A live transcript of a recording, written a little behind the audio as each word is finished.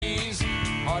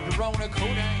Rona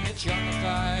coating hits you on the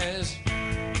thighs.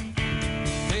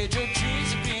 Major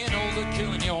dreams of being older,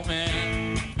 killing your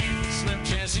man. Slim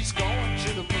chance he's going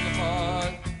to the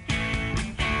boulevard.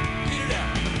 Beat it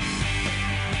out.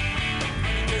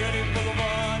 Dirty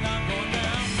boulevard, I'm going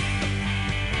down.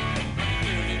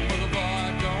 Dirty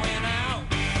boulevard, going out.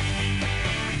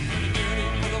 Dirty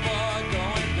boulevard,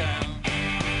 going down.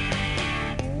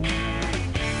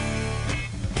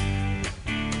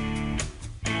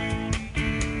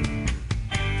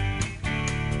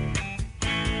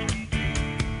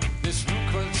 This room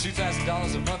costs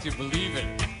 $2,000 a month, you believe it.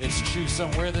 It's true,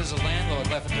 somewhere there's a landlord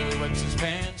left until he wipes his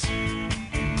pants.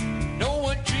 No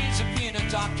one dreams of being a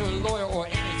doctor, a lawyer, or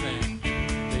anything.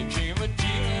 They dream of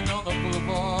dealing on the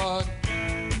boulevard.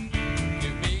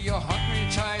 Give me your hungry,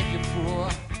 tired, your poor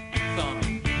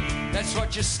thumb. That's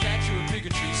what your statue of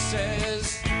bigotry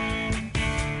says.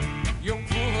 Your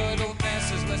poor little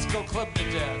masses, let's go club to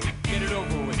death. Get it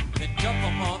over with, then dump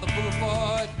them on the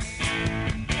boulevard.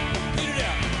 Beat it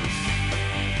out.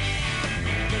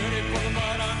 Dirty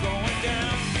boulevard, I'm going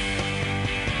down.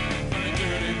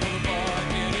 Dirty boulevard,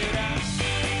 get it out.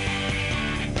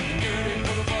 Dirty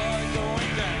boulevard,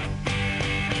 going down.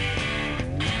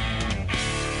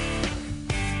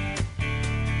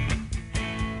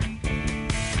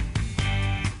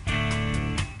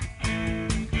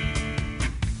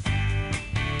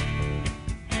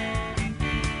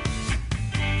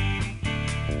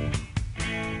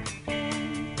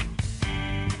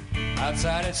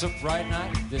 Outside it's a bright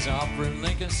night, there's an opera in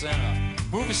Lincoln Center.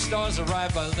 Movie stars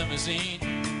arrive by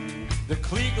limousine. The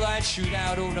Klieg lights shoot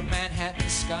out over the Manhattan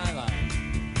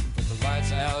skyline. Put the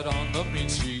lights out on the main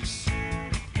streets.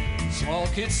 Small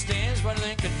kid stands by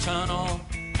Lincoln Tunnel,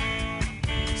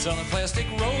 selling plastic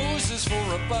roses for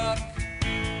 $1.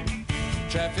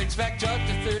 Traffic's backed up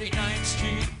to 39th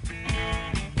Street.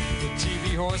 The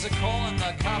TV whores are calling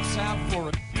the cops out for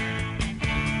it.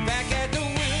 Back at the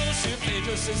wheel, Sir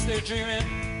Pedro sits there dreaming.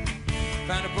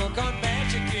 Found a book on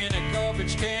magic in a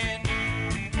garbage can.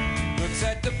 Looks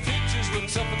at the pictures,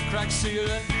 looks up at the cracked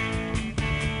ceiling.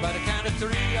 By the count of 3,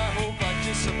 I hope I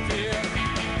disappear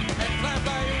and fly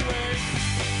away.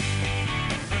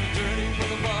 From the dirty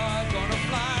boulevard, gonna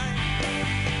fly.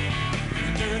 From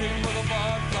the dirty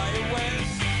boulevard, fly away.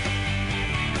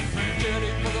 From the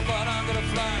dirty boulevard, I'm gonna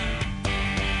fly.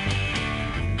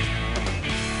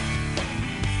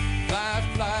 Fly,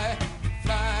 fly,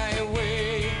 fly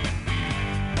away.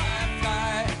 Fly,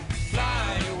 fly, fly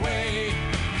away.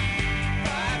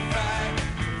 Fly, fly,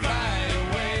 fly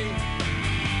away.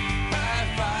 Fly,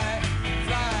 fly,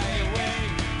 fly away.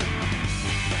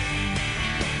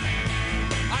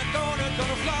 I'm gonna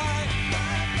fly.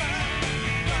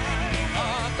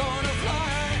 I'm gonna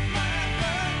fly.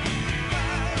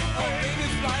 Oh, baby,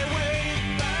 fly away.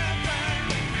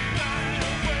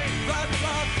 Fly,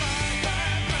 fly, fly.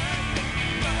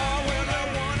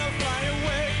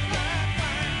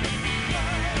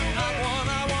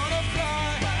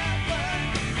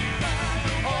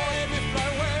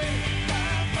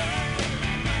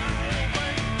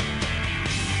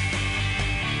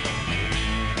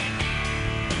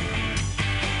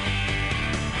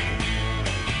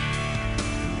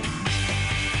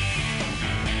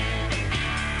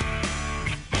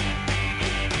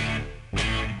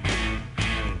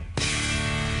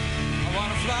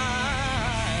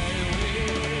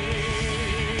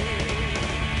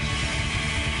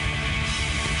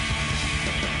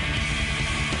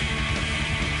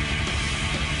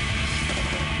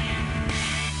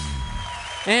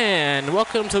 And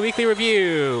welcome to the Weekly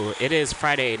Review. It is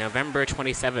Friday, November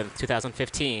 27th,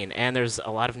 2015, and there's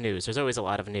a lot of news. There's always a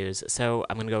lot of news, so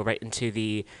I'm going to go right into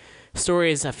the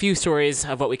stories, a few stories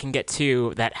of what we can get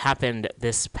to that happened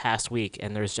this past week,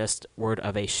 and there's just word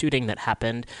of a shooting that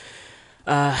happened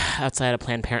outside of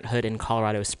Planned Parenthood in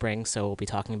Colorado Springs, so we'll be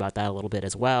talking about that a little bit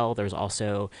as well. There's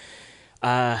also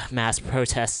mass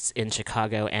protests in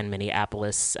Chicago and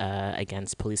Minneapolis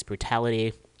against police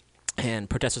brutality. And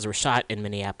protesters were shot in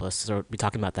Minneapolis, so we'll be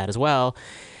talking about that as well.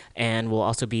 And we'll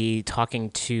also be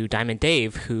talking to Diamond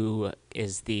Dave, who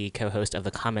is the co-host of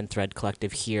the Common Thread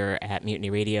Collective here at Mutiny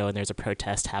Radio. And there's a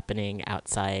protest happening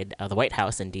outside the White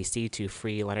House in D.C. to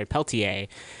free Leonard Peltier.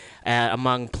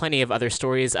 Among plenty of other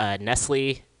stories,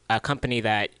 Nestle, a company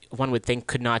that one would think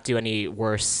could not do any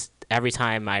worse. Every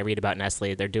time I read about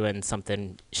Nestle, they're doing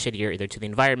something shittier either to the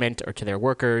environment or to their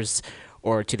workers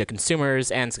or to the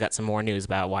consumers, and it's got some more news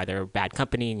about why they're a bad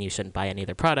company and you shouldn't buy any of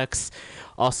their products.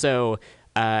 Also,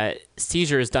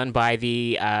 seizures done by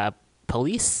the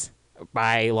police,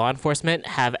 by law enforcement,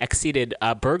 have exceeded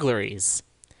burglaries.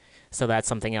 So that's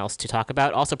something else to talk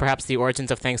about. Also, perhaps the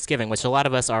origins of Thanksgiving, which a lot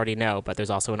of us already know, but there's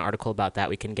also an article about that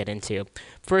we can get into.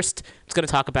 First, I'm just going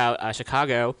to talk about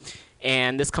Chicago,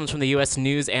 and this comes from the U.S.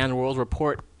 News and World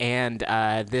Report, and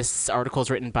this article is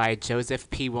written by Joseph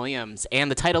P. Williams, and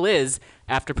the title is,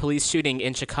 After Police Shooting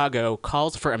in Chicago,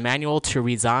 Calls for Emanuel to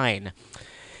Resign.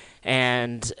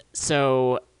 And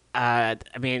so, I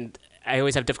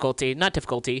always have not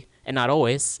difficulty, and not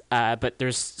always, but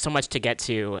there's so much to get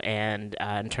to, and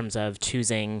in terms of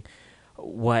choosing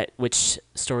which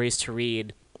stories to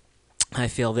read, I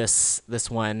feel this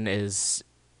one is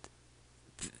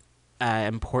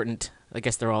important. I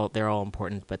guess they're all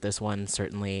important, but this one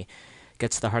certainly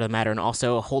gets to the heart of the matter, and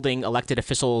also holding elected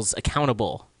officials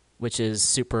accountable, which is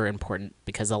super important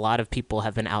because a lot of people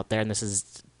have been out there, and this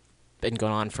has been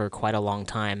going on for quite a long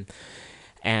time.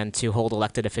 And to hold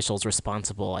elected officials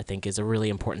responsible, I think, is a really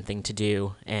important thing to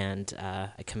do. And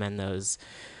I commend those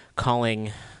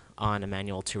calling on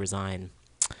Emanuel to resign.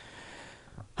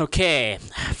 Okay,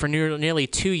 for nearly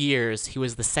 2 years, he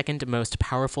was the second most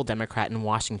powerful Democrat in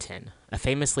Washington, a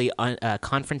famously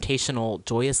confrontational,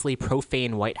 joyously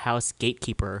profane White House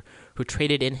gatekeeper who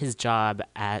traded in his job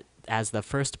as the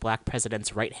first black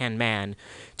president's right-hand man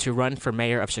to run for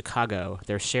mayor of Chicago,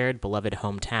 their shared beloved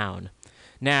hometown.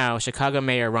 Now, Chicago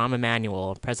Mayor Rahm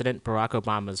Emanuel, President Barack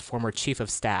Obama's former chief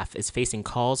of staff, is facing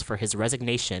calls for his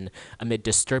resignation amid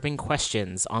disturbing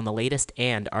questions on the latest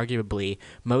and, arguably,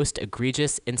 most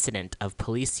egregious incident of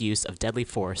police use of deadly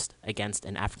force against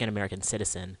an African-American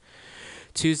citizen.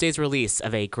 Tuesday's release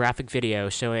of a graphic video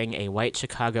showing a white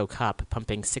Chicago cop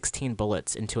pumping 16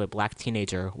 bullets into a black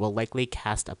teenager will likely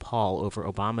cast a pall over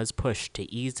Obama's push to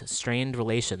ease strained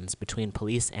relations between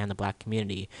police and the black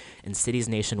community in cities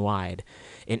nationwide,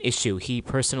 an issue he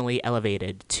personally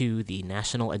elevated to the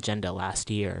national agenda last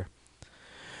year.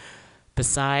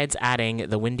 Besides adding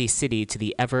the Windy City to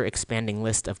the ever-expanding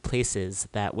list of places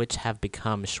which have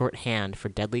become shorthand for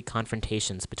deadly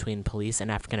confrontations between police and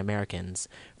African Americans,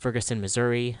 Ferguson,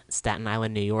 Missouri, Staten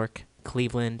Island, New York,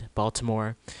 Cleveland,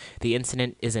 Baltimore, the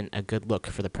incident isn't a good look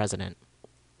for the president.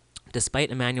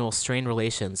 Despite Emanuel's strained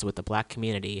relations with the black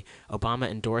community, Obama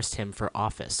endorsed him for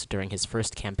office during his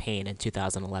first campaign in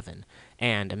 2011,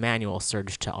 and Emanuel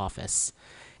surged to office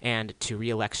and to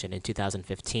re-election in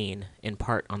 2015, in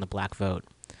part on the black vote.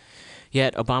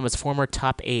 Yet Obama's former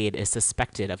top aide is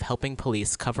suspected of helping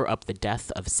police cover up the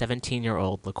death of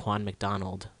 17-year-old Laquan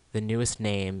McDonald, the newest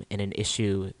name in an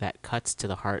issue that cuts to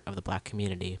the heart of the black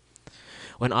community.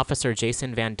 When Officer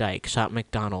Jason Van Dyke shot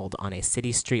McDonald on a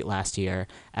city street last year,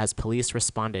 as police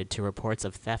responded to reports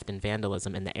of theft and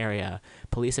vandalism in the area,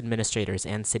 police administrators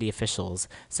and city officials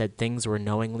said things were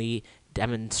knowingly,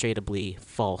 demonstrably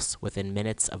false within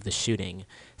minutes of the shooting,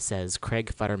 says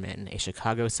Craig Futterman, a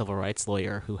Chicago civil rights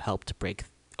lawyer who helped break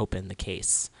open the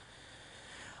case.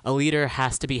 A leader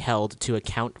has to be held to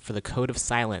account for the code of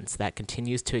silence that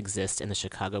continues to exist in the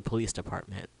Chicago Police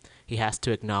Department. He has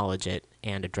to acknowledge it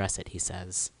and address it, he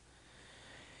says.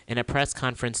 In a press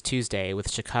conference Tuesday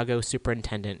with Chicago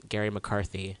Superintendent Gary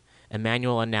McCarthy,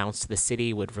 Emanuel announced the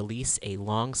city would release a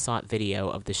long-sought video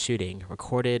of the shooting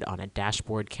recorded on a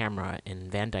dashboard camera in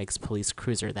Van Dyke's police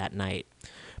cruiser that night.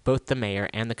 Both the mayor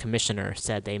and the commissioner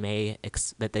said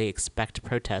that they expect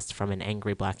protests from an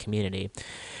angry black community,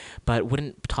 but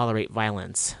wouldn't tolerate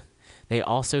violence. They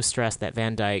also stressed that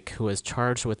Van Dyke, who was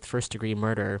charged with first-degree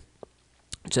murder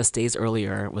just days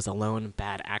earlier, was a lone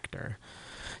bad actor.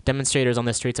 Demonstrators on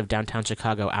the streets of downtown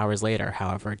Chicago hours later,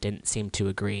 however, didn't seem to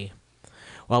agree.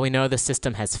 While we know the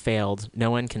system has failed,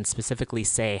 no one can specifically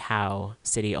say how,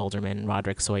 City Alderman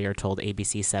Roderick Sawyer told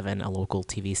ABC7, a local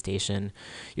TV station.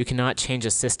 You cannot change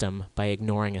a system by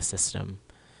ignoring a system.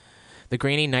 The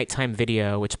grainy nighttime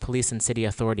video, which police and city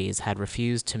authorities had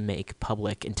refused to make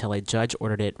public until a judge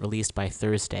ordered it released by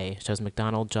Thursday, shows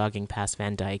McDonald jogging past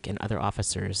Van Dyke and other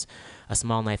officers, a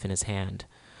small knife in his hand.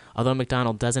 Although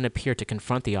McDonald doesn't appear to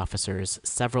confront the officers,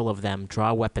 several of them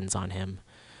draw weapons on him.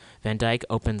 Van Dyke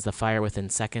opens the fire within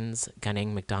seconds,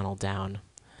 gunning McDonald down.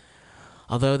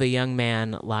 Although the young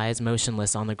man lies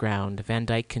motionless on the ground, Van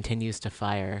Dyke continues to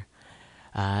fire,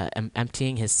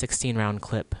 emptying his 16-round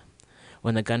clip.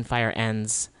 When the gunfire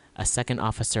ends, a second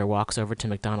officer walks over to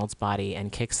McDonald's body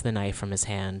and kicks the knife from his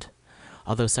hand.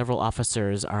 Although several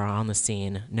officers are on the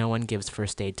scene, no one gives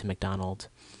first aid to McDonald.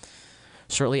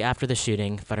 Shortly after the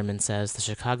shooting, Futterman says, the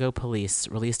Chicago police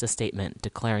released a statement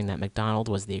declaring that McDonald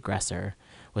was the aggressor,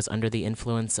 was under the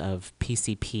influence of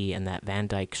PCP, and that Van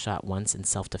Dyke shot once in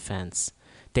self-defense.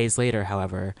 Days later,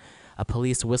 however, a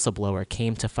police whistleblower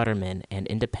came to Futterman and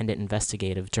independent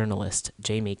investigative journalist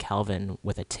Jamie Calvin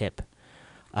with a tip.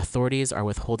 Authorities are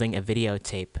withholding a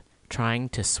videotape trying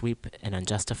to sweep an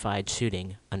unjustified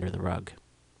shooting under the rug.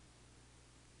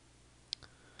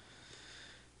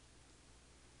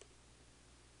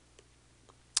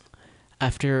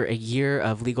 After a year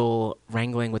of legal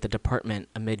wrangling with the department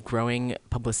amid growing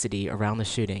publicity around the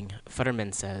shooting,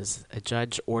 Futterman says a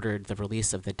judge ordered the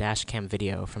release of the dashcam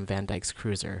video from Van Dyke's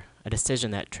cruiser, a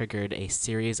decision that triggered a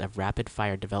series of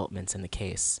rapid-fire developments in the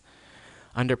case.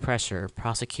 Under pressure,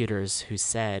 prosecutors who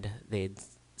said they'd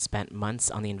spent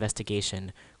months on the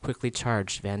investigation quickly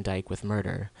charged Van Dyke with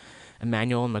murder.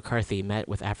 Emanuel and McCarthy met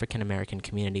with African-American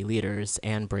community leaders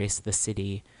and braced the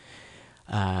city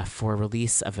for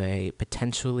release of a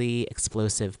potentially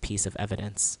explosive piece of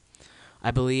evidence.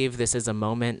 I believe this is a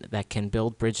moment that can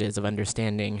build bridges of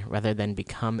understanding rather than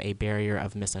become a barrier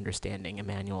of misunderstanding,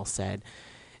 Emanuel said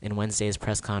in Wednesday's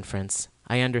press conference.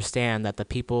 I understand that the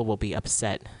people will be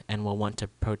upset and will want to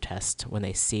protest when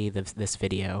they see this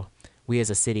video. We as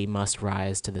a city must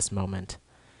rise to this moment.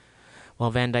 While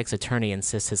Van Dyke's attorney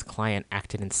insists his client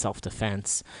acted in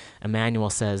self-defense, Emanuel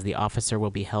says the officer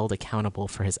will be held accountable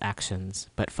for his actions,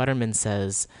 but Futterman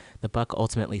says the buck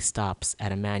ultimately stops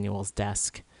at Emanuel's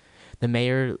desk. The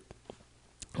mayor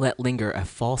let linger a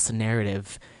false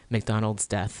narrative McDonald's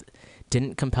death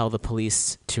didn't compel the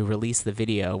police to release the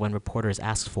video when reporters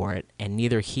asked for it, and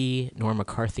neither he nor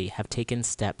McCarthy have taken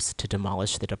steps to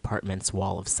demolish the department's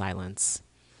wall of silence.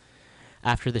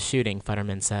 After the shooting,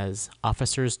 Futterman says,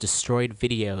 officers destroyed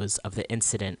videos of the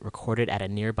incident recorded at a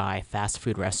nearby fast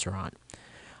food restaurant.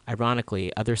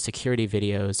 Ironically, other security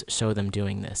videos show them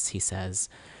doing this, he says,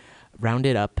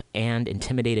 rounded up and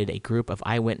intimidated a group of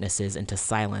eyewitnesses into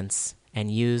silence and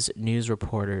used news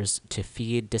reporters to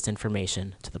feed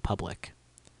disinformation to the public.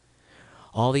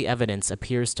 All the evidence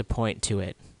appears to point to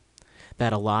it,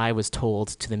 that a lie was told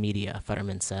to the media,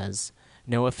 Futterman says.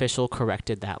 No official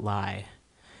corrected that lie.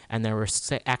 And there were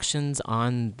actions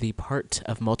on the part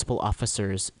of multiple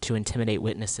officers to intimidate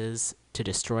witnesses, to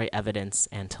destroy evidence,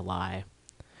 and to lie.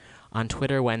 On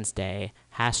Twitter Wednesday,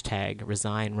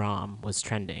 #ResignRom was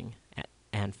trending,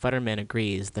 and Futterman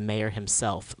agrees the mayor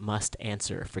himself must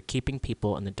answer for keeping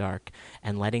people in the dark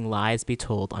and letting lies be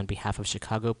told on behalf of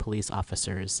Chicago police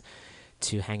officers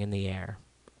to hang in the air.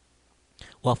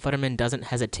 While Futterman doesn't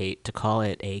hesitate to call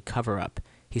it a cover-up,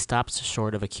 he stops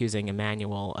short of accusing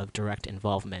Emanuel of direct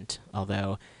involvement,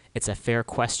 although it's a fair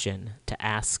question to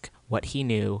ask what he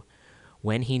knew,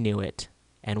 when he knew it,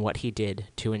 and what he did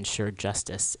to ensure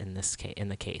justice in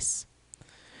the case.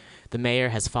 The mayor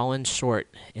has fallen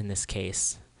short in this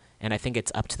case, and I think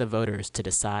it's up to the voters to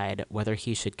decide whether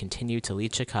he should continue to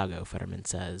lead Chicago, Futterman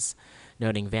says,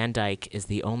 noting Van Dyke is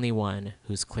the only one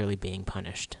who's clearly been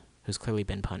punished.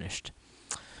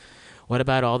 What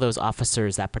about all those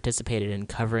officers that participated in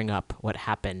covering up what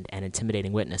happened and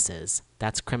intimidating witnesses?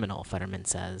 That's criminal, Futterman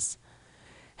says.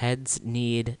 Heads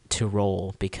need to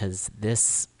roll because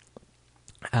this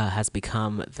has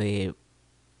become the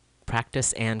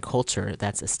practice and culture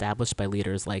that's established by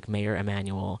leaders like Mayor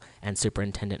Emanuel and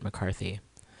Superintendent McCarthy.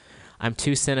 I'm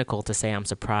too cynical to say I'm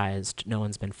surprised no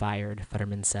one's been fired,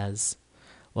 Futterman says.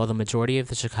 While the majority of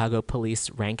the Chicago police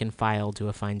rank and file do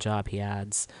a fine job, he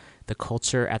adds, the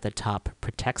culture at the top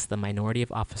protects the minority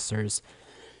of officers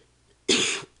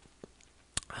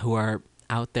who are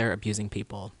out there abusing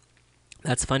people.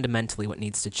 That's fundamentally what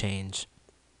needs to change.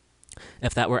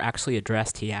 If that were actually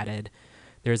addressed, he added,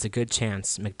 there's a good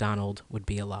chance McDonald would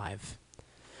be alive.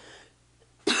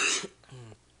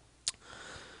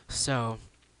 So,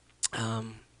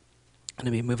 I'm going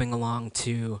to be moving along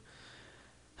to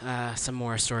some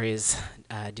more stories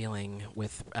dealing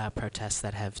with protests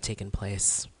that have taken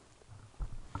place.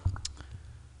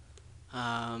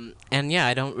 And yeah,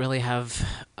 I don't really have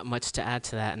much to add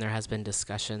to that, and there has been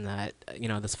discussion that,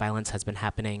 this violence has been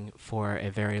happening for a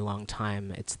very long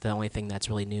time. It's the only thing that's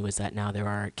really new is that now there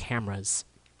are cameras,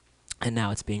 and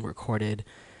now it's being recorded,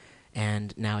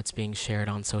 and now it's being shared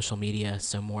on social media,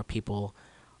 so more people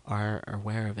are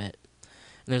aware of it.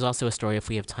 And there's also a story, if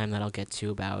we have time, that I'll get to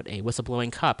about a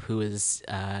whistleblowing cop who is,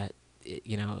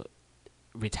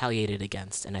 retaliated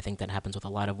against, and I think that happens with a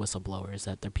lot of whistleblowers,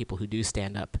 that there are people who do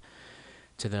stand up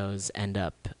to those end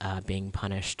up being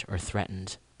punished or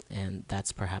threatened, and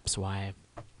that's perhaps why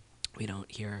we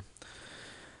don't hear,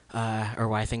 or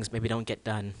why things maybe don't get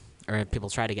done, or people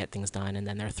try to get things done and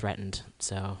then they're threatened,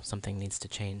 so something needs to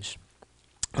change.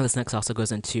 Well, this next also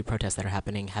goes into protests that have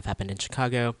happened in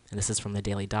Chicago, and this is from the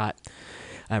Daily Dot,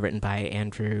 written by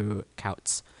Andrew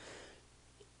Kautz.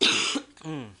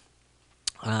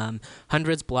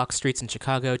 Hundreds block streets in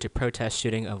Chicago to protest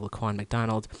shooting of Laquan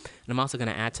McDonald. And I'm also going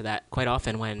to add to that, quite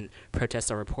often when protests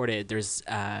are reported, there's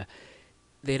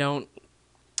they don't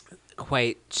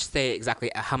quite say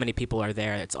exactly how many people are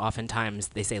there. It's oftentimes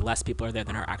they say less people are there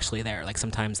than are actually there. Like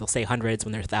sometimes they'll say hundreds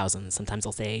when there are thousands. Sometimes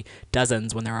they'll say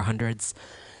dozens when there are hundreds.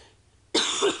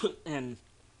 And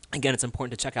again, it's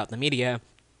important to check out the media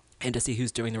and to see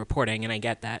who's doing the reporting. And I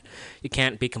get that you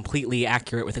can't be completely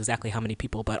accurate with exactly how many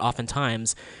people, but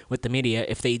oftentimes with the media,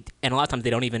 and a lot of times they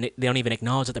don't even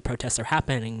acknowledge that the protests are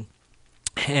happening.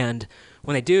 And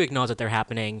when they do acknowledge that they're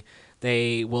happening,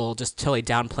 they will just totally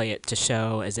downplay it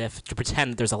to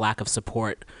pretend that there's a lack of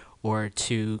support, or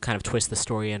to kind of twist the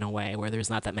story in a way where there's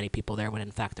not that many people there when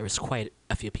in fact there was quite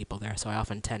a few people there. So I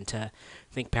often tend to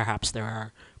think perhaps there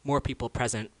are more people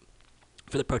present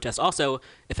for the protest. Also,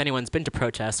 if anyone's been to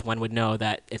protests, one would know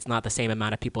that it's not the same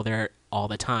amount of people there all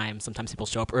the time. Sometimes people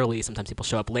show up early, sometimes people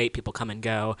show up late, people come and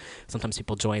go, sometimes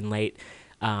people join late.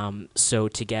 So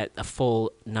to get a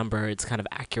full number, it's kind of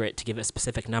accurate to give a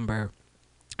specific number.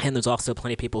 And there's also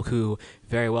plenty of people who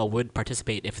very well would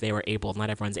participate if they were able. Not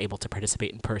everyone's able to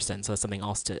participate in person, so that's something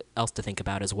else to think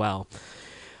about as well.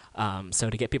 So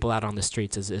to get people out on the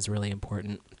streets is really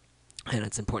important, and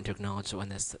it's important to acknowledge when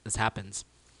this happens.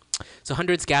 So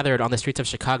hundreds gathered on the streets of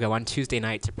Chicago on Tuesday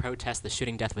night to protest the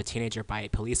shooting death of a teenager by a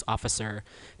police officer.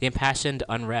 The impassioned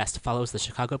unrest follows the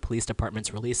Chicago Police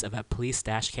Department's release of a police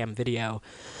dashcam video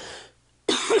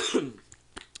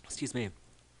excuse me,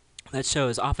 that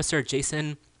shows Officer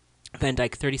Jason Van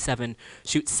Dyke, 37,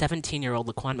 shoot 17-year-old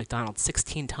Laquan McDonald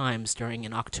 16 times during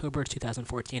an October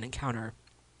 2014 encounter.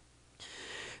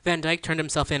 Van Dyke turned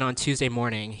himself in on Tuesday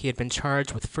morning. He had been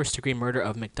charged with first-degree murder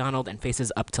of McDonald and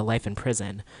faces up to life in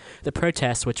prison. The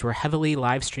protests, which were heavily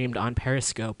live-streamed on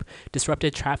Periscope,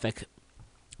 disrupted traffic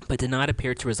but did not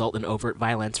appear to result in overt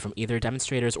violence from either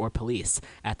demonstrators or police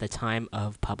at the time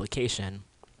of publication.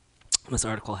 This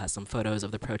article has some photos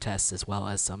of the protests as well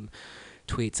as some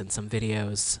tweets and some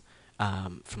videos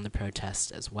from the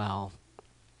protest as well.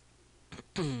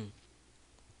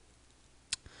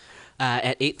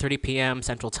 At 8:30 p.m.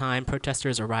 Central Time,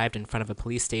 protesters arrived in front of a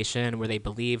police station where they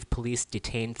believe police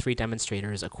detained 3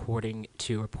 demonstrators, according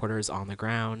to reporters on the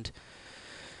ground.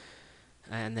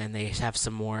 And then they have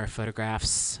some more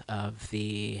photographs of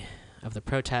the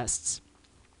protests.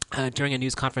 During a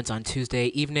news conference on Tuesday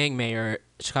evening,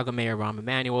 Chicago Mayor Rahm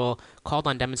Emanuel called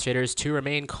on demonstrators to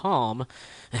remain calm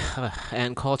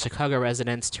and called Chicago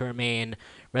residents to remain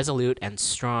resolute and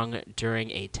strong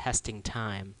during a testing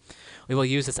time. We will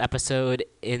use this episode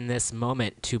in this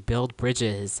moment to build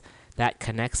bridges that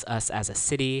connects us as a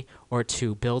city, or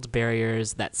to build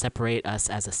barriers that separate us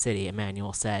as a city,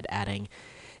 Emanuel said, adding,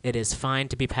 "It is fine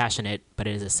to be passionate, but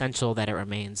it is essential that it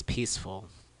remains peaceful."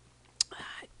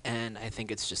 And I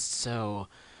think it's just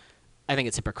I think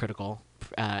it's hypocritical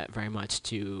very much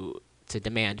to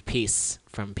demand peace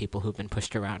from people who've been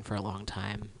pushed around for a long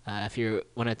time. If you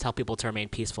want to tell people to remain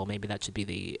peaceful, maybe that should be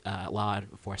the law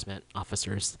enforcement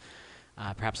officers.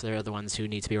 Perhaps they're the ones who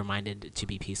need to be reminded to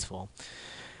be peaceful.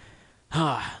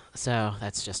 So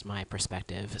that's just my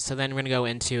perspective. So then we're going to go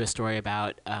into a story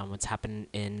about what's happened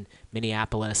in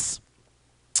Minneapolis,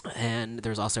 and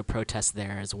there's also protests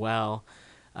there as well.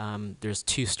 There's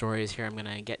 2 stories here I'm going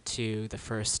to get to. The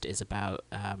first is about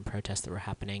protests that were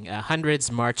happening.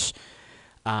 Hundreds march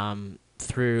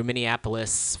through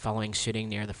Minneapolis following shooting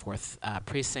near the 4th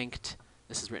precinct.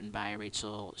 This is written by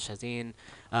Rachel Shazin.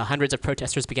 Hundreds of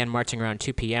protesters began marching around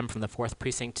 2 p.m. from the 4th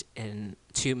precinct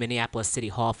to Minneapolis City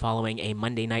Hall following a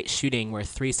Monday night shooting where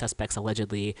 3 suspects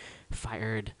allegedly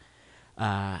fired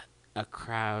into a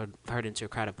crowd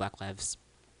of Black Lives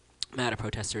Matter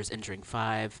protesters, injuring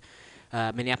 5.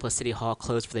 Minneapolis City Hall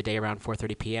closed for the day around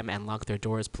 4:30 p.m. and locked their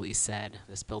doors, police said.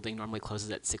 This building normally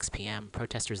closes at 6 p.m.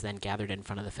 Protesters then gathered in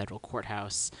front of the federal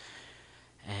courthouse,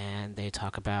 and they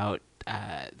talk about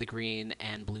the green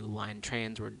and blue line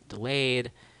trains were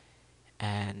delayed.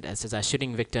 And it says,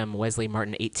 shooting victim Wesley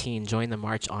Martin, 18, joined the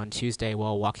march on Tuesday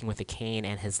while walking with a cane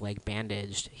and his leg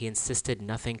bandaged. He insisted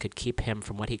nothing could keep him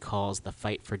from what he calls the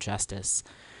fight for justice.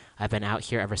 "I've been out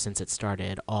here ever since it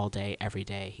started, all day, every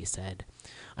day," he said.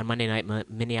 On Monday night,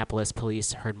 Minneapolis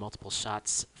police heard multiple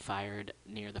shots fired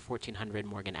near the 1400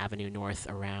 Morgan Avenue North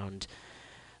around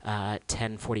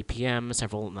 10:40 p.m.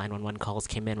 Several 911 calls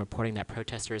came in reporting that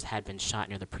protesters had been shot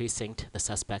near the precinct. The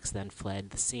suspects then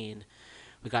fled the scene.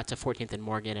 "We got to 14th and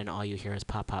Morgan, and all you hear is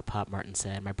pop, pop, pop," Martin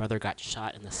said. "My brother got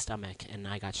shot in the stomach, and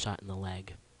I got shot in the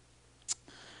leg."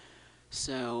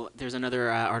 So there's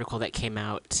another article that came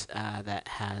out that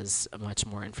has much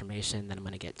more information that I'm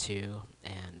going to get to,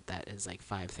 and that is like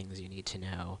 5 things you need to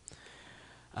know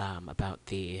about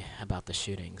the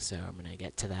shooting. So I'm going to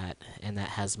get to that, and that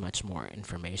has much more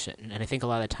information. And I think a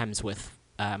lot of the times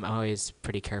I'm always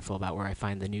pretty careful about where I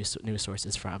find the news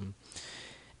sources from.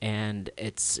 and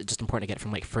it's just important to get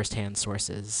from like first-hand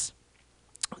sources.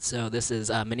 So this is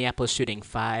Minneapolis shooting,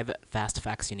 5 fast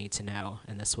facts you need to know,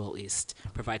 and this will at least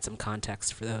provide some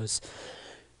context for those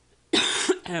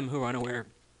who are unaware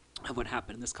of what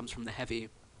happened. This comes from The Heavy,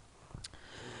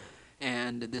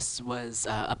 and this was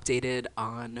updated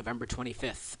on November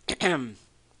 25th.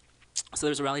 So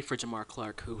there's a rally for Jamar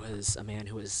Clark, who was a man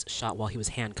who was shot while he was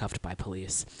handcuffed by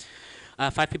police.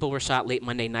 5 people were shot late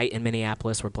Monday night in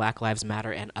Minneapolis, where Black Lives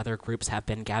Matter and other groups have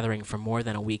been gathering for more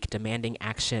than a week, demanding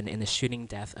action in the shooting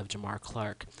death of Jamar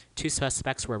Clark. 2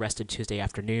 suspects were arrested Tuesday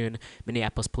afternoon,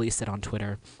 Minneapolis police said on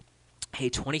Twitter. A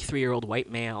 23-year-old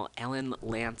white male, Alan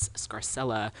Lance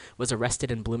Scarcella, was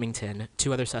arrested in Bloomington.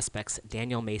 2 other suspects,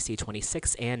 Daniel Macy,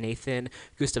 26, and Nathan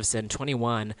Gustafson,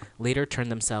 21, later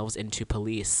turned themselves into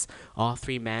police. All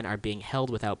 3 men are being held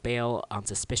without bail on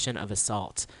suspicion of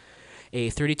assault. A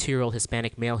 32-year-old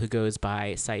Hispanic male who goes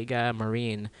by Saiga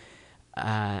Marine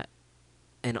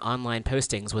in online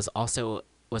postings was also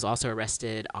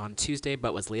arrested on Tuesday,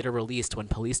 but was later released when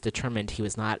police determined he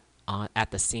was not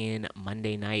at the scene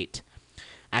Monday night.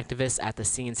 Activists at the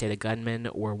scene say the gunmen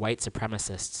were white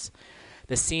supremacists.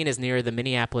 The scene is near the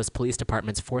Minneapolis Police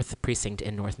Department's 4th precinct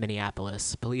in North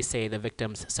Minneapolis. Police say the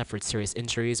victims suffered serious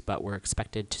injuries, but are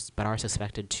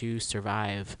suspected to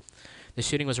survive. The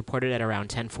shooting was reported at around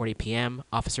 10:40 p.m.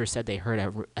 Officers said they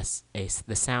heard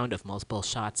the sound of multiple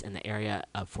shots in the area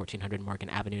of 1400 Morgan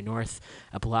Avenue North,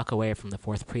 a block away from the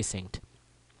 4th precinct.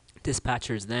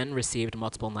 Dispatchers then received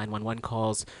multiple 911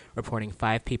 calls reporting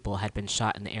 5 people had been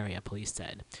shot in the area, police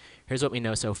said. Here's what we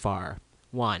know so far.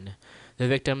 1. The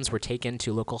victims were taken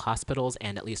to local hospitals,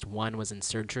 and at least 1 was in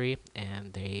surgery,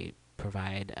 and they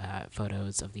provide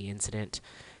photos of the incident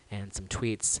and some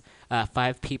tweets.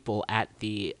 5 people at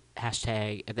the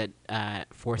hashtag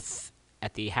 4th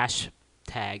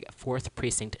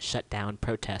Precinct Shutdown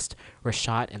protest were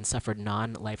shot and suffered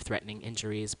non-life-threatening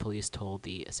injuries, police told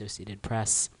the Associated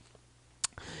Press.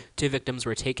 2 victims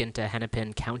were taken to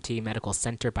Hennepin County Medical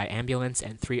Center by ambulance,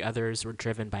 and 3 others were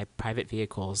driven by private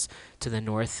vehicles to the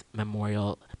North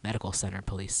Memorial Medical Center,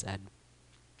 police said.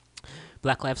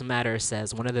 Black Lives Matter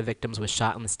says one of the victims was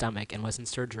shot in the stomach and was in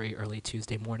surgery early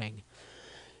Tuesday morning.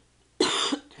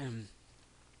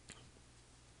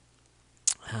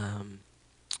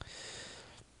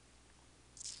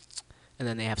 And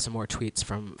then they have some more tweets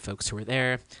from folks who were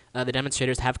there. The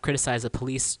demonstrators have criticized the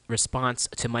police response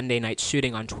to Monday night's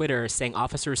shooting on Twitter, saying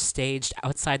officers staged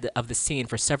outside of the scene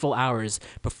for several hours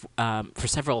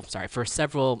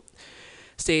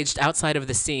staged outside of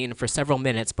the scene for several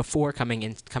minutes before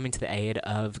coming to the aid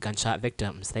of gunshot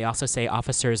victims. They also say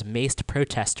officers maced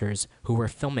protesters who were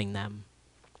filming them.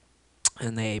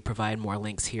 And they provide more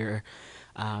links here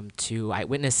to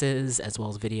eyewitnesses, as well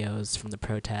as videos from the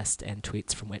protest and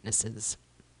tweets from witnesses.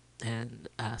 And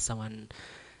someone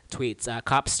tweets,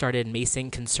 cops started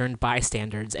macing concerned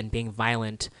bystanders and being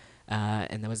violent,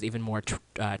 and that was even more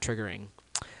triggering.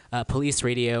 Police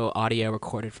radio audio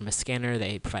recorded from a scanner.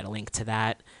 They provide a link to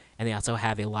that, and they also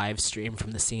have a live stream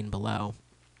from the scene below.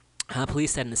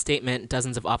 Police said in a statement,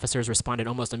 dozens of officers responded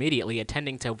almost immediately,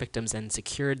 attending to victims and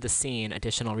secured the scene.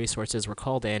 Additional resources were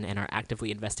called in and are actively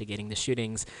investigating the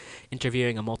shootings,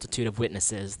 interviewing a multitude of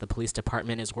witnesses. The police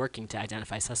department is working to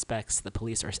identify suspects. The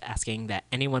police are asking that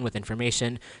anyone with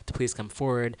information to please come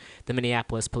forward. The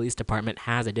Minneapolis Police Department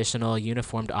has additional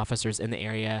uniformed officers in the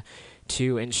area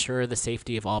to ensure the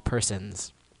safety of all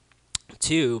persons.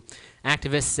 2,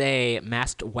 activists say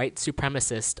masked white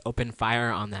supremacists opened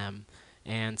fire on them.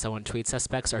 And someone tweets,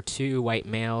 suspects are 2 white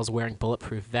males wearing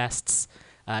bulletproof vests.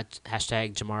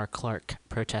 Hashtag Jamar Clark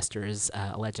protesters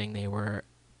alleging they were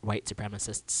white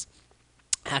supremacists.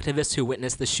 Activists who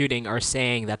witnessed the shooting are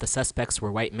saying that the suspects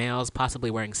were white males, possibly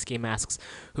wearing ski masks,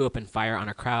 who opened fire on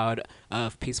a crowd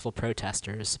of peaceful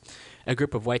protesters. A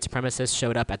group of white supremacists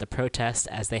showed up at the protest,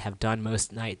 as they have done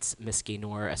most nights, Miski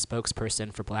Noor, a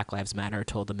spokesperson for Black Lives Matter,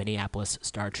 told the Minneapolis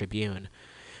Star-Tribune.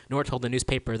 Noor told the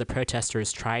newspaper the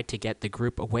protesters tried to get the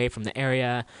group away from the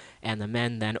area, and the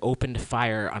men then opened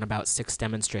fire on about 6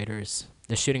 demonstrators.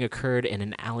 The shooting occurred in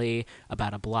an alley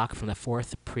about a block from the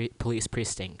 4th police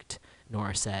precinct,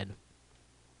 Noor said.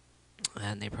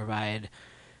 And they provide,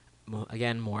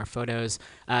 again, more photos.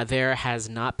 There has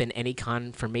not been any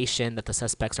confirmation that the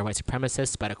suspects are white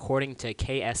supremacists, but according to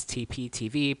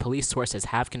KSTP-TV, police sources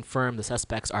have confirmed the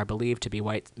suspects are believed to be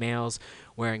white males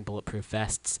wearing bulletproof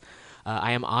vests.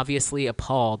 I am obviously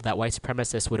appalled that white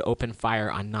supremacists would open fire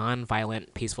on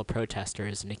non-violent, peaceful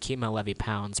protesters, Nikema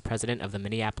Levy-Pounds, president of the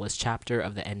Minneapolis chapter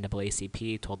of the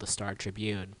NAACP, told the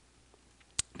Star-Tribune.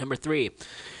 Number 3,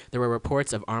 there were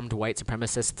reports of armed white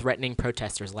supremacists threatening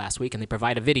protesters last week, and they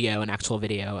provide an actual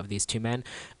video of these two men.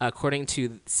 According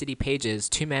to City Pages,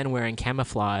 2 men wearing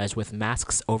camouflage with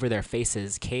masks over their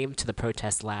faces came to the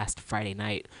protest last Friday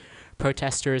night.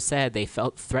 Protesters said they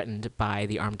felt threatened by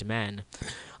the armed men.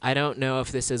 I don't know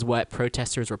if this is what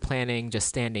protesters were planning, just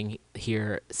standing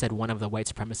here, said one of the white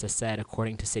supremacists said,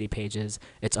 according to City Pages.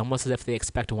 It's almost as if they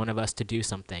expect one of us to do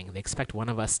something. They expect one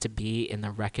of us to be in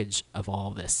the wreckage of all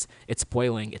this. It's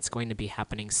boiling. It's going to be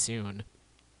happening soon.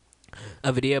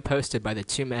 A video posted by the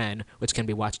 2 men, which can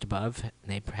be watched above, and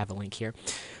they have a link here,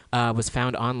 was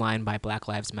found online by Black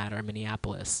Lives Matter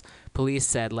Minneapolis. Police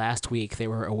said last week they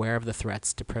were aware of the threat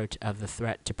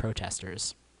to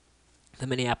protesters. The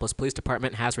Minneapolis Police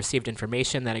Department has received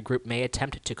information that a group may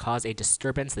attempt to cause a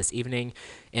disturbance this evening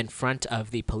in front of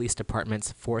the police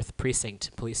department's 4th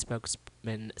Precinct, police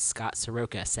spokesman Scott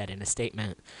Soroka said in a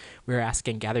statement. We are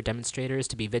asking gathered demonstrators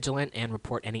to be vigilant and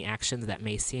report any actions that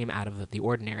may seem out of the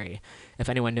ordinary. If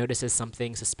anyone notices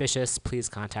something suspicious, please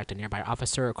contact a nearby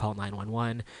officer or call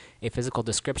 911. A physical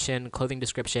description, clothing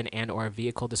description, and or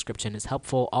vehicle description is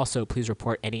helpful. Also, please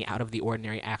report any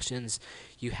out-of-the-ordinary actions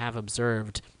you have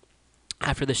observed.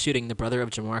 After the shooting, the brother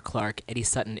of Jamar Clark, Eddie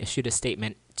Sutton, issued a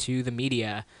statement to the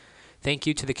media. Thank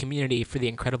you to the community for the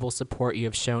incredible support you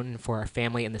have shown for our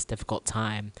family in this difficult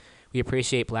time. We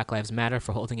appreciate Black Lives Matter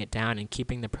for holding it down and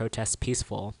keeping the protests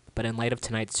peaceful. But in light of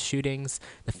tonight's shootings,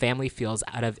 the family feels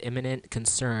out of imminent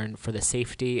concern for the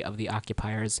safety of the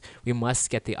occupiers. We must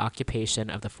get the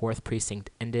occupation of the 4th Precinct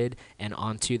ended and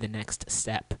on to the next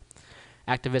step.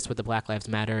 Activists with the Black Lives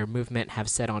Matter movement have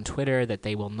said on Twitter that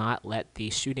they will not let the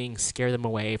shooting scare them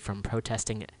away from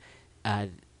protesting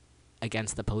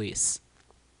against the police.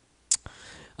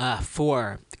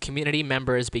 4, community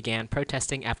members began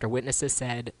protesting after witnesses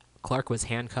said Clark was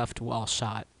handcuffed while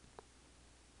shot.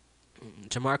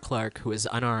 Jamar Clark, who is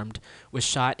unarmed, was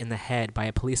shot in the head by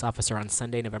a police officer on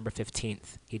Sunday, November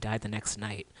 15th. He died the next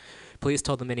night. Police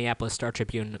told the Minneapolis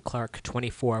Star-Tribune Clark,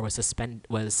 24, was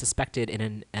suspected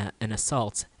in an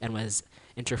assault and was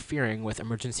interfering with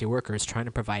emergency workers trying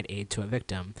to provide aid to a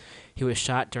victim. He was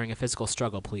shot during a physical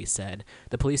struggle, police said.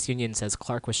 The police union says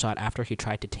Clark was shot after he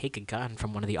tried to take a gun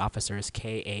from one of the officers,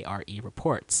 KARE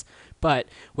reports. But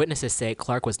witnesses say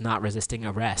Clark was not resisting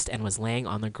arrest and was laying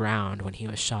on the ground when he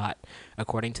was shot,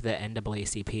 according to the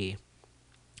NAACP.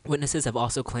 Witnesses have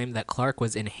also claimed that Clark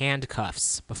was in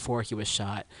handcuffs before he was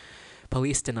shot.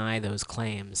 Police deny those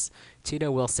claims. Tito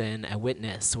Wilson, a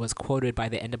witness, was quoted by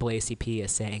the NAACP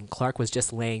as saying, Clark was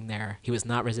just laying there. He was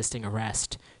not resisting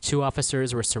arrest. 2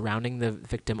 officers were surrounding the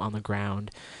victim on the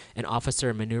ground. An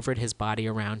officer maneuvered his body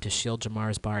around to shield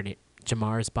Jamar's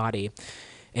body,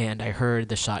 and I heard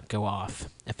the shot go off.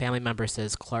 A family member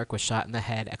says Clark was shot in the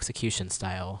head execution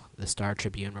style, the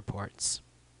Star-Tribune reports.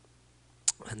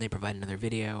 And they provide another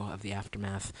video of the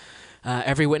aftermath.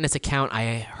 Every witness account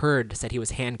I heard said he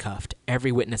was handcuffed.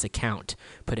 Every witness account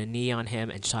put a knee on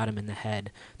him and shot him in the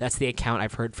head. That's the account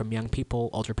I've heard from young people,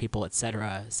 older people,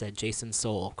 etc., said Jason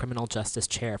Soule, criminal justice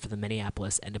chair for the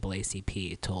Minneapolis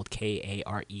NAACP, told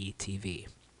KARE-TV.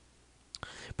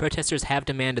 Protesters have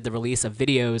demanded the release of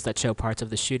videos that show parts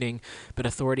of the shooting, but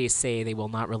authorities say they will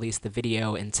not release the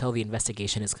video until the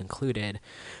investigation is concluded.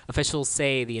 Officials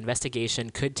say the investigation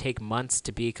could take months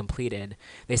to be completed.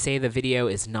 They say the video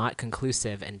is not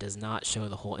conclusive and does not show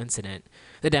the whole incident.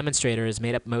 The demonstrators,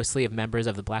 made up mostly of members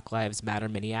of the Black Lives Matter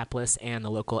Minneapolis and the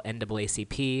local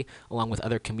NAACP, along with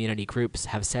other community groups,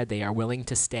 have said they are willing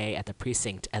to stay at the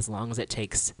precinct as long as it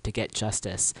takes to get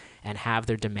justice and have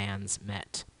their demands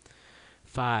met.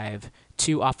 5.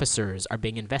 2 officers are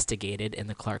being investigated in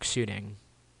the Clark shooting.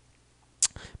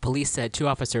 Police said 2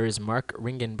 officers, Mark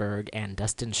Ringenberg and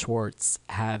Dustin Schwartz,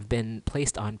 have been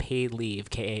placed on paid leave,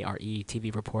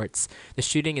 KARE-TV reports. The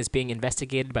shooting is being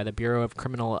investigated by the Bureau of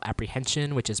Criminal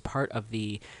Apprehension, which is part of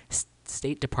the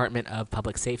State Department of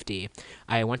Public Safety.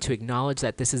 I want to acknowledge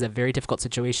that this is a very difficult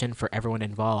situation for everyone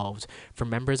involved, for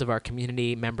members of our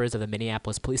community, members of the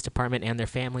Minneapolis Police Department and their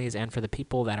families, and for the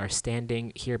people that are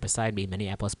standing here beside me,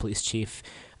 Minneapolis Police Chief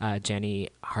Jenny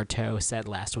Harteau said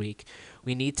last week.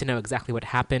 We need to know exactly what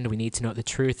happened. We need to know the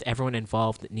truth. Everyone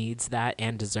involved needs that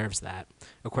and deserves that.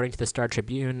 According to the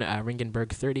Star-Tribune, Ringenberg,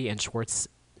 30, and Schwartz,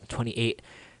 28,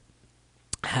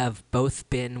 have both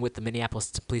been with the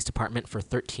Minneapolis Police Department for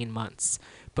 13 months.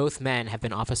 Both men have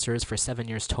been officers for 7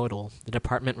 years total. The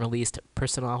department released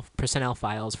personnel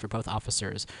files for both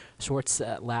officers. Schwartz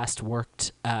last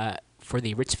worked for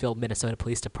the Richfield, Minnesota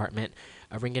Police Department.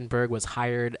 Ringenberg was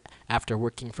hired after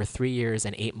working for 3 years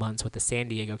and 8 months with the San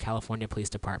Diego, California Police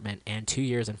Department and 2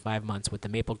 years and 5 months with the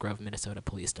Maple Grove, Minnesota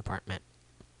Police Department.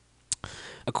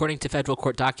 According to federal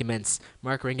court documents,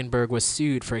 Mark Ringenberg was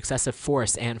sued for excessive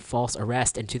force and false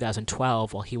arrest in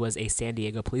 2012 while he was a San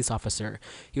Diego police officer.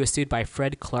 He was sued by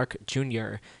Fred Clark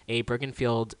Jr., a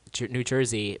Bergenfield, New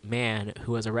Jersey man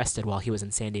who was arrested while he was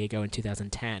in San Diego in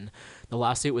 2010. The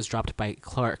lawsuit was dropped by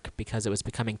Clark because it was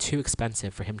becoming too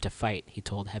expensive for him to fight, he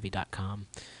told Heavy.com.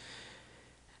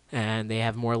 And they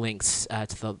have more links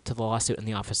to the lawsuit and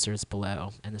the officers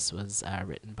below. And this was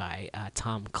written by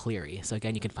Tom Cleary. So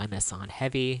again, you can find this on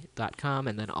Heavy.com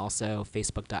and then also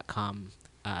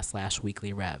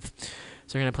Facebook.com/WeeklyRev.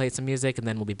 So we're going to play some music, and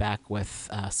then we'll be back with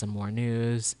some more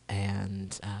news,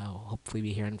 and hopefully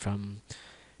be hearing from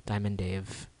Diamond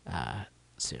Dave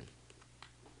soon.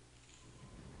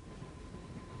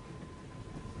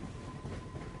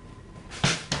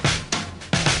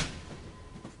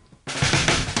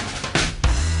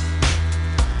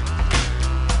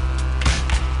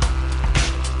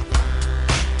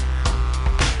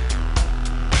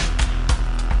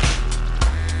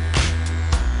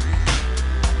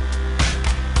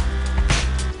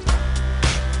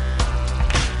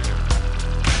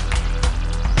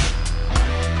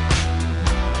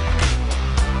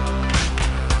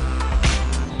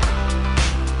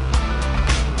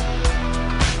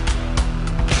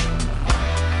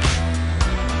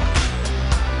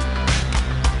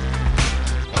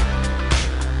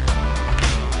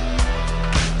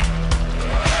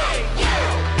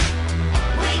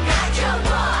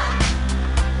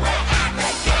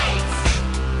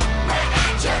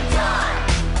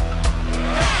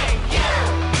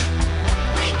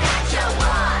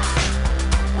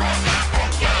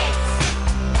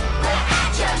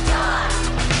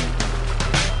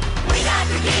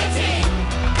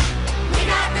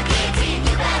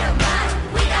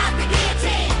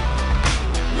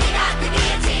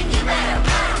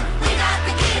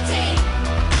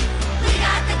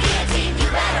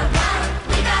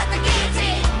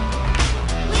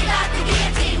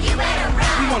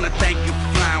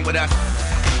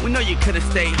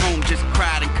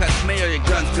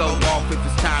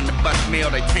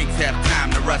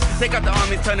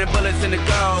 Turning bullets in the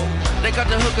gold. They got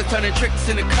the hookers turning tricks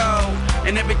in the cold.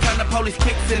 And every time the police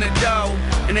kicks in the dough,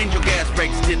 an angel gas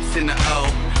breaks dips in the O.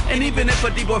 And even if a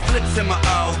D-boy flips in my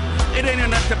O, it ain't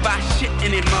enough to buy shit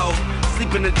anymore. Sleep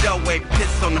in the doorway,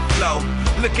 piss on the floor.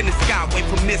 Look in the sky, wait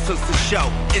for missiles to show.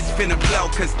 It's finna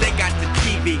blow, cause they got the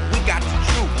TV, we got the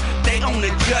truth. They own the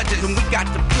judges and we got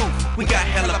the proof. We got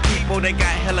hella people, they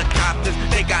got helicopters.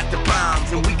 They got the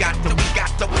bombs and we got the guillotine.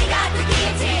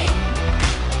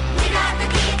 We got the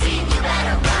guillotine, you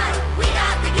better run. We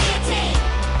got the guillotine.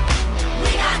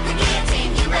 We got the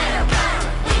guillotine, you better run.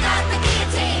 We got the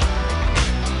guillotine.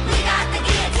 We got the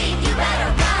guillotine, you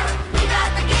better run. We got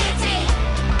the guillotine.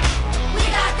 We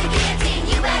got the guillotine,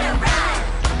 you better run.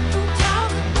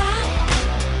 Talk about it.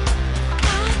 I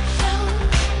show.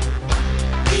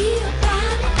 Be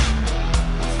about it.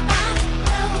 I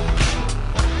know.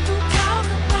 Talk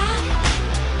about it.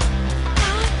 I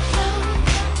show.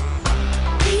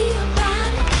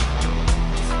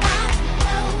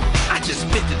 I just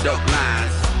spit the dope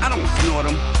lines, I don't snort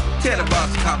them. Tell the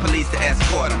boss to call police to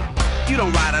escort them. You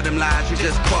don't ride out them lines, you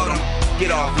just quote them. Get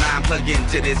offline, plug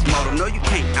into this modem. No, you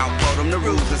can't outvote them, the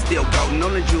rules are still golden.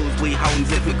 On the jewels we holdin',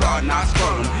 if we guardin' our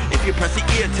scrotum. If you press the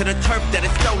ear to the turf that is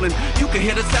stolen, you can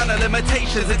hear the sound of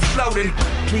limitations exploding.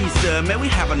 Please sir, may we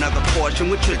have another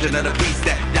portion with children of the beast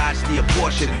that dodge the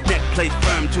abortion. Neck plate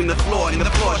firm between the floor and the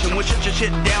portion. When shut your shit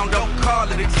down, don't call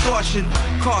it extortion.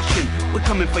 Caution, we're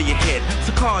coming for your head, so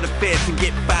call the feds and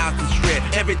get files to shred.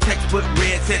 Every textbook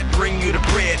read said bring you the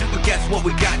bread, but guess what,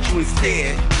 we got you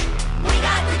instead. We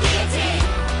got the guillotine.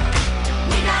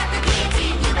 We got the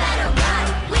guillotine, you better run.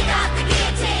 We got the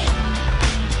guillotine.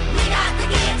 We got the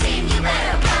guillotine, you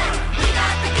better run. We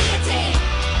got the guillotine.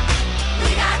 We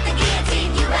got the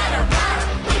guillotine, you better run.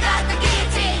 We got the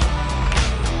guillotine.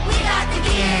 We got the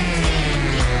guillotine.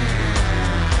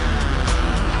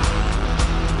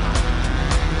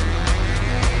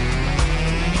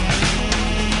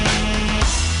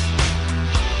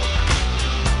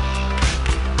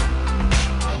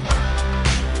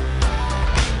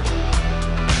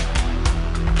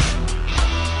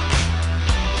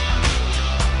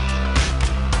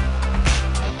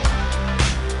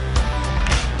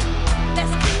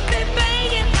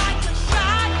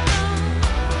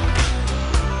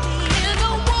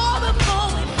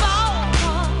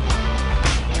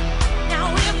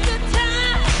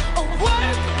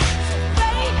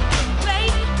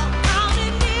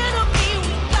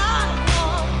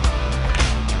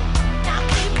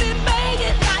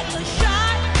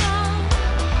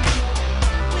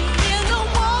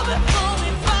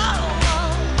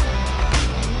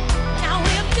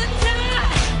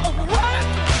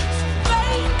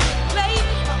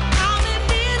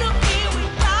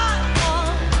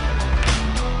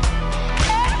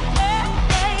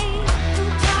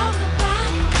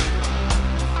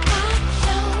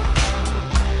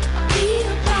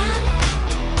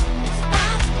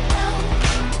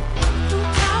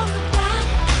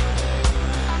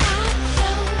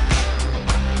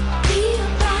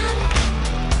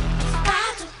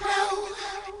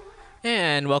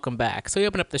 welcome back. So we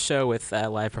opened up the show with a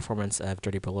live performance of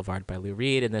Dirty Boulevard by Lou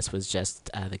Reed, and this was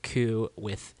just the coup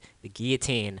with the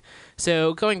guillotine.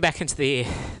 So going back into the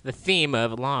theme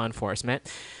of law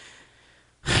enforcement,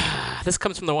 this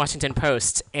comes from the Washington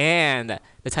Post, and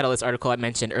the title of this article I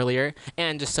mentioned earlier.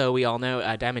 And just so we all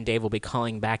know, Diamond Dave will be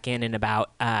calling back in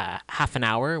about half an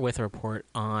hour with a report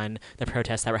on the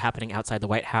protests that were happening outside the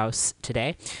White House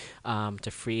today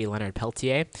to free Leonard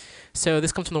Peltier. So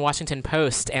this comes from the Washington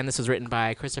Post, and this was written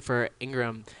by Christopher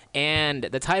Ingram. And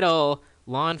the title,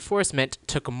 Law Enforcement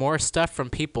Took More Stuff from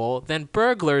People Than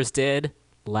Burglars Did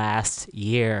Last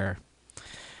Year.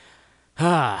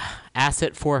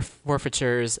 Asset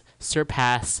forfeitures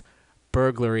surpass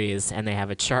burglaries, and they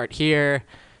have a chart here,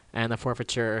 and the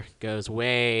forfeiture goes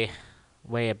way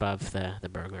above the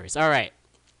burglaries. All right.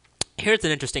 Here's an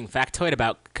interesting factoid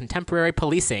about contemporary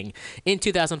policing. In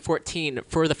 2014,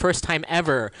 for the first time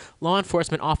ever, law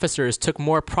enforcement officers took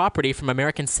more property from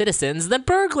American citizens than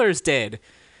burglars did.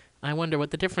 I wonder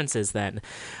what the difference is then.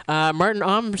 Martin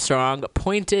Armstrong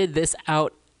pointed this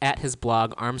out at his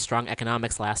blog Armstrong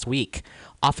Economics last week.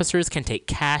 Officers can take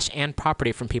cash and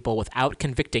property from people without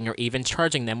convicting or even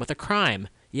charging them with a crime.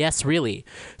 Yes, really.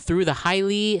 Through the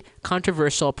highly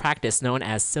controversial practice known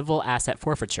as civil asset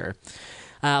forfeiture.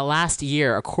 Last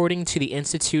year, according to the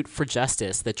Institute for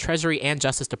Justice, the Treasury and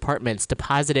Justice Departments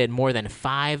deposited more than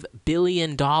 $5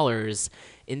 billion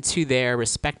into their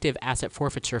respective asset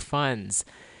forfeiture funds.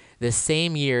 The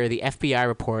same year, the FBI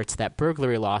reports that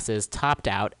burglary losses topped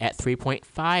out at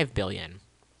 $3.5 billion.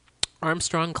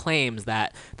 Armstrong claims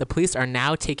that the police are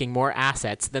now taking more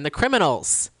assets than the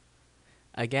criminals.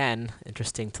 Again,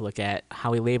 interesting to look at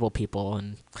how we label people.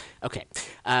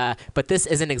 But this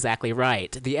isn't exactly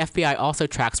right. The FBI also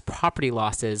tracks property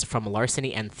losses from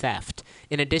larceny and theft.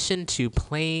 In addition to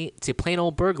plain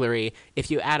old burglary, if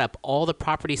you add up all the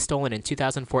property stolen in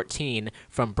 2014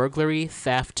 from burglary,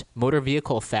 theft, motor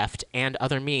vehicle theft, and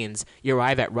other means, you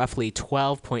arrive at roughly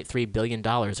 $12.3 billion,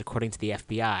 according to the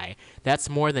FBI. That's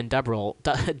more than double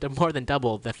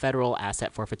the federal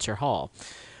asset forfeiture haul.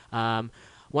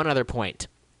 One other point.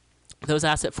 Those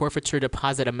asset forfeiture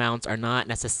deposit amounts are not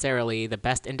necessarily the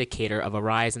best indicator of a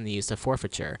rise in the use of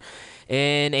forfeiture.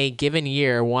 In a given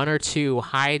year, one or two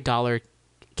high-dollar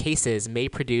cases may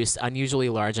produce unusually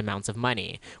large amounts of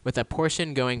money, with a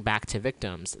portion going back to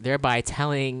victims, thereby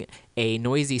telling a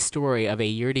noisy story of a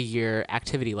year-to-year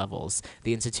activity levels,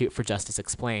 the Institute for Justice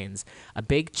explains. A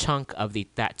big chunk of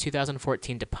that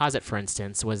 2014 deposit, for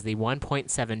instance, was the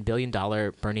 $1.7 billion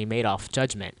Bernie Madoff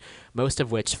judgment, most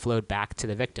of which flowed back to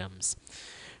the victims.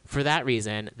 For that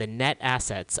reason, the net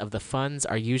assets of the funds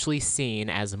are usually seen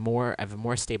as more of a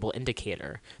more stable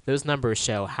indicator. Those numbers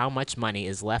show how much money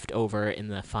is left over in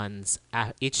the funds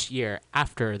each year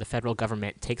after the federal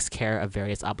government takes care of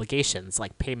various obligations,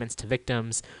 like payments to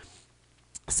victims.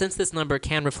 Since this number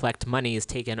can reflect monies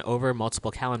taken over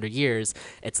multiple calendar years,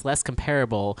 it's less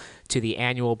comparable to the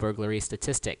annual burglary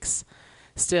statistics.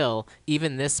 Still,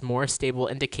 even this more stable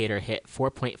indicator hit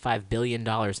 $4.5 billion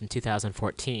in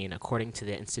 2014, according to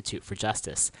the Institute for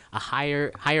Justice,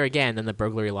 higher again than the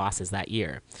burglary losses that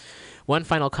year. One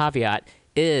final caveat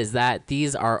is that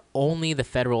these are only the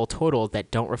federal totals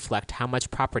that don't reflect how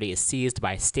much property is seized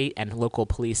by state and local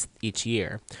police each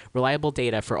year. Reliable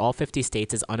data for all 50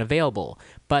 states is unavailable,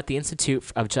 but the Institute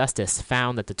of Justice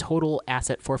found that the total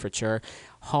asset forfeiture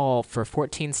haul for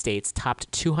 14 states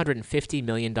topped $250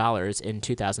 million in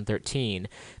 2013.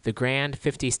 The grand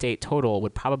 50-state total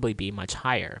would probably be much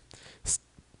higher.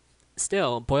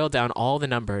 Still, boil down all the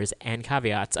numbers and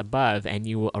caveats above, and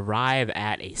you will arrive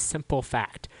at a simple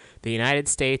fact. The United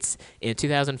States, in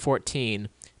 2014,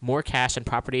 more cash and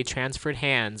property transferred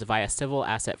hands via civil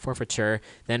asset forfeiture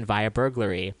than via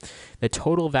burglary. The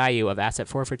total value of asset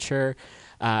forfeiture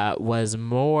was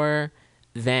more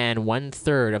than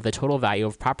one-third of the total value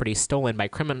of property stolen by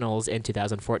criminals in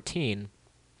 2014.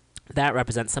 That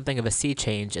represents something of a sea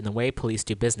change in the way police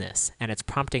do business, and it's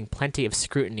prompting plenty of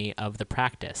scrutiny of the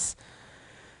practice.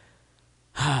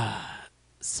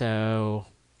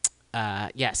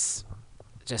 Yes,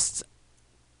 just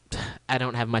I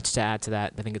don't have much to add to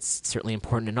that. I think it's certainly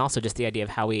important, and also just the idea of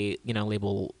how we,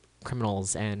 label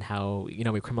criminals and how,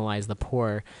 we criminalize the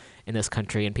poor in this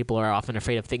country, and people are often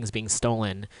afraid of things being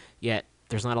stolen, yet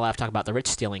there's not a lot of talk about the rich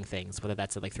stealing things, whether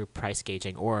that's through price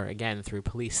gauging or, again, through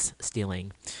police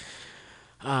stealing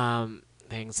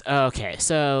things. Okay,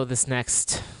 so this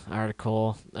next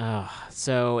article.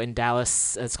 So in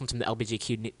Dallas, this comes from the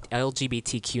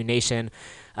LGBTQ Nation.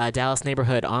 Dallas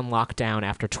neighborhood on lockdown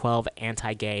after 12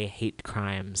 anti-gay hate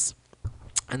crimes.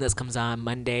 And this comes on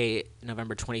Monday,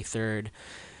 November 23rd.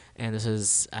 and this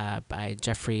is by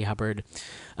Jeffrey Hubbard.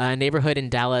 A neighborhood in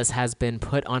Dallas has been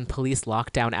put on police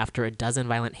lockdown after a dozen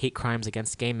violent hate crimes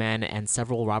against gay men and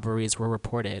several robberies were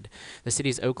reported. The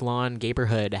city's Oak Lawn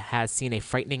neighborhood has seen a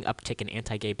frightening uptick in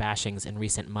anti-gay bashings in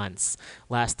recent months.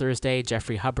 Last Thursday,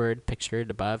 Jeffrey Hubbard,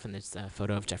 pictured above, and there's a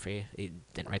photo of Jeffrey, he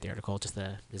didn't write the article, just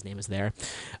his name is there,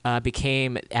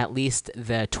 became at least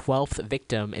the 12th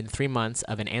victim in 3 months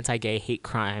of an anti-gay hate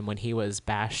crime when he was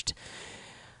bashed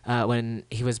in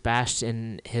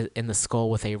the skull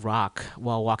with a rock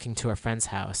while walking to a friend's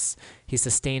house. He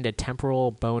sustained a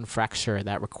temporal bone fracture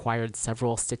that required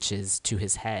several stitches to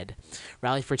his head.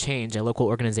 Rally for Change, a local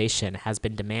organization, has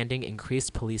been demanding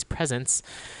increased police presence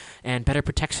and better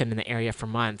protection in the area for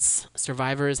months.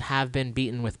 Survivors have been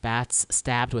beaten with bats,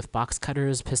 stabbed with box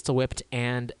cutters, pistol whipped,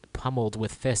 and pummeled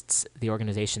with fists, the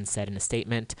organization said in a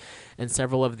statement. In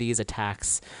several of these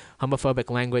attacks, homophobic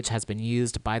language has been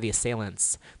used by the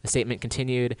assailants. The statement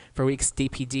continued, "For weeks,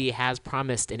 DPD has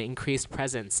promised an increased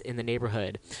presence in the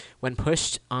neighborhood. When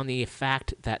pushed on the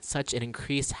fact that such an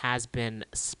increase has been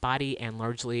spotty and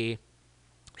largely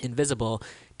invisible,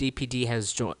 DPD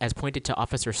has pointed to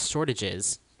officer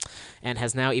shortages and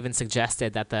has now even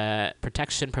suggested that the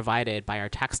protection provided by our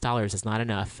tax dollars is not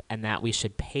enough and that we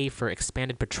should pay for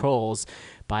expanded patrols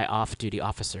by off-duty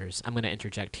officers." I'm going to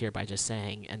interject here by just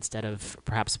saying, instead of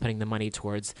perhaps putting the money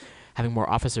towards having more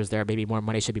officers there, maybe more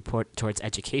money should be put towards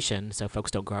education so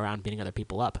folks don't go around beating other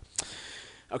people up.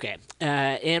 Okay.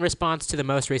 In response to the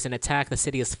most recent attack, the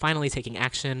city is finally taking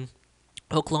action.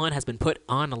 Oak Lawn has been put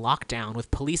on a lockdown,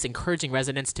 with police encouraging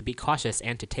residents to be cautious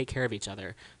and to take care of each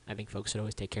other. I think folks should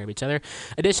always take care of each other.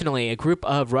 Additionally, a group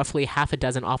of roughly half a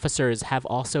dozen officers have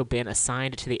also been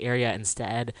assigned to the area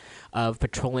instead of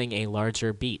patrolling a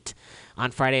larger beat. On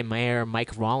Friday, Mayor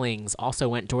Mike Rawlings also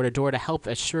went door to door to help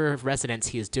assure residents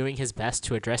he is doing his best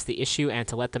to address the issue and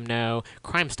to let them know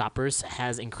Crime Stoppers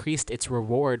has increased its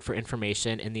reward for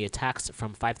information in the attacks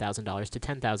from $5,000 to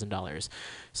 $10,000.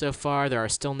 So far, there are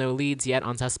still no leads yet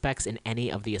on suspects in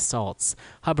any of the assaults.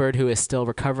 Hubbard, who is still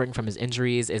recovering from his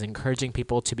injuries, is encouraging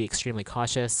people to be extremely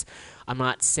cautious. "I'm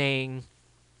not saying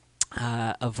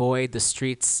avoid the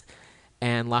streets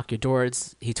and lock your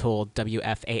doors," he told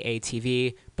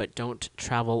WFAA-TV, "but don't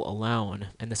travel alone."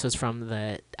 And this was from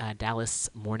the Dallas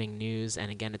Morning News,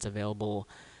 and again, it's available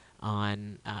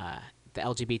on the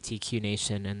LGBTQ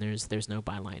Nation, and there's no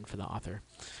byline for the author.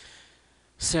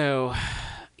 So,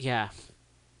 yeah,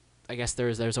 I guess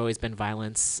there's always been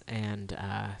violence, and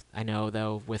I know,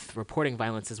 though, with reporting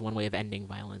violence is one way of ending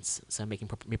violence, so making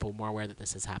people more aware that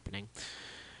this is happening.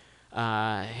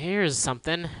 Here's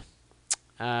something.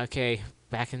 Okay,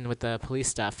 back in with the police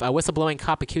stuff. A whistleblowing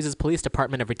cop accuses police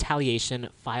department of retaliation,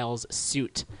 files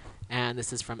suit. And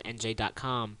this is from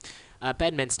NJ.com.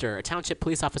 Bedminster, a township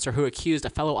police officer who accused a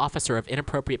fellow officer of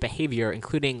inappropriate behavior,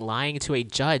 including lying to a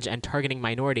judge and targeting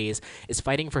minorities, is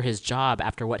fighting for his job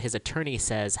after what his attorney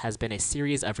says has been a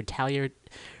series of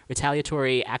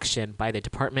retaliatory action by the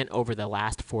department over the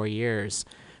past 4 years.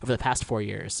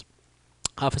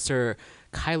 Officer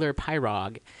Kyler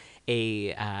Pyrog,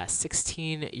 a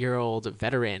 16-year-old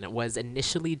veteran, was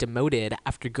initially demoted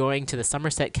after going to the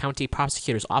Somerset County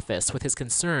Prosecutor's Office with his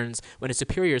concerns when his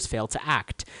superiors failed to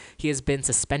act. He has been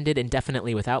suspended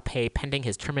indefinitely without pay pending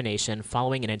his termination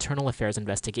following an internal affairs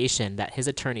investigation that his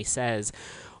attorney says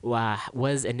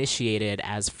was initiated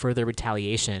as further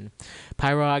retaliation.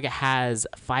 Pyrog has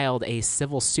filed a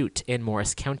civil suit in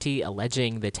Morris County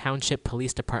alleging the Township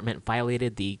Police Department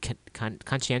violated the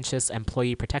Conscientious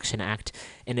Employee Protection Act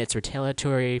in its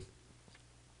retaliatory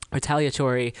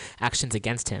actions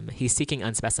against him. He's seeking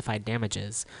unspecified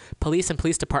damages. Police and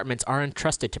police departments are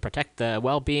entrusted to protect the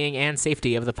well-being and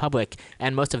safety of the public,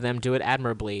 and most of them do it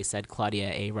admirably, said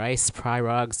Claudia A. Rice,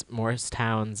 Pyrog's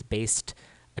Morristown's based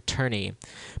attorney.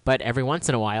 But every once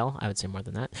in a while, I would say more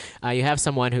than that, you have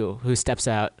someone who steps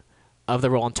out of the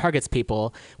role and targets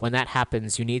people. When that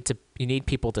happens, you need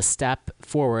people to step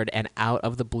forward and out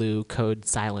of the blue code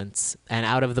silence code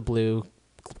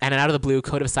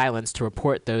of silence to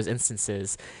report those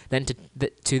instances. Then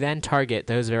to then target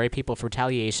those very people for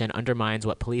retaliation undermines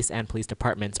what police and police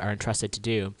departments are entrusted to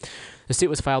do. The suit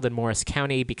was filed in Morris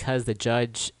County because the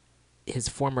judge, his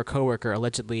former coworker,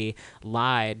 allegedly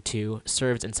lied to,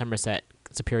 served in Somerset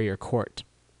Superior Court.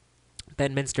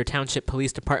 Bedminster Township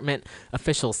Police Department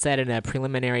officials said in a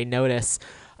preliminary notice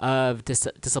of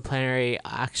disciplinary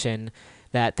action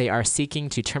that they are seeking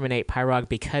to terminate Pyrog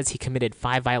because he committed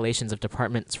 5 violations of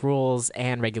department's rules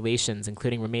and regulations,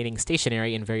 including remaining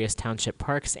stationary in various township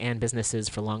parks and businesses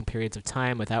for long periods of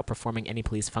time without performing any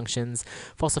police functions,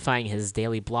 falsifying his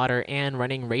daily blotter, and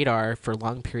running radar for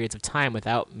long periods of time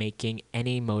without making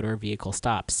any motor vehicle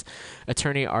stops.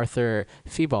 Attorney Arthur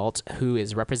Thibault, who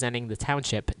is representing the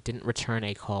township, didn't return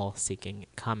a call seeking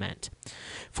comment.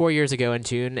 4 years ago in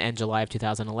June and July of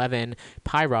 2011,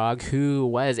 Pyrog, who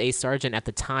was a sergeant at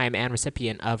the time and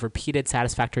recipient of repeated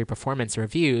satisfactory performance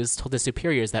reviews, told his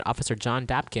superiors that Officer John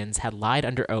Dapkins had lied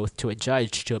under oath to a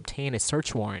judge to obtain a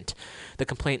search warrant, the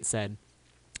complaint said.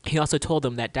 He also told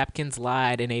them that Dapkins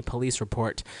lied in a police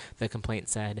report, the complaint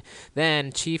said.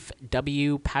 Then Chief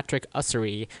W. Patrick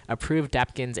Ussery approved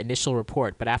Dapkins' initial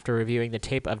report, but after reviewing the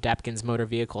tape of Dapkins' motor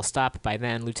vehicle stop by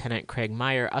then Lieutenant Craig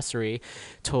Meyer, Ussery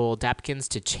told Dapkins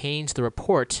to change the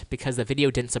report because the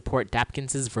video didn't support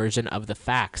Dapkins' version of the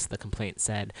facts, the complaint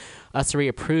said. Ussery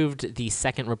approved the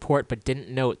second report, but didn't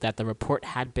note that the report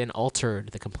had been altered,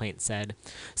 the complaint said.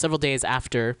 Several days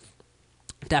after,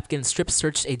 Dapkins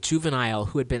strip-searched a juvenile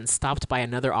who had been stopped by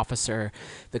another officer,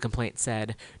 the complaint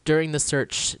said. During the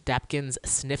search, Dapkins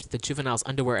sniffed the juvenile's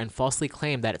underwear and falsely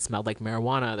claimed that it smelled like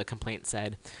marijuana, the complaint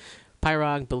said.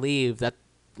 Pyrog believed that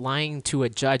lying to a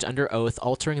judge under oath,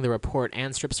 altering the report,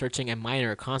 and strip-searching a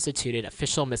minor constituted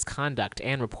official misconduct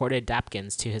and reported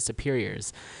Dapkins to his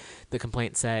superiors. The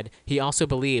complaint said. He also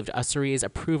believed Ussery's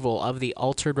approval of the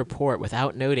altered report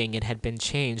without noting it had been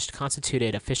changed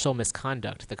constituted official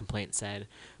misconduct, the complaint said.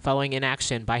 Following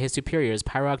inaction by his superiors,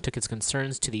 Pyrog took his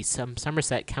concerns to the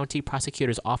Somerset County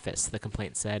Prosecutor's Office, the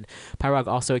complaint said. Pyrog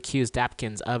also accused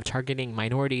Dapkins of targeting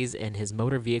minorities in his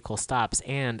motor vehicle stops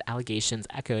and allegations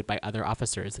echoed by other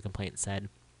officers, the complaint said.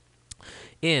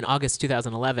 In August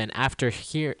 2011, after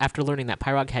learning that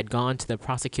Pyrog had gone to the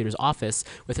prosecutor's office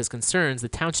with his concerns, the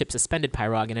township suspended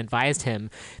Pyrog and advised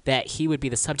him that he would be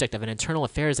the subject of an internal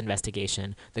affairs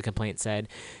investigation, the complaint said.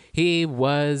 He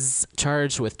was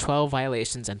charged with 12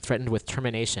 violations and threatened with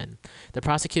termination. The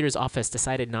prosecutor's office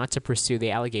decided not to pursue the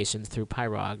allegations through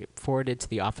Pyrog, forwarded to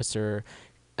the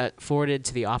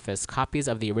office copies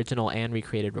of the original and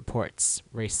recreated reports,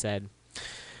 Race said.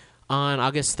 On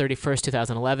August 31st,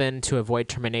 2011, to avoid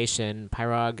termination,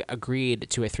 Pyrog agreed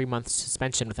to a 3-month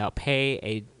suspension without pay,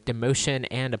 a demotion,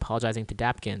 and apologizing to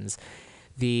Dapkins,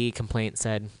 the complaint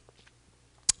said.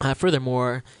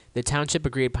 Furthermore, the township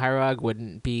agreed Pyrog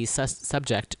wouldn't be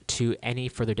subject to any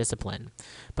further discipline.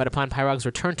 But upon Pyrog's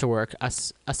return to work,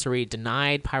 Ussery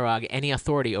denied Pyrog any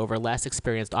authority over less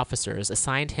experienced officers,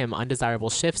 assigned him undesirable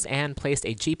shifts, and placed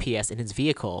a GPS in his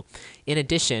vehicle. In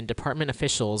addition, department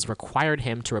officials required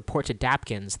him to report to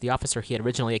Dapkins, the officer he had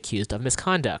originally accused of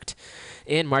misconduct.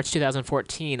 In March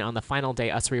 2014, on the final day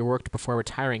Ussery worked before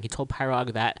retiring, he told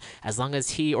Pyrog that as long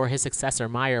as he or his successor,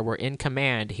 Meyer, were in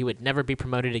command, he would never be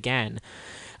promoted again.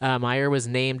 Meyer was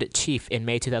named chief in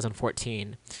May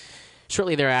 2014.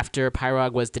 Shortly thereafter,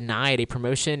 Pyrog was denied a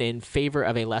promotion in favor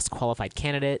of a less qualified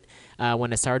candidate.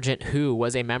 When a sergeant who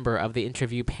was a member of the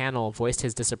interview panel voiced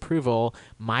his disapproval,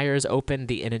 Myers opened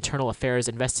an internal affairs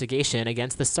investigation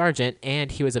against the sergeant,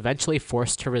 and he was eventually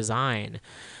forced to resign.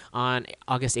 On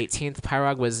August 18th,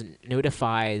 Pyrog was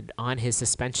notified on his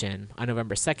suspension. On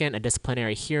November 2nd, a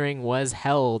disciplinary hearing was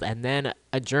held and then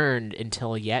adjourned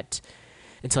until a yet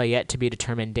to be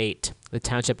determined date. The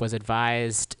township was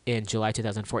advised in July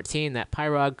 2014 that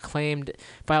Pyrog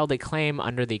filed a claim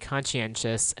under the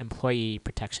Conscientious Employee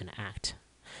Protection Act.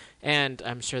 And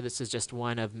I'm sure this is just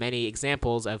one of many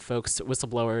examples of folks,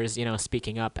 whistleblowers,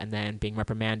 speaking up and then being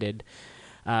reprimanded.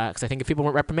 Because I think if people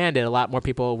weren't reprimanded, a lot more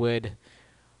people would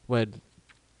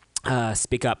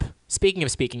speak up. Speaking of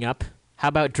speaking up, how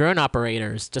about drone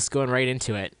operators? Just going right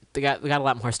into it. We got a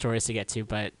lot more stories to get to,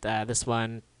 but this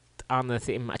one on the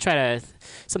theme,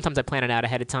 sometimes I plan it out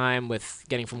ahead of time with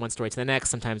getting from one story to the next.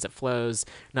 Sometimes it flows.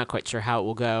 Not quite sure how it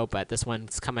will go, but this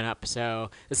one's coming up. So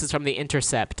this is from The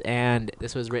Intercept, and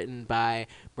this was written by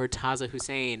Murtaza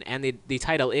Hussain, and the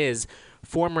title is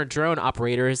Former Drone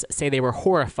Operators Say They Were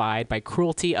Horrified by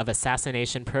Cruelty of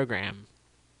Assassination Program.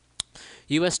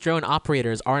 U.S. drone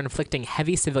operators are inflicting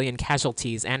heavy civilian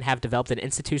casualties and have developed an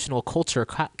institutional culture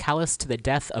callous to the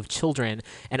death of children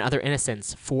and other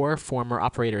innocents, 4 former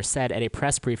operators said at a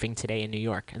press briefing today in New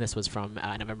York. And this was from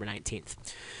November 19th.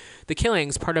 The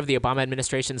killings, part of the Obama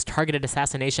administration's targeted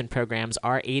assassination programs,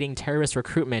 are aiding terrorist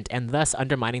recruitment and thus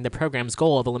undermining the program's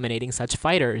goal of eliminating such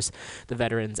fighters, the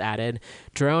veterans added.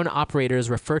 Drone operators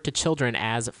refer to children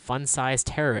as fun-sized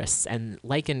terrorists and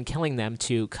liken killing them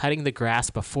to cutting the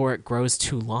grass before it grows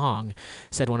too long,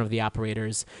 said one of the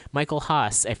operators. Michael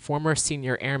Haas, a former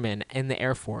senior airman in the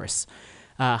Air Force,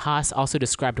 Haas also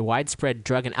described widespread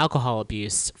drug and alcohol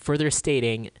abuse, further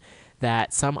stating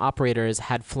that some operators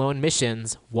had flown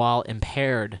missions while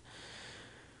impaired.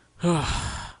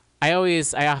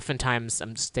 oftentimes,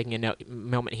 I'm just taking a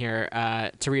moment here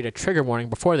to read a trigger warning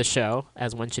before the show,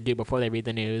 as one should do before they read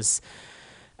the news.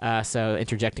 So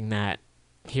interjecting that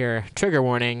here, trigger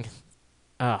warning.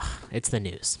 It's the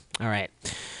news. All right.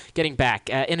 Getting back.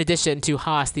 In addition to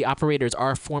Haas, the operators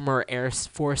are former Air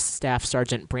Force Staff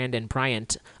Sergeant Brandon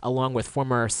Bryant, along with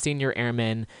former senior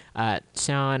airmen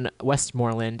Sean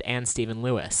Westmoreland and Stephen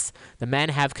Lewis. The men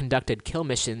have conducted kill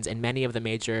missions in many of the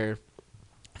major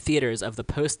theaters of the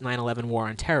post-9/11 war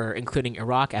on terror, including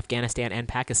Iraq, Afghanistan, and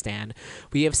Pakistan.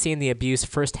 We have seen the abuse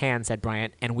firsthand, said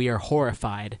Bryant, and we are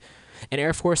horrified. An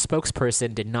Air Force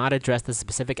spokesperson did not address the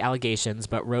specific allegations,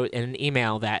 but wrote in an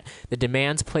email that the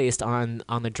demands placed on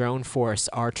the drone force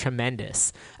are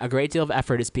tremendous. A great deal of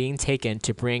effort is being taken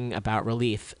to bring about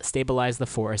relief, stabilize the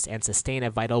force, and sustain a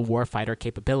vital warfighter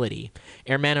capability.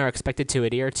 Airmen are expected to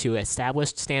adhere to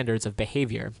established standards of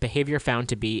behavior. Behavior found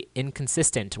to be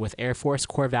inconsistent with Air Force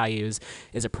core values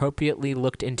is appropriately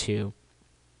looked into,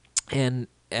 and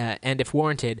if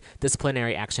warranted,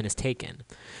 disciplinary action is taken.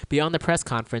 Beyond the press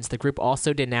conference, the group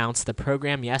also denounced the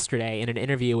program yesterday in an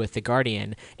interview with The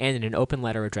Guardian and in an open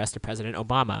letter addressed to President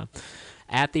Obama.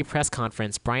 At the press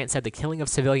conference, Bryant said the killing of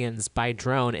civilians by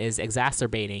drone is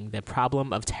exacerbating the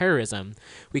problem of terrorism.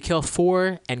 We kill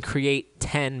 4 and create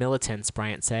 10 militants,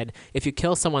 Bryant said. If you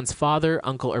kill someone's father,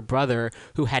 uncle, or brother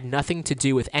who had nothing to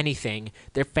do with anything,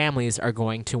 their families are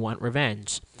going to want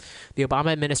revenge. The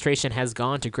Obama administration has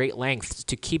gone to great lengths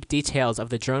to keep details of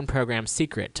the drone program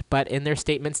secret, but in their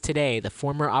statements today, the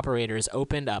former operators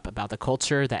opened up about the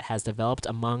culture that has developed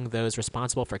among those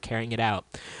responsible for carrying it out.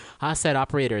 Haas said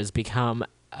operators become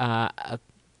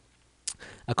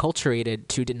acculturated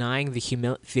to denying the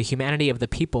humanity of the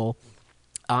people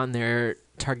on their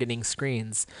targeting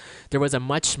screens. There was a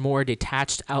much more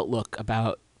detached outlook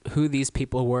about who these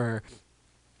people were.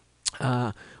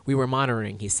 We were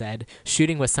monitoring, he said.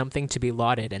 Shooting was something to be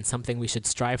lauded and something we should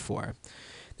strive for.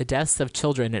 The deaths of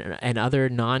children and other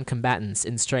non-combatants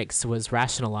in strikes was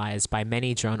rationalized by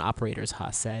many drone operators,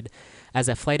 Haas said. As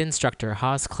a flight instructor,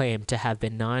 Haas claimed to have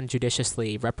been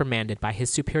non-judiciously reprimanded by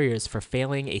his superiors for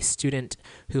failing a student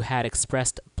who had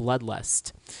expressed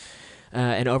bloodlust,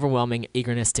 an overwhelming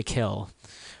eagerness to kill.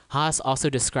 Haas also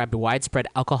described widespread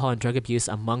alcohol and drug abuse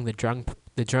among the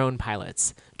drone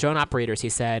pilots. Drone operators, he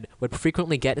said, would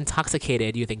frequently get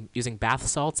intoxicated using bath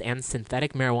salts and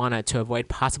synthetic marijuana to avoid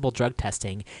possible drug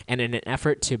testing, and in an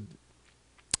effort to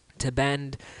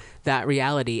bend that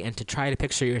reality and to try to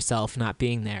picture yourself not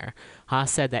being there. Haas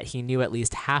said that he knew at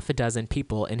least half a dozen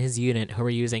people in his unit who were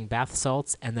using bath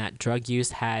salts and that drug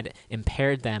use had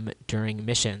impaired them during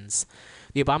missions.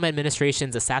 The Obama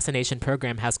administration's assassination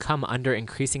program has come under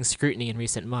increasing scrutiny in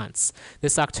recent months.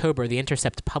 This October, The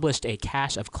Intercept published a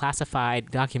cache of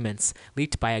classified documents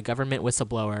leaked by a government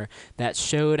whistleblower that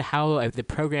showed how the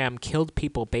program killed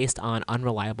people based on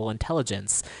unreliable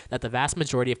intelligence, that the vast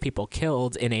majority of people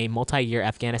killed in a multi-year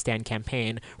Afghanistan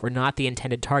campaign were not the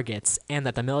intended targets, and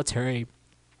that the military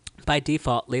by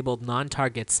default labeled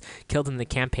non-targets killed in the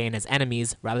campaign as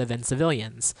enemies rather than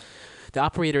civilians. The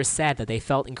operators said that they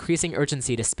felt increasing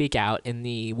urgency to speak out in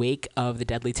the wake of the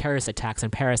deadly terrorist attacks in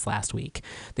Paris last week.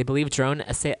 They believe drone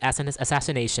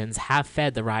assassinations have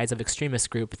fed the rise of extremist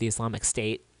group the Islamic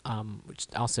State, which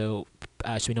also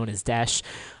should be known as Daesh,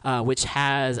 which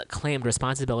has claimed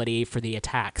responsibility for the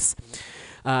attacks.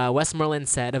 Westmoreland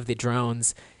said of the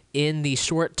drones, in the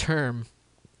short term,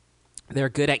 they're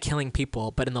good at killing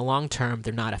people, but in the long term,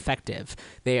 they're not effective.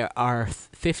 They are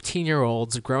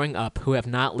 15-year-olds growing up who have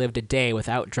not lived a day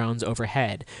without drones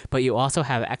overhead. But you also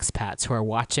have expats who are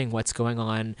watching what's going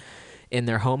on in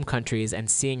their home countries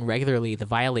and seeing regularly the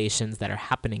violations that are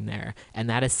happening there, and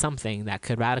that is something that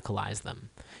could radicalize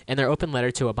them. In their open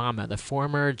letter to Obama, the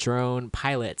former drone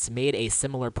pilots made a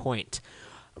similar point,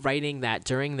 writing that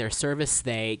during their service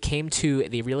they came to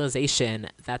the realization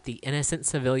that the innocent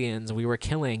civilians we were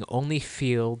killing only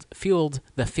fueled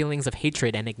the feelings of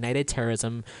hatred and ignited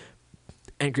terrorism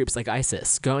and groups like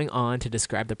ISIS, going on to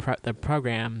describe the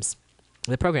program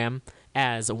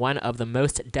as one of the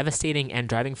most devastating and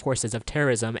driving forces of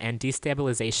terrorism and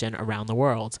destabilization around the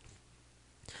world.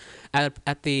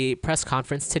 At the press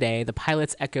conference today, the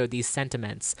pilots echoed these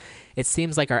sentiments. It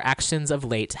seems like our actions of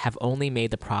late have only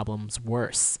made the problems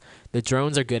worse. The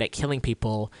drones are good at killing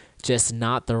people, just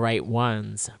not the right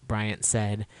ones, Bryant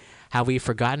said. Have we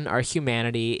forgotten our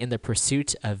humanity in the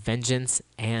pursuit of vengeance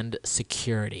and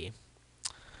security?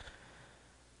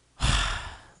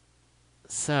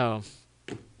 So,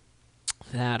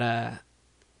 that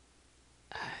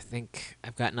think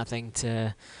I've got nothing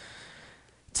to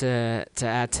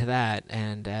add to that.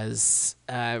 And as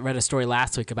I read a story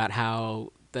last week about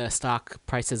how the stock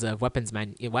prices of weapons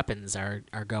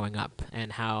are going up,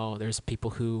 and how there's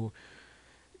people who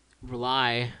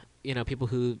rely, people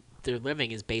who their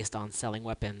living is based on selling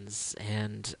weapons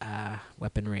and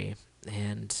weaponry,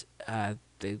 and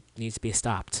it needs to be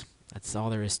stopped. That's all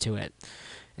there is to it.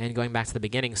 And going back to the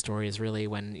beginning story is really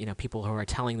when people who are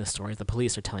telling the stories, the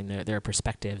police are telling their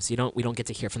perspectives. We don't get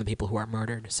to hear from the people who are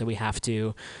murdered, so we have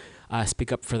to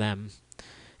speak up for them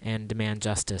and demand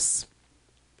justice.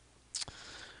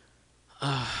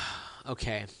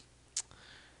 Okay.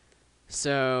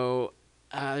 So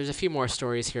there's a few more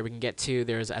stories here we can get to.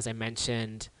 There's, as I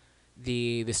mentioned,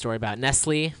 the story about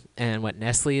Nestle and what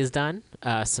Nestle has done.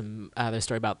 Some other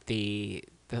story about the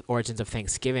origins of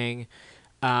Thanksgiving.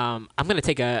 I'm going to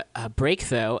take a break,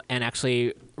 though, and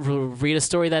actually read a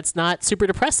story that's not super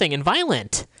depressing and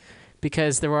violent,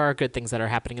 because there are good things that are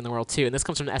happening in the world, too. And this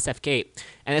comes from SF Gate,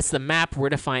 and it's the map where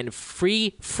to find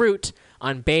free fruit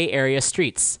on Bay Area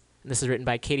streets. And this is written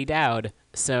by Katie Dowd,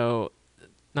 so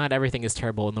not everything is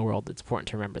terrible in the world. It's important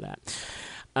to remember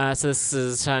that. So this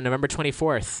is November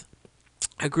 24th.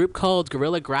 A group called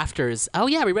Guerrilla Grafters, oh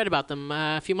yeah, we read about them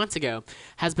a few months ago,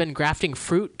 has been grafting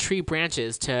fruit tree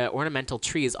branches to ornamental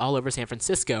trees all over San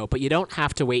Francisco, but you don't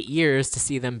have to wait years to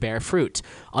see them bear fruit.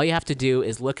 All you have to do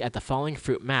is look at the falling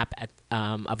fruit map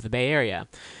of the Bay Area.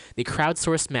 The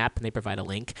crowdsourced map, and they provide a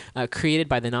link, created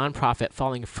by the nonprofit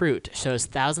Falling Fruit, shows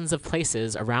thousands of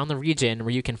places around the region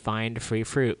where you can find free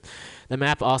fruit. The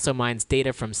map also mines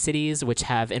data from cities which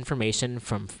have information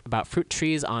about fruit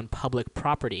trees on public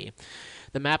property.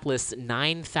 The map lists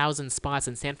 9,000 spots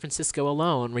in San Francisco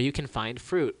alone where you can find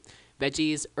fruit,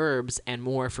 veggies, herbs, and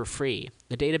more for free.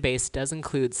 The database does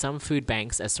include some food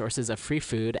banks as sources of free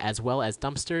food, as well as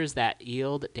dumpsters that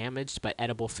yield damaged but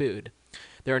edible food.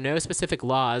 There are no specific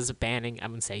laws banning, I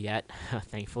wouldn't say yet,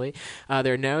 thankfully.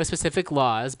 There are no specific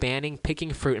laws banning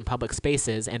picking fruit in public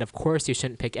spaces, and of course you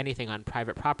shouldn't pick anything on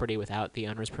private property without the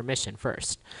owner's permission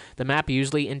first. The map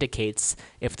usually indicates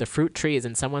if the fruit tree is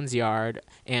in someone's yard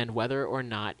and whether or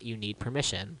not you need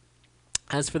permission.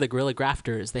 As for the guerrilla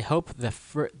grafters, they hope the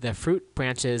fruit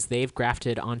branches they've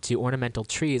grafted onto ornamental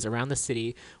trees around the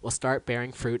city will start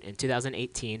bearing fruit in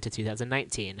 2018 to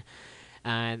 2019.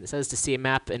 And it says to see a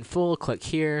map in full, click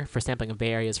here. For sampling of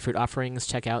Bay Area's fruit offerings,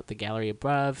 check out the gallery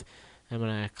above. I'm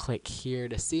going to click here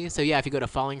to see. So yeah, if you go to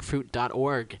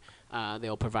fallingfruit.org,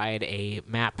 they'll provide a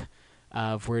map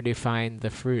of where to find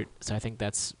the fruit. So I think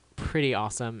that's pretty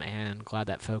awesome, and glad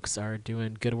that folks are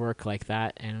doing good work like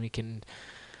that, and we can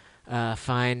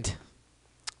find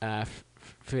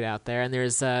food out there. And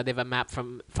there's they have a map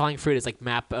from Falling Fruit is like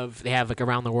map of, they have like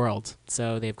around the world.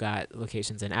 So they've got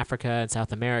locations in Africa and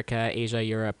South America, Asia,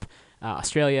 Europe,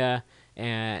 Australia,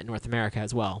 and North America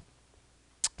as well.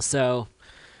 So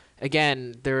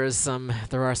again, there are some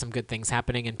good things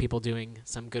happening and people doing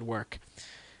some good work.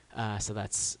 So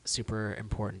that's super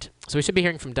important. So we should be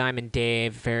hearing from Diamond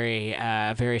Dave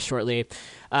very shortly.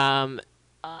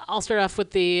 I'll start off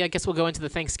with I guess we'll go into the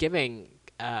Thanksgiving.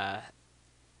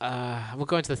 We'll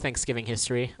go into the Thanksgiving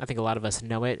history. I think a lot of us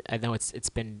know it. I know it's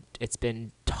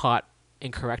been taught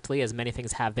incorrectly, as many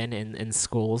things have been in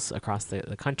schools across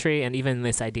the country, and even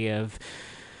this idea of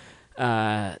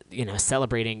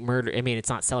celebrating murder. I mean, it's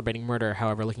not celebrating murder.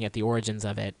 However, looking at the origins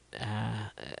of it,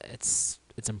 it's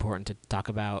important to talk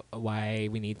about why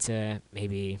we need to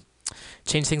maybe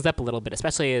change things up a little bit,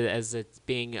 especially as it's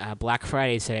being Black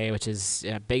Friday today, which is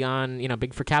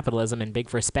big for capitalism and big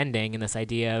for spending, and this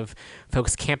idea of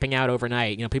folks camping out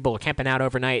overnight. People are camping out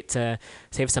overnight to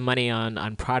save some money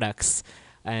on products,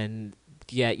 and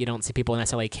yet you don't see people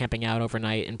necessarily camping out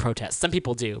overnight in protest. Some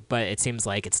people do, but it seems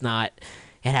like it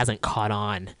hasn't caught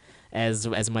on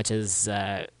as much as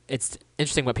it's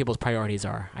interesting what people's priorities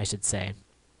are, I should say.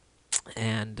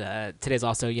 And today's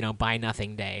also Buy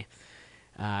Nothing Day.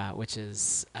 Which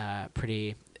is much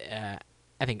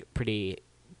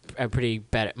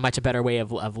a better way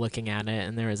of looking at it.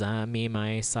 And there was a meme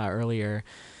I saw earlier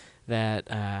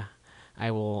that I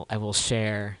will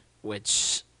share,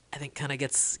 which I think kind of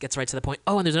gets right to the point.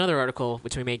 Oh, and there's another article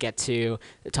which we may get to,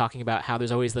 talking about how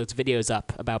there's always those videos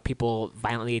up about people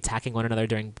violently attacking one another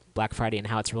during Black Friday, and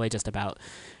how it's really just about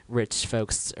rich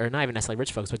folks, or not even necessarily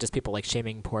rich folks, but just people like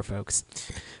shaming poor folks.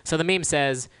 So the meme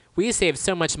says, "We saved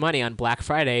so much money on Black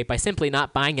Friday by simply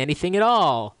not buying anything at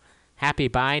all. Happy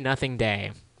Buy Nothing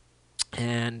Day."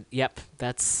 And yep,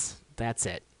 that's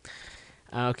it.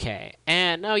 Okay,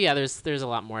 and there's a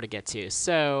lot more to get to.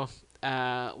 So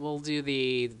we'll do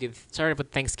start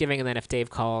with Thanksgiving, and then if Dave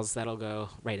calls, that'll go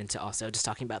right into also just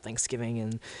talking about Thanksgiving.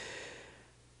 And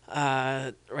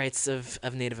rights of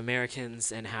Native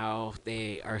Americans and how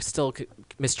they are still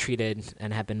mistreated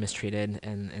and have been mistreated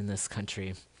in this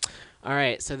country. All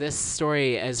right, so this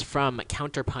story is from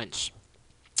Counterpunch,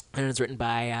 and it was written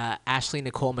by Ashley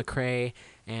Nicole McCrae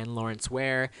and Lawrence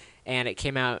Ware, and it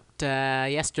came out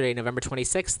yesterday, November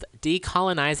 26th,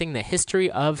 Decolonizing the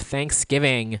History of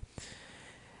Thanksgiving.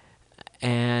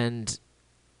 And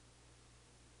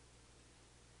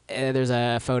there's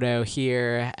a photo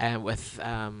here with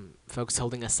folks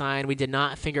holding a sign. We did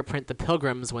not fingerprint the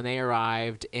Pilgrims when they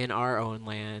arrived in our own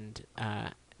land,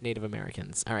 Native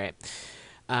Americans. All right.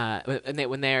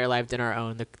 When they arrived in our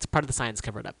own, part of the sign's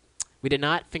covered up. We did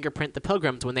not fingerprint the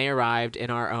Pilgrims when they arrived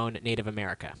in our own Native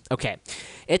America. Okay.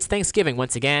 It's Thanksgiving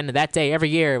once again, that day every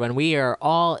year when we are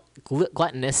all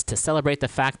gluttonous to celebrate the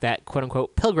fact that,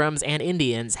 quote-unquote, Pilgrims and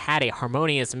Indians had a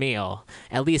harmonious meal.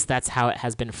 At least that's how it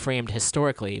has been framed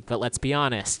historically. But let's be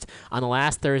honest. On the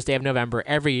last Thursday of November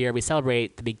every year, we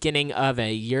celebrate the beginning of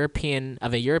a European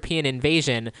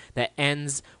invasion that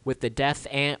ends with the death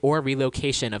or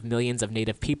relocation of millions of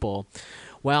Native people.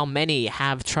 While many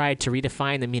have tried to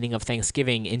redefine the meaning of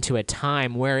Thanksgiving into a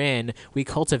time wherein we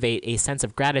cultivate a sense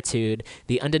of gratitude,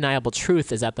 the undeniable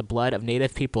truth is that the blood of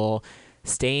Native people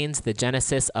stains the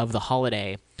genesis of the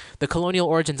holiday. The colonial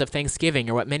origins of Thanksgiving,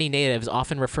 or what many natives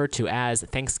often refer to as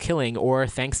Thanks-killing or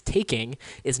Thanks-taking,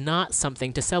 is not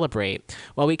something to celebrate.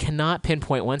 While we cannot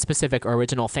pinpoint one specific or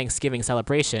original Thanksgiving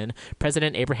celebration,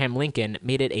 President Abraham Lincoln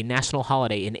made it a national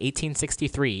holiday in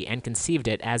 1863 and conceived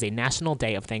it as a national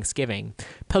day of Thanksgiving.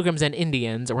 Pilgrims and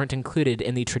Indians weren't included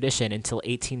in the tradition until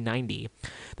 1890.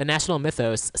 The national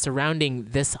mythos surrounding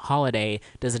this holiday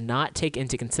does not take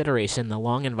into consideration the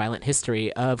long and violent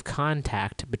history of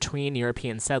contact between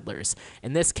European settlers,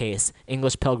 in this case,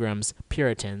 English Pilgrims,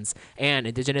 Puritans, and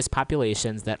indigenous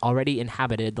populations that already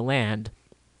inhabited the land.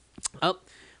 Oh,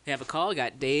 we have a call. We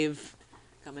got Dave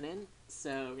coming in, so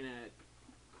we're going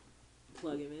to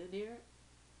plug him in here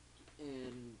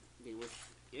and be with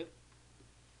you.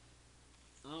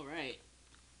 All right.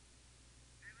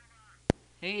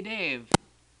 Hey, Dave.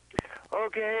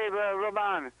 Okay,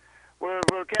 Roman, we're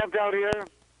camped out here.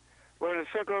 We're in a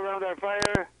circle around our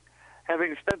fire,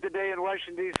 having spent the day in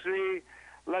Washington, D.C.,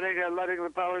 letting the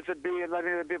powers that be and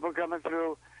letting the people coming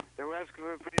through. They were asking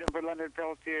for freedom for Leonard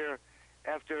Peltier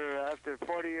after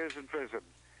 40 years in prison.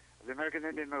 The American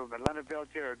Indian Movement, Leonard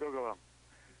Peltier, Google him.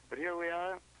 But here we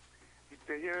are,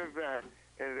 here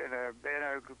in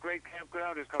a great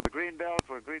campground. It's called the Greenbelt.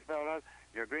 We're Greenbelt,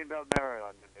 near Greenbelt,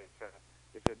 Maryland.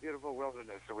 It's a beautiful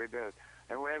wilderness, so we did.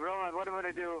 And Roland, what I'm going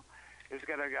to do is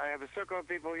I have a circle of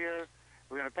people here.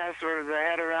 We're going to pass the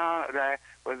hat around,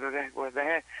 with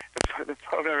the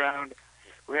phone around.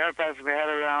 We are passing the hat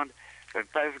around, and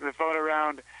passing the phone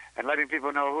around, and letting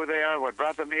people know who they are, what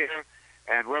brought them here,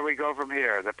 and where we go from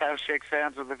here. The past shakes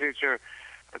hands with the future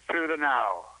through the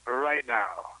now, right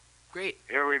now. Great.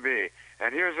 Here we be.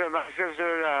 And here's my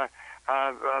sister,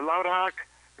 Loud Hawk,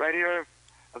 right here,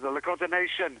 of the Lakota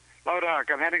Nation. Loud Hawk,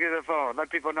 I'm handing you the phone. Let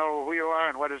people know who you are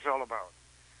and what it's all about.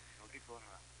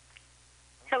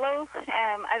 Hello.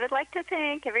 I would like to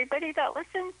thank everybody that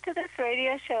listens to this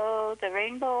radio show, the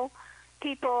Rainbow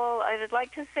people. I would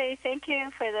like to say thank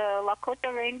you for the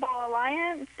Lakota Rainbow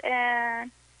Alliance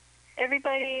and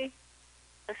everybody.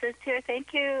 A sincere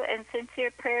thank you and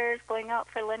sincere prayers going out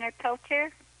for Leonard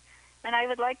Peltier. And I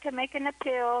would like to make an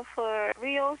appeal for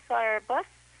Rios, our bus,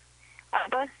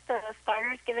 the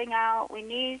starter's giving out. We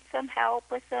need some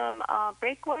help with some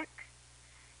brake work.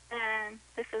 And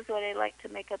this is what I'd like to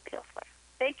make an appeal for.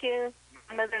 Thank you.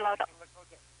 Mother Lauda.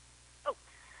 Oh.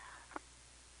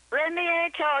 Remi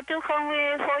cho tu không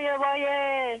we for your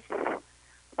way.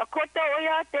 Lakota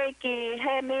oya teki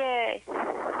he me.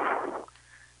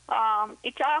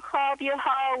 Icha khab you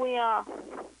how we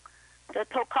the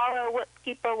Tokara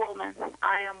Keeper woman.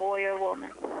 I am warrior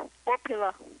woman.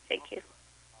 Opula. Thank you.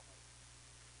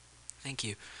 Thank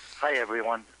you. Hi,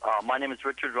 everyone. My name is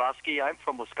Richard Roski. I'm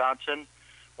from Wisconsin,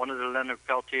 one of the Leonard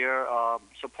Peltier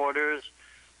supporters.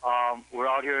 We're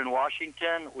out here in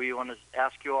Washington. We want to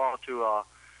ask you all to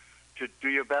do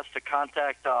your best to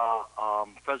contact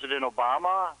President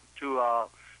Obama to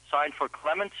sign for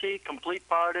clemency, complete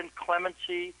pardon,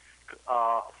 clemency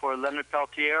for Leonard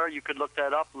Peltier. You could look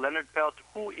that up.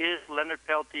 Who is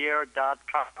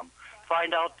LeonardPeltier.com.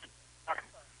 Find out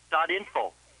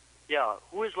 .info. Yeah,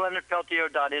 who is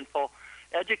LeonardPeltier.info.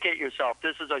 Educate yourself.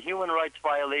 This is a human rights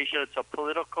violation. It's a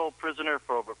political prisoner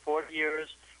for over 40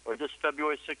 years, or this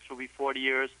February 6th will be 40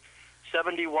 years.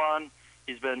 71.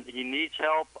 He needs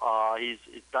help. He's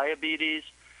diabetes,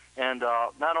 and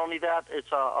not only that,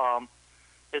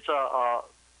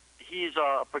 he's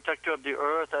a protector of the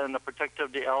earth and a protector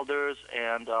of the elders,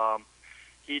 and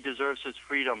he deserves his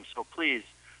freedom. So please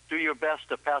do your best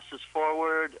to pass this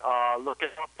forward. Look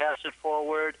it up, pass it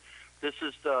forward. This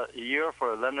is the year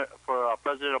for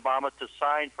President Obama to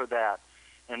sign for that,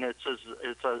 and it's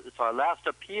our last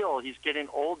appeal. He's getting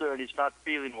older and he's not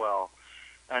feeling well,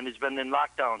 and he's been in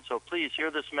lockdown. So please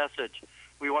hear this message.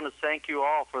 We want to thank you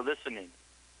all for listening.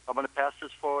 I'm going to pass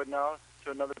this forward now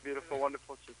to another beautiful,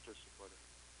 wonderful sister supporter.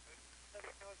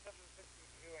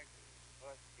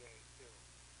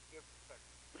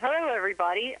 Hello,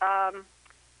 everybody.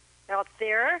 Out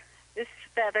there, this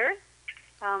is Feather.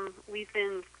 We've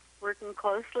been working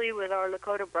closely with our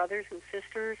Lakota brothers and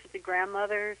sisters, the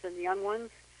grandmothers and the young ones,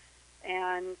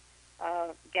 and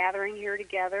gathering here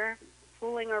together,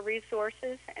 pooling our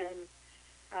resources. And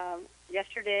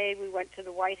yesterday we went to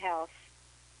the White House,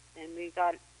 and we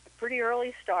got a pretty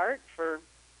early start for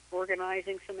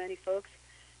organizing so many folks,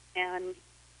 and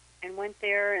went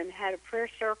there and had a prayer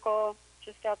circle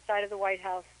just outside of the White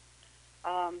House.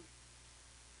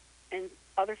 And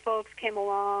other folks came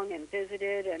along and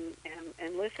visited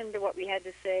and listened to what we had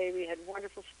to say. We had a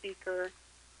wonderful speaker,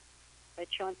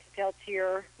 Chauncey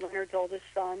Peltier, Leonard's oldest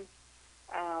son,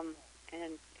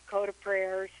 and Dakota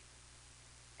prayers.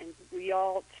 And we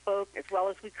all spoke as well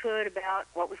as we could about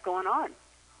what was going on.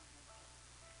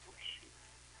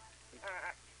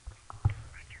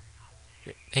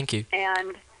 Thank you.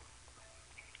 And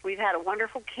we've had a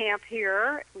wonderful camp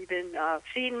here. We've been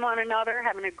feeding one another,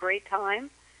 having a great time.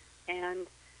 And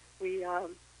we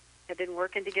have been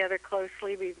working together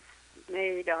closely. We've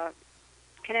made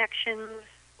connections.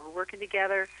 We're working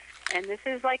together. And this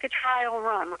is like a trial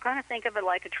run. We're going to think of it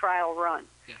like a trial run.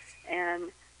 Yes.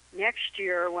 And next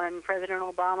year, when President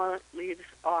Obama leaves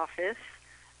office,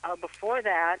 before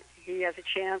that, he has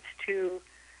a chance to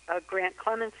grant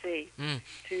clemency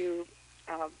to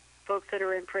folks that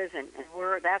are in prison. And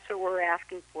that's what we're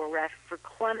asking for. We're asking for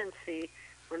clemency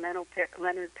for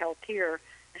Leonard Peltier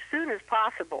as soon as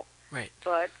possible. Right.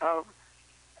 But a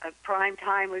prime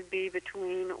time would be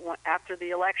after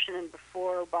the election and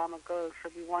before Obama goes. So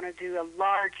we want to do a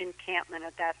large encampment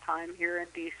at that time here in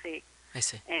D.C. I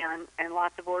see. And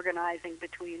lots of organizing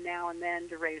between now and then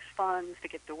to raise funds, to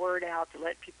get the word out, to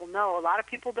let people know. A lot of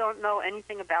people don't know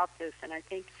anything about this, and I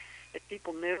think if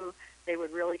people knew, they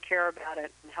would really care about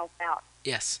it and help out.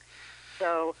 Yes.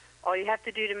 So all you have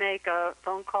to do to make a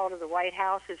phone call to the White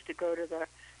House is to go to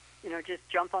just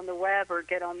jump on the web or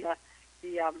get on the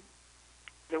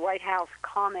White House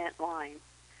comment line,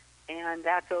 and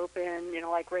that's open,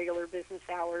 like regular business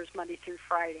hours, Monday through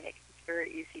Friday. It's very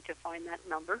easy to find that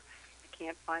number. I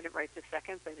can't find it right this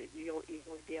second, but you'll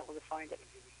easily be able to find it.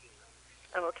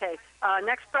 Okay.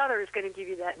 Next brother is going to give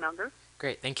you that number.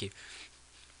 Great, thank you.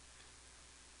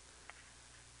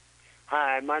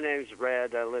 Hi, my name's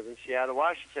Brad. I live in Seattle,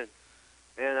 Washington,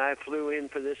 and I flew in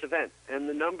for this event. And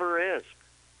the number is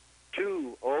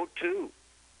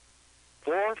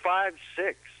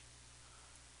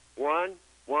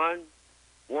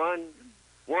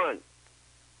 202-456-1111.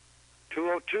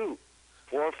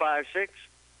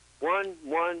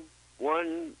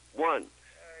 202-456-1111.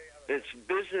 It's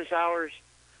business hours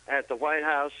at the White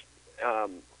House.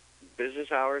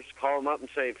 Business hours. Call them up and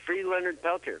say, "Free Leonard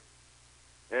Peltier."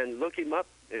 And look him up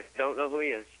if you don't know who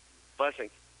he is.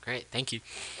 Blessings. Great, thank you.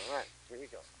 All right, here you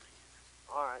go.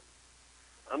 All right.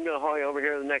 I'm going to haul you over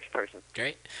here to the next person.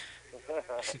 Great.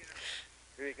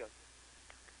 Here you go.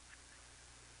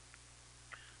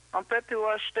 Ampeti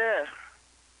washte.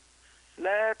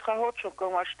 Le trahocho ko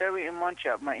washte in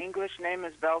Munchap. My English name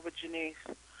is Belva Janice.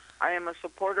 I am a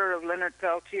supporter of Leonard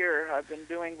Peltier. I've been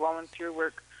doing volunteer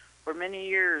work for many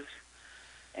years,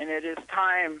 and it is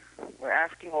time. We're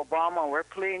asking Obama. We're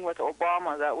pleading with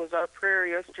Obama. That was our prayer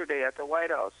yesterday at the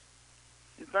White House.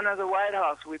 In front of the White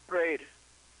House, we prayed.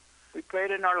 We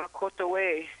prayed in our Lakota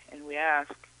way, and we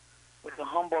asked with a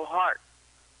humble heart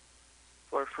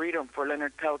for freedom for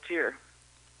Leonard Peltier.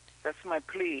 That's my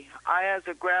plea. I, as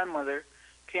a grandmother,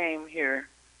 came here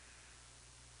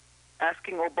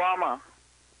asking Obama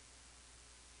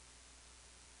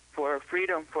for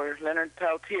freedom for Leonard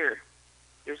Peltier.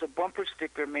 There's a bumper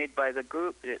sticker made by the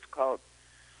group. It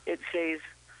says,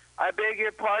 "I beg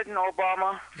your pardon,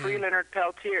 Obama, free Leonard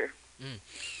Peltier."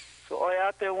 So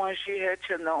oyate wan shi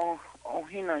hecha no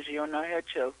ohina ji ona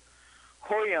hecha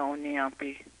hoya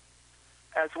oniampi.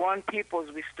 As one people,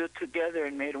 we stood together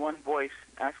and made one voice,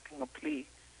 asking a plea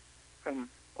from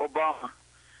Obama.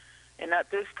 And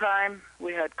at this time,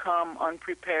 we had come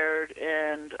unprepared,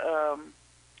 and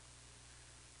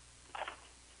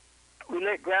we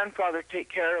let grandfather take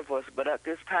care of us. But at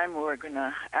this time, we're going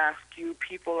to ask you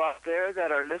people out there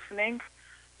that are listening,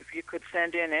 if you could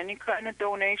send in any kind of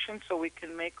donation so we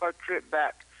can make our trip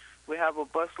back. We have a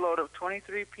busload of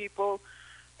 23 people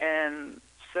and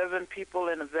 7 people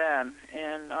in a van.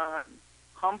 And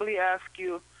humbly ask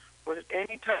you for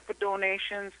any type of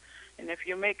donations. And if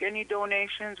you make any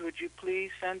donations, would you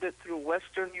please send it through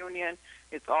Western Union?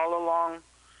 It's all along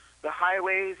the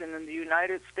highways and in the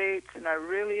United States. And I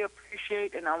really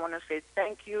appreciate, and I want to say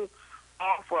thank you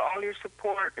all for all your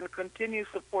support, and continue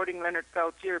supporting Leonard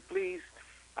Peltier, please.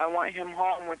 I want him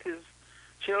home with his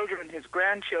children, his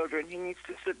grandchildren. He needs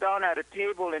to sit down at a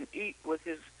table and eat with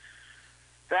his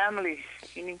family.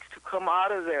 He needs to come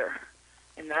out of there.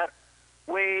 And that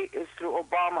way is through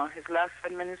Obama. His last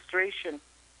administration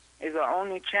is our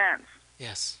only chance.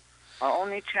 Yes. Our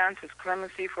only chance is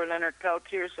clemency for Leonard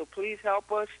Peltier. So please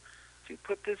help us to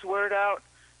put this word out,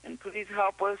 and please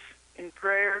help us in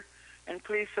prayer, and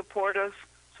please support us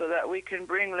so that we can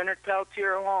bring Leonard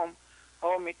Peltier home.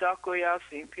 Oh, mitako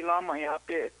yasi, pilama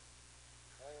yape.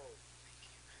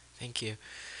 Thank you.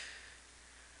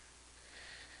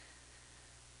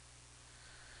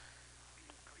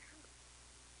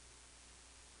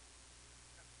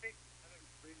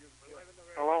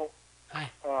 Hello. Hi.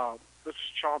 This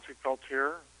is Chauncey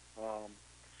Peltier.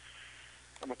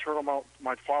 I'm a Turtle Mountain.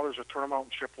 My father's a Turtle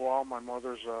Mountain Chippewa. My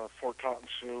mother's a Fort Cotton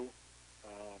Sioux.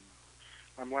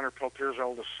 I'm Leonard Peltier's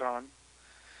eldest son.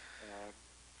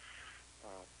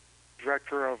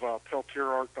 Director of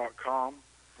PeltierArt.com,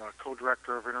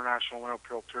 co-director of International Leonard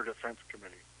Peltier Defense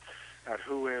Committee at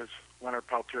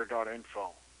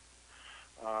whoisleonardpeltier.info.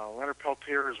 Leonard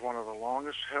Peltier is one of the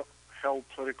longest held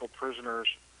political prisoners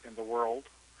in the world.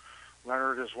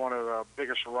 Leonard is one of the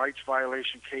biggest rights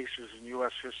violation cases in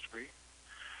U.S. history.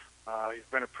 He's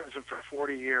been in prison for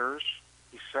 40 years.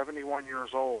 He's 71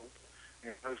 years old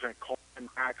and lives in Coleman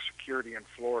Max Security in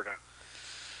Florida.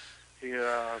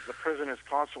 The prison is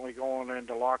constantly going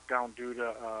into lockdown due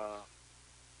to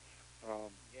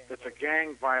it's a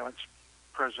gang violence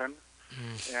prison,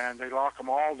 and they lock them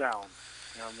all down.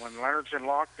 And when Leonard's in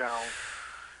lockdown,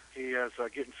 he is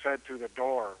getting fed through the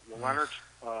door. Well, Leonard's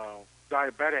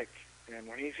diabetic, and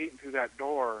when he's eating through that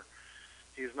door,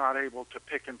 he's not able to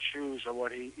pick and choose of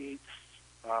what he eats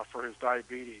for his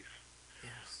diabetes.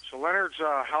 Yes. So Leonard's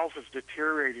health is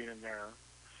deteriorating in there,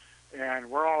 and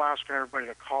we're all asking everybody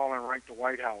to call and write the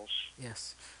White House.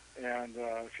 Yes. And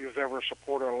if he was ever a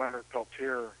supporter of Leonard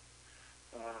Peltier,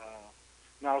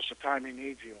 now's the time he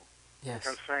needs you. Yes. Like I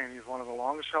was saying, he's one of the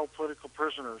longest held political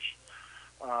prisoners,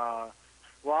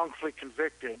 wrongfully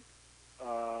convicted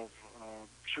of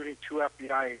shooting 2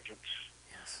 FBI agents.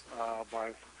 Yes.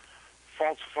 By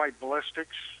falsified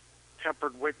ballistics,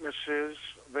 tempered witnesses.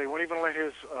 They won't even let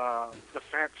his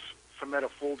defense submit a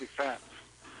full defense,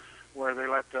 where they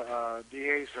let the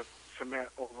DAs submit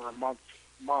over a month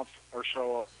or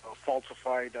so of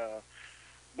falsified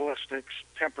ballistics,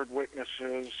 tempered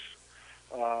witnesses.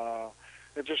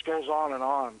 It just goes on and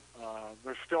on.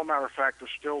 There's still, matter of fact, they're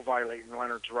still violating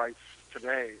Leonard's rights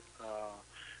today.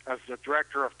 As the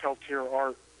director of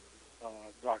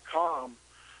PeltierArt.com,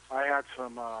 I had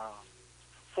some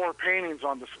 4 paintings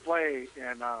on display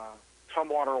in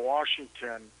Tumwater,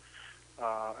 Washington,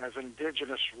 as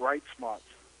Indigenous Rights Month,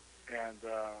 and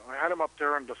I had them up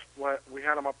there on display. We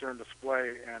had them up there in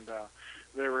display, and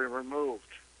they were removed.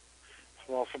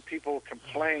 Well, some people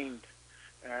complained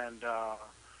and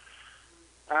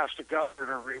asked the governor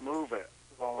to remove it.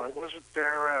 Well, it wasn't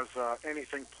there as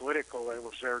anything political. It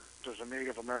was there as a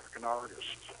Native American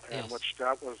artist, and Yes. which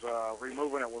that was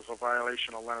removing it was a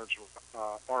violation of Leonard's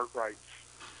art rights.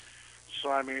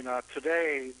 So I mean,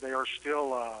 today they are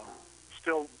still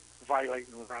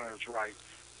violating Leonard's rights,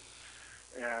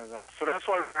 and so that's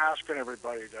why we're asking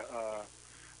everybody to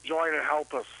join and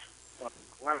help us.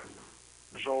 Leonard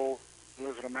is old,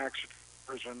 lives in a max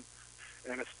prison,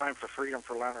 and it's time for freedom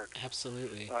for Leonard.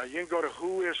 Absolutely. You can go to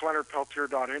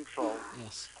whoisleonardpeltier.info,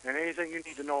 Yes. and anything you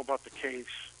need to know about the case,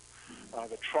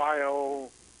 the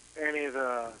trial, any of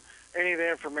the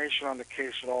information on the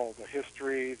case at all, the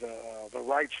history, the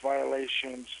rights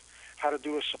violations, how to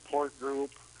do a support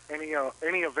group, any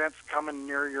events coming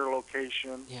near your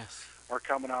location Yes. are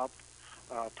coming up,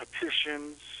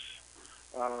 petitions.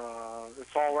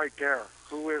 It's all right there.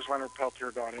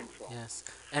 Whoisleonardpeltier.info. Yes.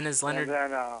 And is Leonard...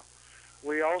 And then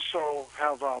we also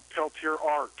have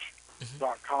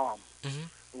PeltierArt.com,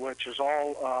 which is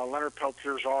all Leonard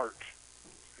Peltier's art.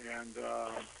 And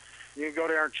you can go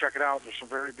there and check it out. There's some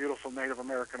very beautiful Native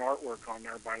American artwork on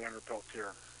there by Leonard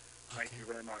Peltier. Thank you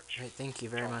very much. Great. Thank you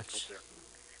very much. Peltier.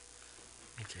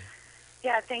 Thank you.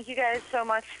 Yeah, thank you guys so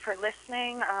much for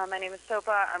listening. My name is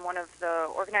Sopa. I'm one of the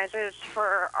organizers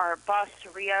for our bus to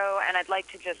Rio, and I'd like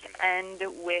to just end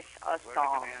with a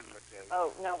song.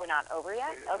 Oh, no, we're not over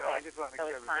yet? Okay, so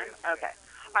it's time? Okay.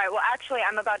 All right, well, actually,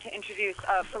 I'm about to introduce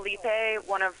Felipe,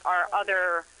 one of our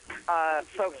other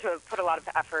folks who have put a lot of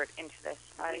effort into this.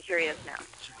 Here he is now.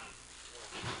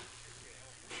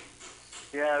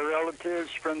 Yeah,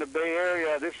 relatives from the Bay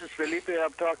Area. This is Felipe.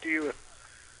 I've talked to you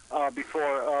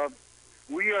before.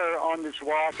 We are on this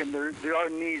walk, and there are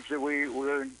needs that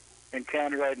we're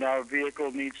encountering right now. Our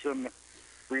vehicle needs some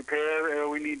repair.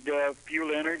 We need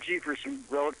fuel energy for some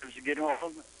relatives to get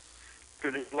home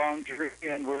for this long journey,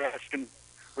 and we're asking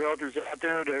relatives out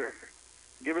there to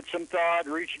give it some thought,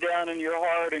 reach down in your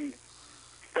heart, and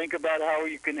think about how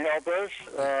you can help us.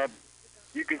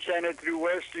 You can send it through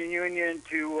Western Union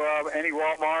to any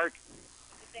Walmart.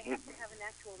 They have to have an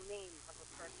actual name of a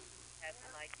person who has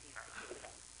an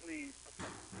ID. Please.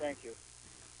 Thank you.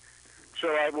 So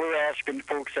we're asking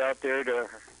folks out there to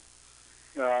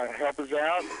help us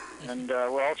out, and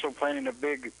we're also planning a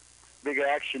big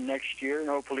action next year, and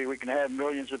hopefully we can have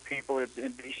millions of people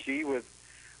in D.C. with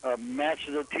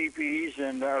masses of teepees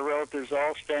and our relatives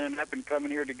all standing up and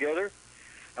coming here together.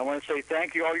 I want to say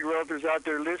thank you, all you relatives out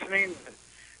there listening.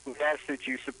 We ask that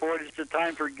you support. It's a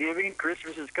time for giving.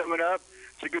 Christmas is coming up.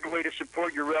 It's a good way to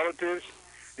support your relatives.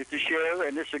 It's to share,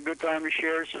 and this is a good time to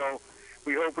share, so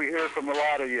we hope we hear from a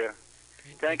lot of you.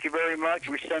 Great. Thank you very much.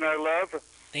 We send our love.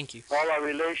 Thank you. All our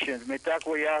relations.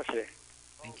 Metakwayase.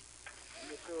 Thank you.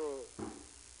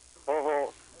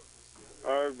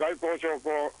 外交商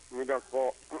工無駄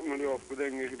庫無料福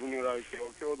田劇分来京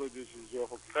郷土自治城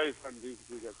北海山林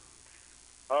地です。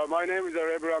My name is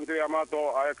Reverend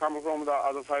Yamato. I come from the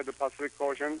other side of the Pacific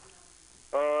Ocean.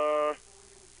 The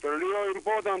real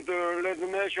important let the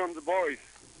nation's voice.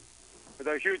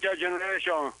 The future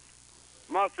generation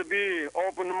must be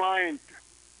open mind,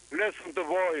 listen to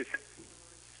voice.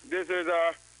 This is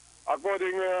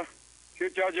according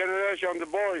future generation's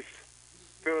voice.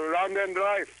 To land and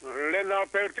life. Lena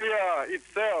Peltier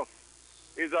itself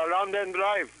is a land and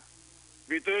life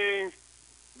between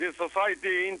the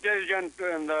society, intelligent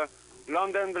and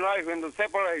land and life and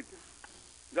separate.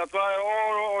 That's why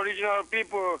all original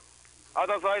people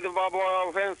other side of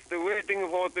our fence waiting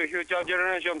for the future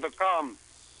generation to come.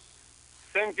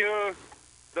 Thank you,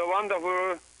 the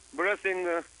wonderful blessing,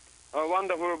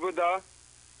 wonderful Buddha,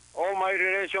 all my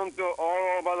relation to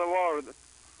all over the world.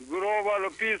 Global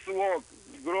peace work.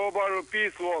 Global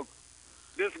peace work.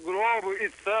 This globe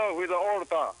itself is an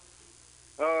altar.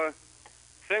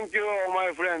 Thank you,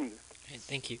 my friend.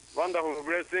 Thank you. Wonderful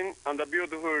blessing and a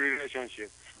beautiful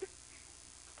relationship.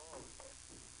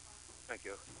 Thank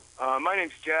you. My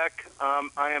name's Jack.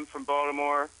 I am from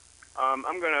Baltimore.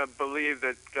 I'm going to believe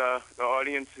that the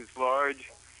audience is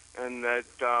large and that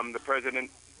the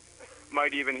president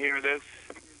might even hear this.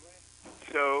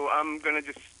 So I'm going to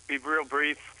just be real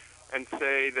brief and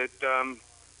say that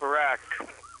Barack,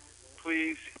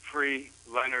 please free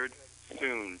Leonard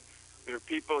soon. There are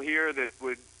people here that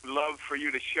would love for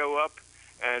you to show up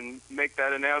and make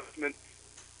that announcement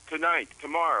tonight,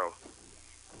 tomorrow.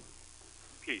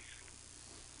 Peace.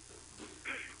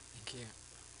 Thank you.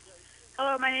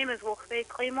 Hello, my name is Wolfbay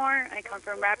Claymore. I come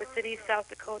from Rapid City, South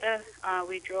Dakota.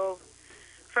 We drove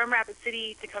from Rapid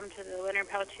City to come to the Leonard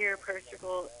Peltier prayer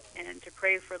circle and to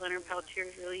pray for Leonard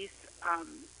Peltier's release.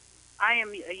 I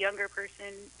am a younger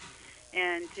person,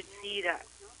 and to see that,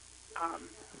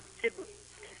 to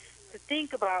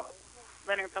think about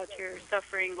Leonard Peltier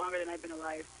suffering longer than I've been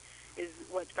alive is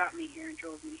what got me here and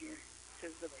drove me here.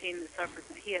 Because the pain and the suffering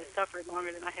that he has suffered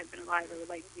longer than I have been alive, I would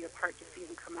like to be a part to see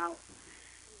him come out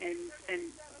and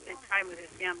spend time with his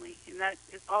family. And that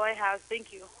is all I have.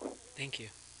 Thank you. Thank you.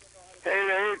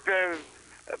 Hey,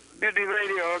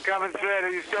 MutinyRadio, common thread.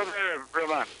 Are you still there,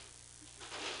 Roman?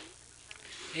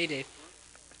 Hey, Dave.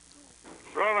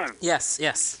 Roman? Yes.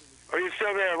 Are you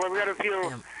still there? Well, we got a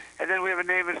few, and then we have a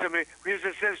name of somebody. Here's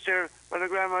a sister. One of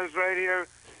the grandmas right here.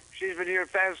 She's been here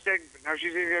fasting. Now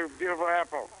she's eating a beautiful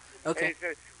apple. Okay.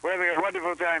 We're having a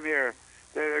wonderful time here.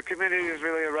 The community is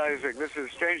really arising. This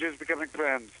is strangers becoming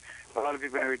friends. A lot of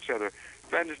people know each other.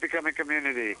 Friends becoming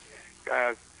community.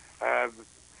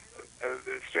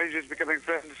 Strangers becoming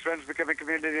friends, friends becoming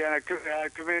community, and a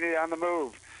community on the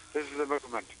move. This is the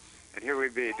movement. And here we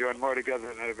be, doing more together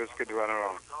than any of us could do on our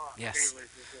own. Yes.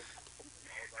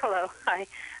 Hello, hi.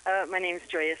 My name is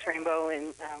Joyous Rainbow,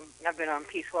 and I've been on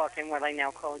Peace Walk in what I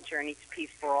now call Journey to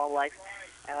Peace for All Life.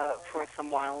 For some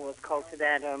while, was called to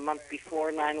that a month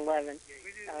before 9/11,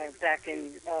 back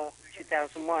in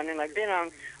 2001. And I've been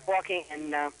on walking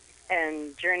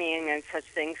and journeying and such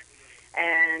things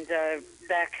And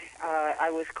back, I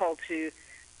was called to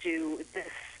do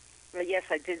this. Yes,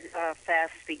 I did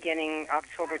fast beginning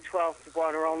October 12th,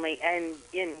 water only, and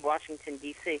in Washington,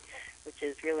 D.C., which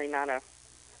is really not a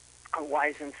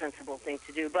wise and sensible thing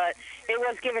to do. But it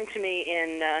was given to me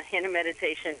in a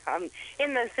meditation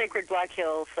in the sacred Black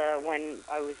Hills when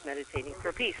I was meditating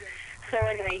for peace. So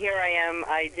anyway, here I am.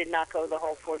 I did not go the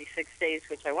whole 46 days,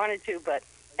 which I wanted to, but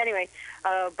anyway,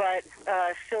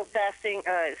 still fasting,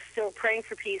 still praying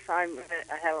for peace. I'm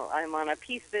on a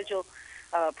peace vigil,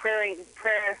 prayer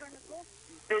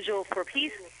vigil for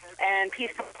peace, and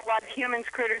peace for a lot of humans,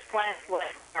 critters, plants,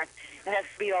 life. It has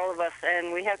to be all of us,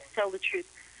 and we have to tell the truth.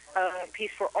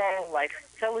 Peace for all life.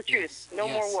 Tell the truth. No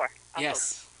more war.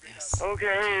 Yes.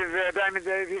 Okay, Diamond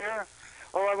Dave here.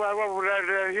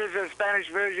 Here's a Spanish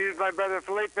version. Here's my brother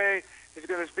Felipe. He's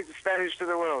going to speak the Spanish to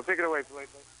the world. Take it away, Felipe.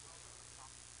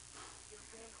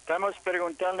 Estamos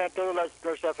preguntando a toda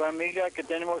nuestra familia que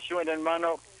tenemos un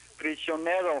hermano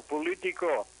prisionero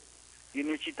político y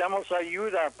necesitamos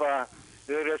ayuda para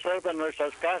regresar a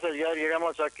nuestras casas. Ya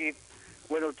llegamos aquí,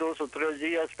 2 o 3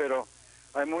 días, pero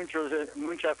hay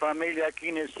mucha familia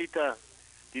aquí necesita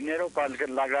dinero para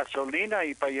la gasolina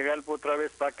y para llegar otra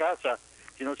vez para casa.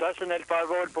 Si nos hacen el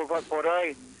favor, por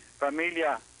ahí,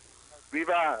 familia,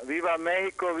 viva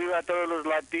México, viva todos los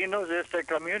latinos de este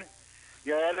camión.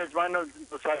 Y allá les mando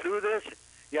los saludos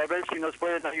y a ver si nos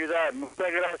pueden ayudar.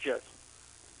 Muchas gracias.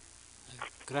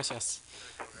 Gracias.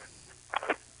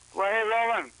 Well, hey,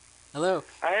 Roland. Hello.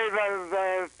 Hey,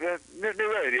 Mutiny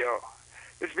Radio.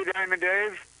 This is Diamond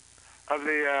Dave of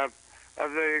the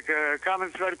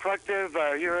Common Thread Collective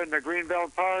here in the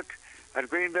Greenbelt Park at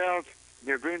Greenbelt,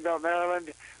 near Greenbelt,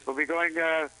 Maryland. We'll be going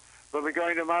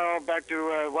tomorrow back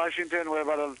to Washington. We're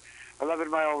about an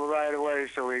 11-mile ride away,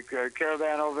 so we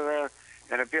caravan over there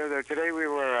and appear there. Today we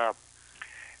were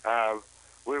for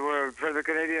the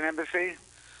Canadian Embassy.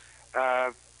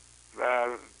 I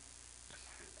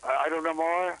don't know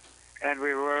more, and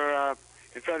we were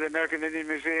in front of the American Indian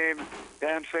Museum,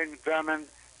 dancing, drumming,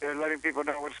 and letting people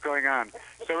know what's going on.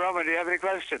 So, Roman, do you have any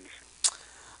questions?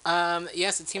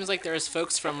 Yes, it seems like there's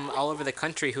folks from all over the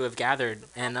country who have gathered,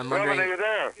 and I'm wondering... Roman, are you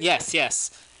there? Yes.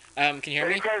 Can you hear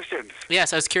me? Any questions?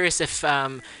 Yes, I was curious if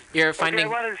you're finding...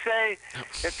 Okay, I want to say,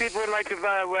 if people would like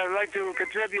to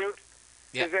contribute,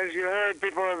 because as you heard,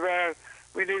 people have...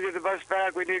 we need to get the bus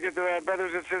back. We need to get the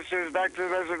brothers and sisters back to the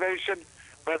reservation.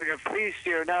 We're having a feast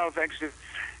here now, thanks to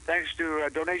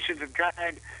donations in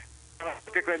kind. I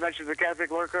particularly mentioned the Catholic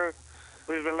worker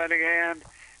who's been lending a hand,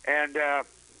 and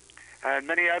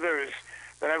many others.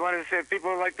 But I want to say, if people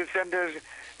would like to send us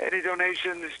any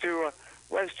donations to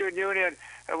Western Union,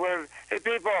 hey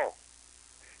people,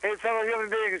 hey fellow human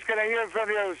beings, can I hear from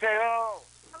you? Say hello.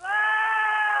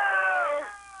 Hello.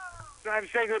 So I'm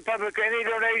saying to the public, any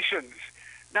donations.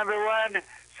 Number 1,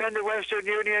 send to Western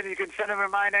Union. You can send them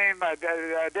in my name,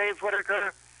 Dave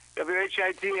Whitaker,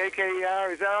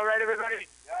 WHITAKER. Is that all right, everybody?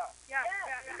 Yeah.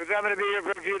 Because I'm going to be here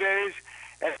for a few days,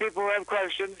 and people who have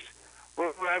questions,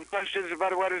 will have questions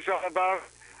about what it's all about,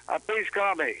 please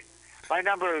call me. My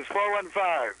number is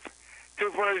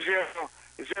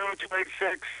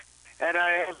 415-240-0286, and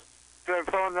I have the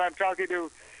phone that I'm talking to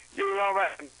you, Roma,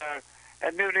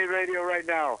 at Mutiny Radio right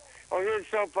now. Oh, here's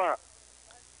Sopa.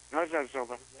 No, it's not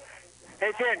Sopa.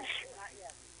 Hey, Finch.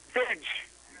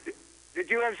 Did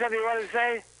you have something you wanted to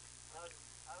say?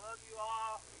 I love you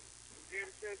all. I'm here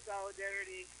to show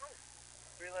solidarity.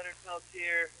 3-letter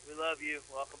Peltier. We love you.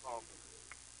 Welcome home.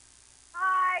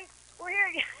 Hi. We're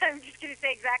here. I'm just going to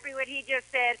say exactly what he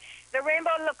just said. The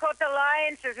Rainbow Lakota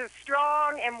Alliance is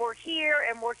strong, and we're here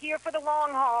for the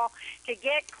long haul to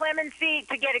get clemency,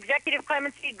 to get executive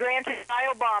clemency granted by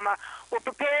Obama. We're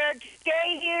prepared to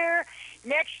stay here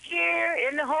next year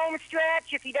in the home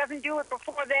stretch if he doesn't do it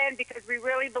before then, because we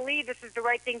really believe this is the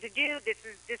right thing to do. This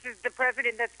is the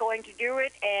president that's going to do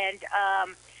it, and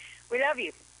we love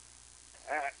you.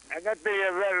 And that'd be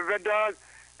a Red Dog.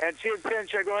 And she and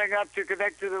Finch are going up to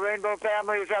connect to the Rainbow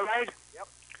family. Is that right? Yep.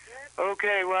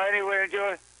 Okay. Well, anyway,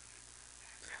 enjoy.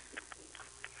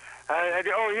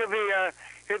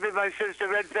 He'll be my sister,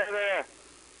 Red Feather.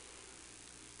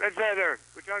 Red Feather.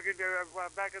 We're talking to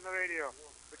back on the radio.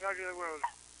 We're talking to the world.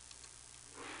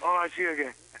 Oh, I see you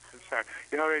again. I'm sorry.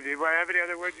 You know, do I have any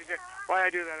other words you say? Why I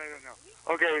do that, I don't know.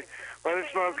 Okay. Well, let's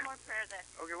smoke.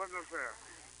 Okay, one more prayer.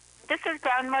 This is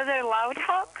Grandmother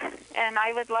Loudhawk, and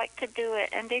I would like to do an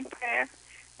ending prayer.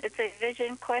 It's a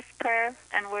Vision Quest prayer,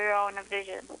 and we're on a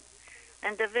vision.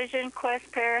 And the Vision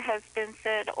Quest prayer has been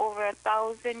said over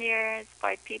 1,000 years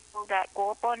by people that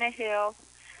go up on a hill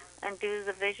and do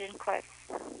the Vision Quest.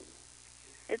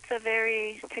 It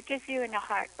touches you in the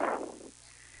heart.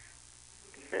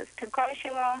 says,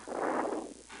 Tunkashila,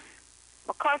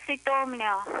 Makasi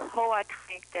Domina, Hoa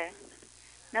Tanikte,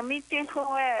 Namitin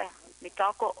Hue,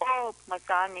 Mitako O,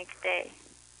 Mazanikte.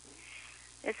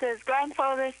 It says,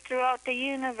 grandfathers throughout the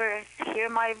universe, hear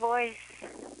my voice.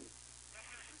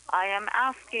 I am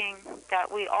asking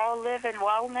that we all live in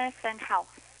wellness and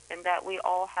health, and that we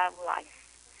all have life.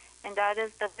 And that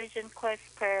is the Vision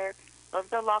Quest prayer of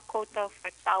the Lakota for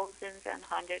thousands and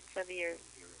hundreds of years.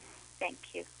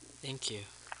 Thank you. Thank you.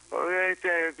 Well, I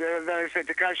said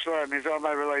to Kashla and he's all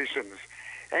my relations.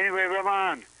 Anyway,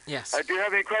 Ramon. Yes. Do you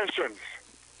have any questions?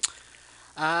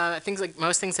 Things like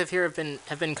most things here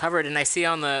have been covered, and I see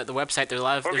on the website there's a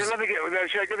lot of. Okay, let me get.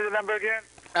 Should I give you the number again?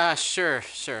 Sure.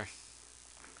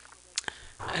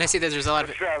 And I see that there's a lot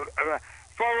of.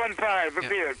 415.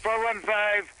 Repeat it.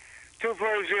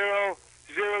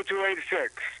 415-240-0286.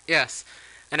 Yes,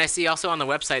 and I see also on the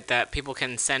website that people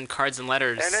can send cards and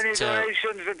letters. And any to...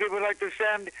 donations that people would like to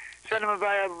send them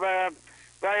via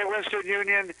Western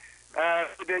Union.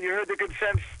 You heard the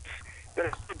consensus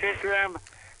that I take them.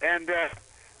 And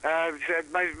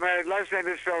my last name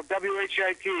is spelled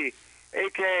W-H-I-T-A-K-E-R.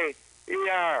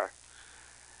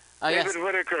 David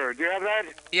Whitaker. Do you have that?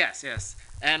 Yes.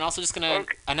 And also just gonna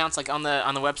announce, like on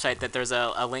the website, that there's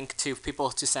a link to people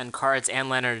to send cards and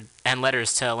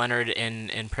letters to Leonard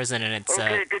in prison, and it's.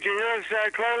 Okay, could you hear us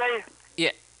clearly?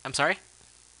 Yeah, I'm sorry.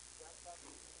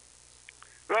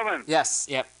 Roman. Yes.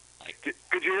 Yep.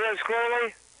 Could you hear us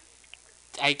clearly?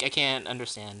 I can't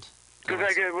understand. Because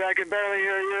I can barely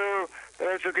hear you.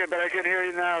 That's okay, but I can hear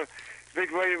you now.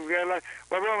 Big way. Well,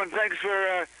 Roman, thanks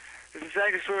for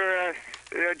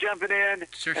jumping in.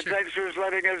 Sure. Thanks for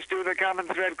letting us do the Common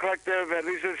Thread Collective, at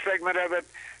least a segment of it,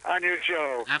 on your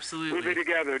show. Absolutely. We'll be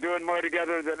together, doing more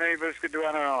together than any of us could do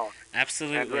on our own.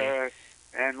 Absolutely.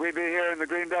 And we'll be here in the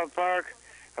Greenbelt Park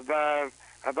about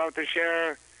to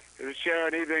share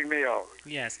an evening meal.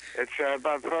 Yes. It's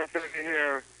about 4:30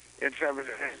 here in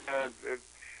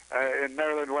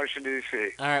Maryland, Washington,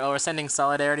 D.C. All right, well, we're sending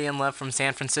solidarity and love from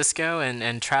San Francisco,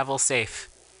 and travel safe.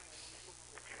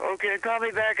 Okay, call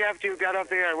me back after you got off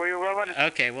the air. Will you, Roman?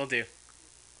 Okay, we'll do.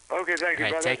 Okay, thank you,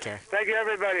 all right, brother. Take care. Thank you,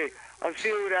 everybody. I'll see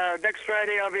you next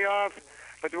Friday. I'll be off,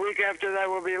 but the week after that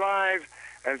we'll be live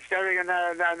and starting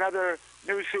another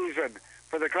new season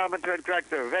for the Common Thread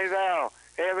Collective. Hey, Val.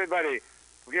 Hey, everybody.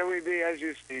 Here we be, as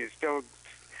you see, still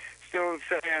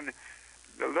saying,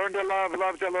 learn to love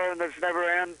to learn. This never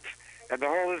ends. And the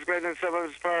whole is greater than some of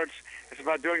its parts. It's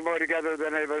about doing more together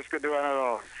than any of us could do on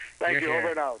our own. Thank you. Here. Over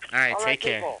and out. All right, take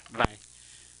care. People. Bye.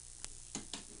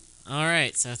 All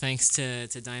right, so thanks to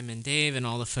Diamond Dave and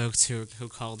all the folks who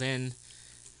called in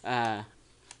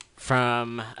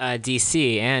from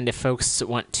D.C. And if folks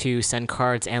want to send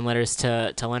cards and letters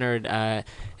to Leonard,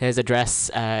 his address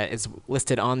is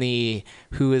listed on the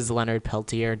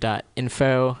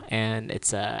whoisleonardpeltier.info, and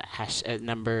its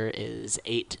number is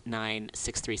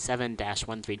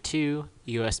 89637-132,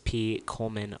 USP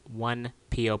Coleman 1,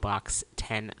 P.O. Box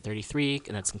 1033,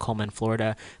 and that's in Coleman,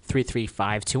 Florida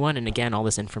 33521. And again, all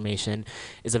this information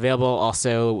is available.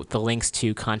 Also, the links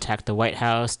to contact the White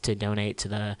House to donate to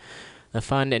the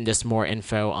fund, and just more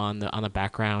info on the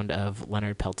background of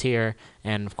Leonard Peltier,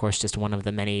 and of course just one of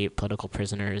the many political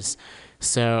prisoners.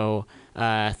 So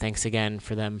thanks again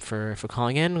for them for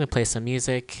calling in. We'll play some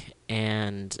music,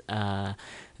 and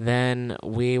then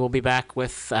we will be back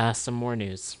with some more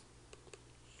news.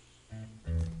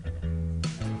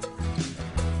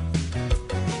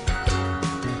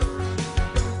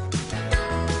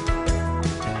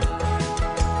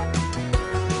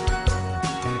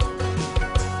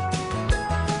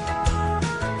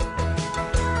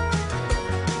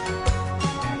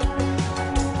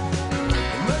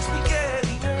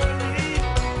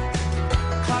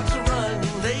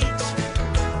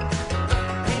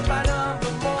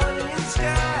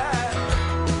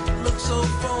 So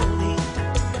phony.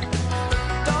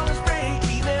 Don't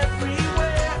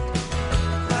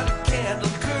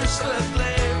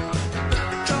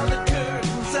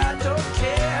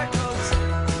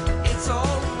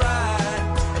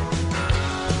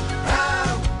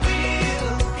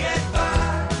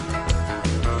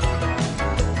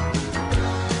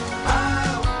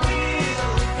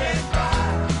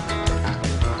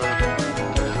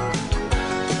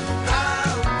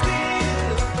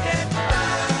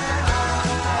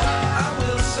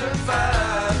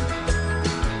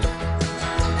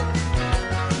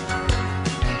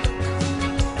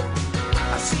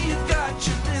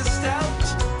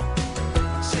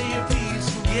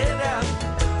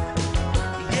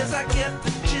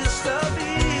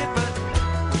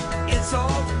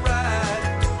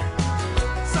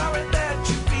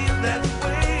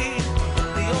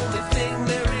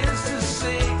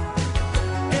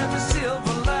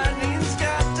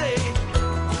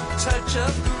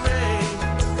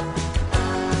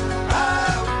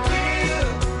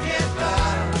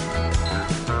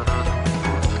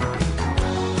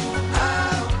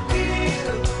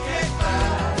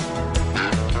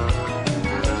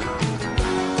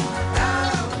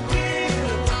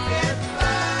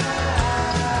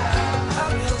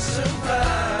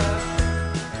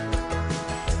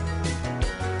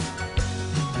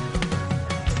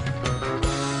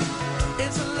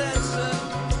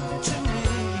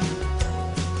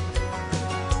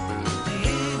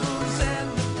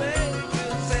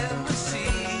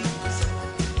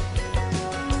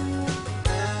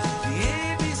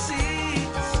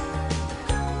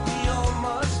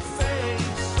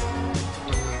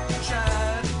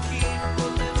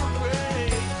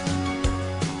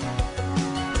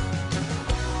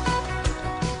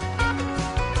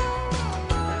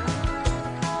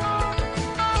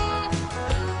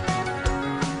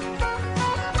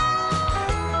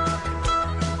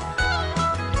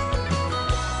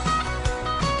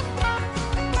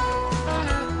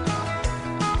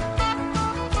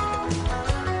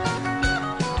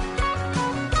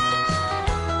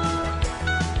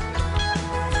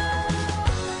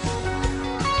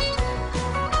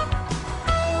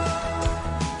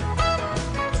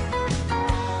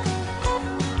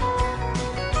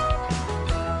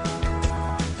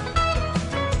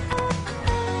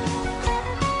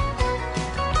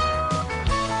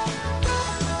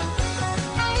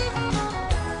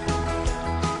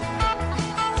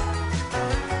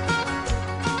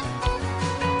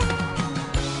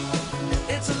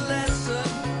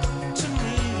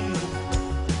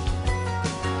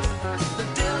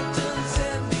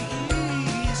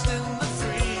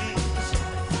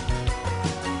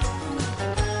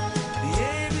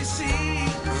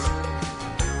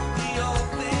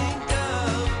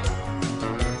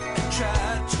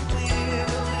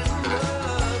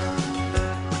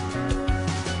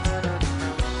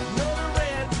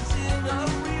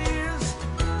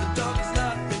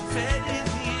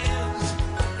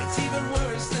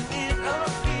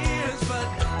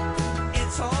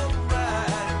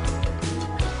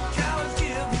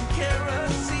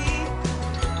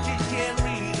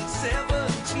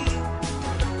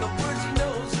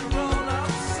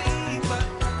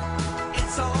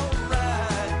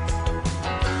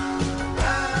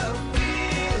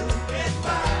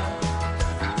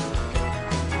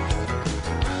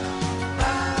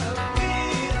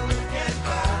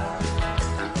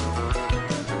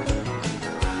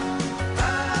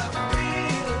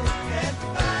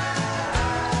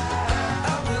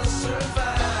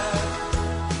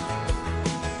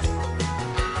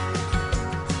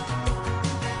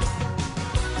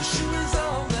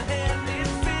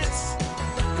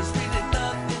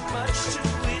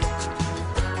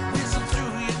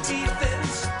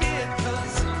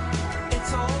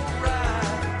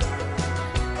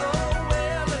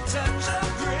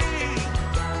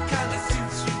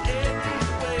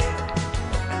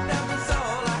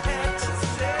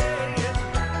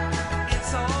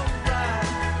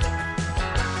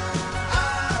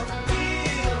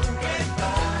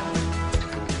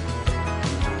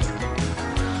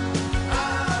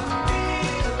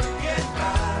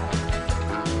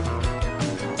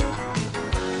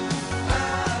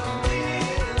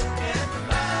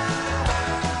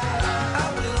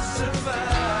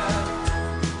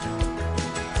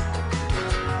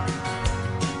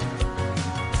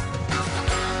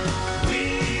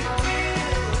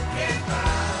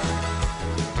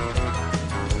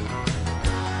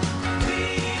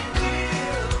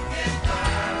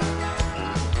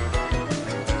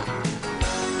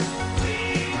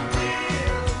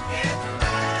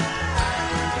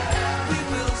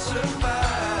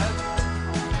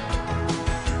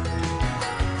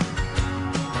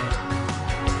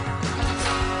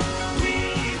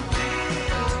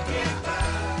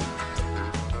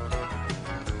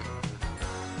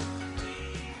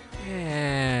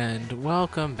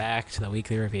Welcome back to the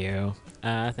Weekly Review.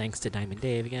 Thanks to Diamond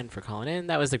Dave again for calling in.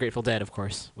 That was the Grateful Dead, of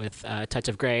course, with Touch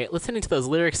of Grey. Listening to those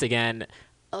lyrics again, it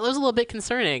was a little bit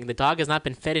concerning. The dog has not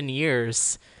been fed in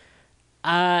years.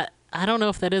 I don't know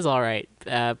if that is all right,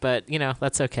 but, you know,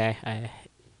 that's okay.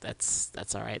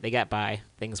 That's all right. They got by.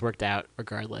 Things worked out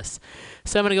regardless.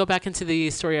 So I'm going to go back into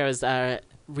the story I was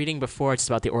reading before, just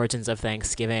about the origins of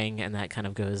Thanksgiving, and that kind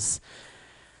of goes...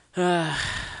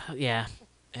 yeah,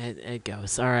 it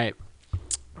goes. All right.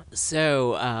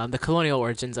 So, the colonial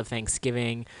origins of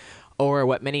Thanksgiving, or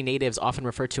what many natives often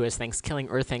refer to as Thanksgiving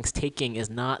or Thanksgiving, is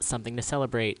not something to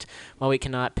celebrate. While we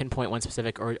cannot pinpoint one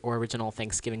specific or original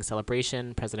Thanksgiving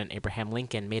celebration, President Abraham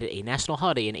Lincoln made it a national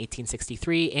holiday in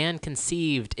 1863 and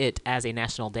conceived it as a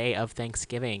national day of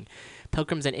Thanksgiving.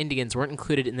 Pilgrims and Indians weren't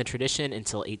included in the tradition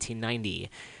until 1890.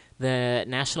 The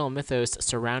national mythos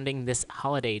surrounding this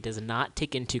holiday does not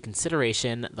take into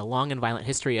consideration the long and violent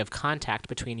history of contact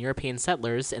between European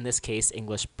settlers, in this case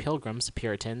English pilgrims,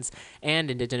 Puritans, and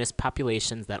indigenous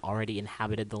populations that already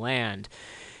inhabited the land.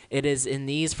 It is in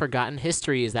these forgotten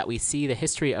histories that we see the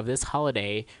history of this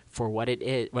holiday for what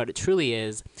it truly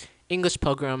is. English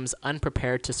pilgrims,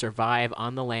 unprepared to survive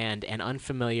on the land and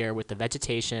unfamiliar with the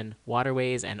vegetation,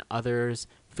 waterways, and others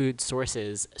food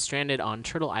sources, stranded on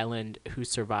Turtle Island, who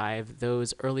survived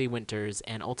those early winters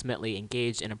and ultimately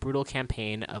engaged in a brutal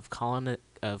campaign of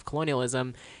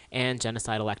colonialism and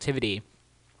genocidal activity.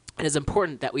 It is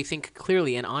important that we think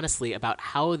clearly and honestly about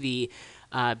how the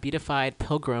beatified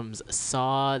pilgrims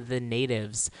saw the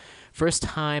natives.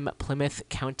 First-time Plymouth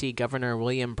County Governor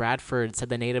William Bradford said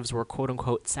the natives were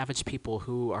quote-unquote savage people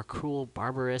who are cruel,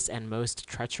 barbarous, and most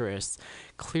treacherous.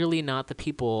 Clearly not the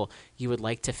people you would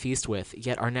like to feast with,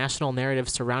 yet our national narrative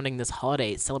surrounding this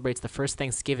holiday celebrates the first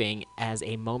Thanksgiving as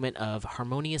a moment of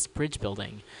harmonious bridge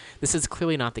building. This is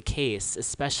clearly not the case,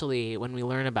 especially when we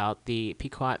learn about the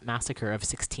Pequot Massacre of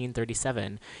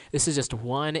 1637. This is just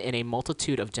one in a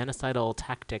multitude of genocidal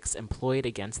tactics employed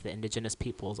against the indigenous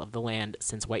peoples of the land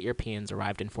since white Europeans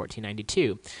arrived in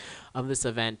 1492. Of this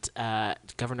event,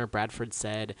 Governor Bradford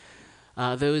said,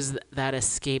 "Those that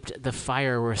escaped the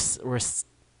fire were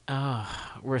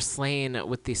slain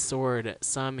with the sword.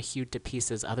 Some hewed to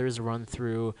pieces, others run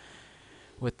through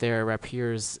with their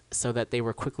rapiers, so that they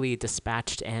were quickly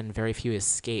dispatched, and very few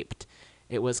escaped.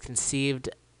 It was conceived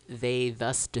they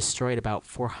thus destroyed about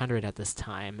 400 at this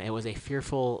time. It was a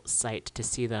fearful sight to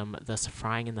see them thus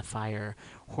frying in the fire.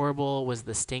 Horrible was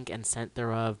the stink and scent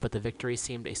thereof, but the victory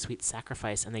seemed a sweet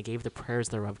sacrifice, and they gave the prayers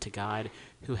thereof to God,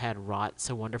 who had wrought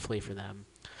so wonderfully for them."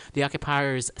 The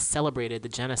occupiers celebrated the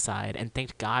genocide and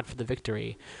thanked God for the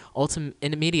victory.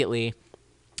 Immediately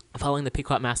following the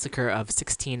Pequot Massacre of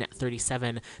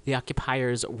 1637, the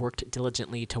occupiers worked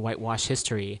diligently to whitewash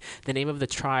history. The name of the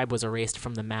tribe was erased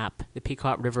from the map. The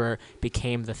Pequot River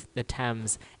became the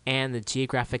Thames, and the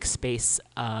geographic space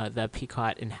the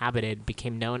Pequot inhabited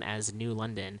became known as New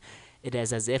London. It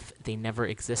is as if they never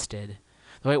existed.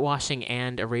 The whitewashing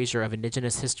and erasure of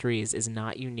indigenous histories is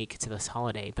not unique to this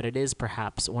holiday, but it is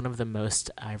perhaps one of the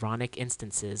most ironic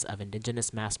instances of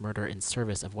indigenous mass murder in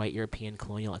service of white European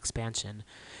colonial expansion.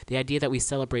 The idea that we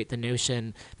celebrate the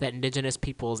notion that indigenous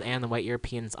peoples and the white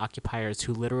Europeans occupiers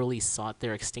who literally sought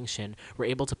their extinction were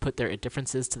able to put their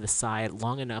differences to the side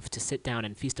long enough to sit down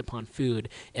and feast upon food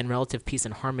in relative peace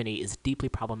and harmony is deeply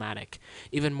problematic.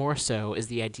 Even more so is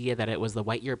the idea that it was the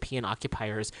white European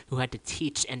occupiers who had to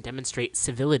teach and demonstrate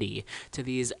civility to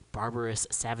these barbarous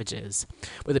savages.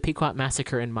 With the Pequot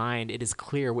Massacre in mind, it is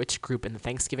clear which group in the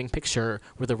Thanksgiving picture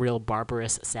were the real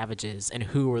barbarous savages and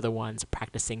who were the ones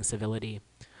practicing civility.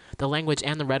 The language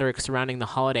and the rhetoric surrounding the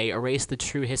holiday erase the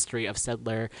true history of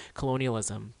settler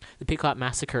colonialism. The Pequot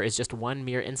Massacre is just one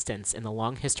mere instance in the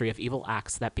long history of evil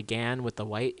acts that began with the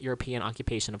white European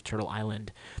occupation of Turtle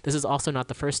Island. This is also not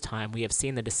the first time we have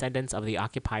seen the descendants of the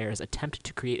occupiers attempt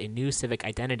to create a new civic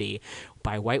identity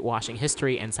by whitewashing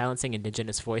history and silencing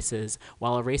indigenous voices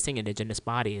while erasing indigenous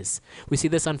bodies. We see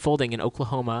this unfolding in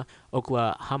Oklahoma,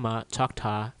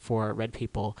 Choctaw for red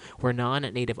people, where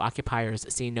non-native occupiers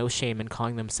see no shame in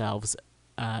calling themselves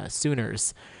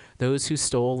Sooners, those who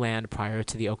stole land prior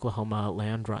to the Oklahoma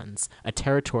land runs, a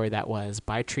territory that was,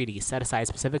 by treaty, set aside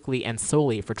specifically and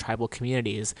solely for tribal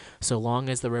communities, so long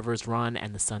as the rivers run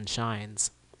and the sun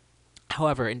shines.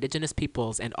 However, indigenous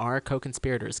peoples and our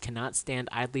co-conspirators cannot stand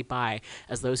idly by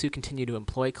as those who continue to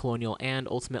employ colonial and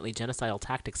ultimately genocidal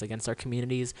tactics against our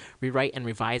communities rewrite and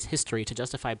revise history to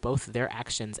justify both their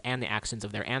actions and the actions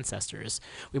of their ancestors.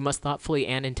 We must thoughtfully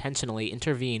and intentionally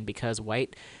intervene because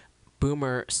white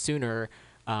boomer Sooner,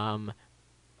 and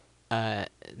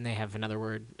they have another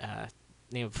word,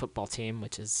 name of a football team,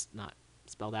 which is not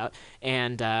spelled out,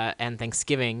 and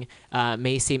Thanksgiving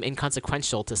may seem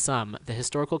inconsequential to some. The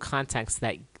historical context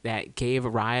that gave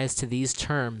rise to these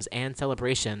terms and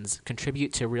celebrations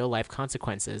contribute to real-life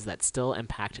consequences that still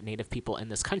impact Native people in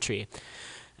this country,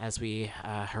 as we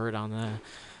heard on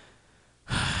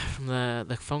from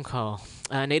the phone call.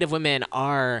 Native women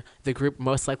are the group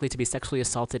most likely to be sexually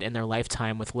assaulted in their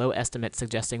lifetime, with low estimates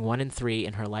suggesting 1 in 3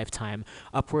 in her lifetime.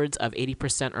 Upwards of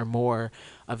 80% or more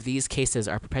of these cases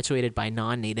are perpetuated by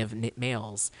non-Native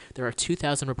males. There are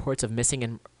 2,000 reports of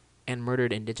missing and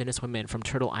murdered Indigenous women from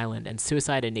Turtle Island, and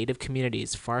suicide in Native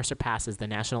communities far surpasses the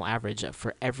national average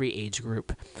for every age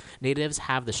group. Natives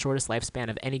have the shortest lifespan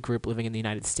of any group living in the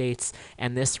United States,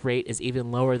 and this rate is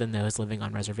even lower than those living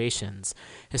on reservations.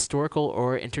 Historical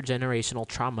or intergenerational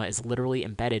trauma is literally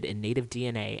embedded in Native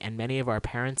DNA, and many of our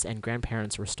parents and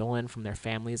grandparents were stolen from their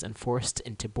families and forced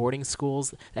into boarding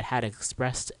schools that had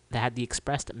the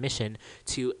expressed mission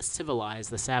to civilize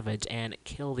the savage and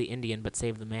kill the Indian but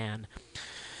save the man.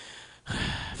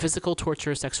 Physical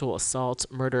torture, sexual assault,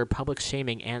 murder, public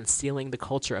shaming, and stealing the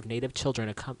culture of Native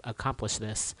children accomplish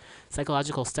this.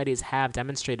 Psychological studies have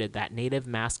demonstrated that Native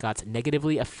mascots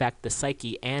negatively affect the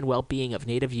psyche and well-being of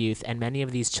Native youth, and many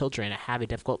of these children have a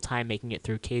difficult time making it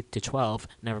through K-12,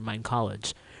 never mind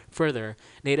college. Further,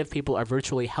 Native people are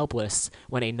virtually helpless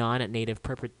when a non-Native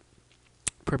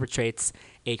perpetrates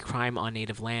a crime on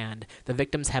Native land. The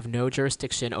victims have no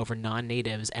jurisdiction over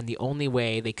non-Natives, and the only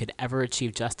way they could ever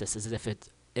achieve justice is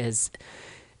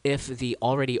if the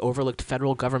already overlooked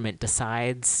federal government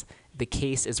decides the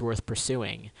case is worth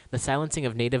pursuing. The silencing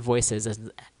of Native voices has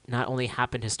not only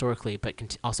happened historically,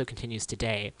 but also continues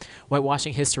today.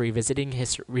 Whitewashing history, revisiting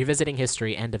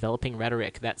history, and developing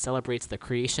rhetoric that celebrates the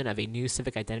creation of a new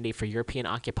civic identity for European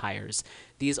occupiers.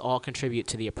 These all contribute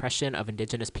to the oppression of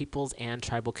Indigenous peoples and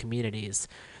tribal communities.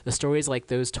 The stories like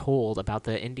those told about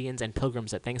the Indians and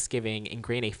Pilgrims at Thanksgiving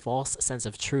ingrain a false sense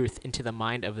of truth into the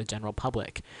mind of the general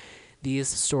public. These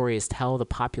stories tell the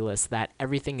populace that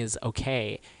everything is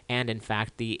okay, and in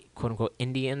fact, the quote-unquote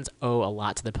Indians owe a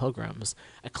lot to the Pilgrims.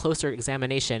 A closer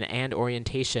examination and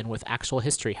orientation with actual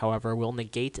history, however, will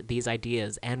negate these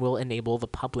ideas and will enable the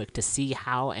public to see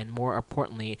how, and more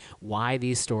importantly, why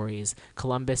these stories,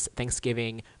 Columbus,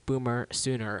 Thanksgiving, Boomer,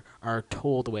 Sooner, are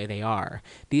told the way they are.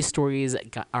 These stories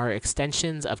are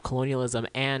extensions of colonialism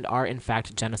and are in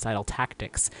fact genocidal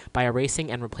tactics. By erasing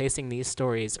and replacing these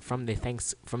stories from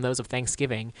those of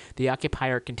Thanksgiving, the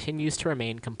occupier continues to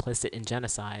remain complicit in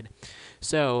genocide.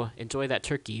 So, enjoy that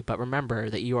turkey, but remember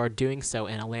that you are doing so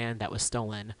in a land that was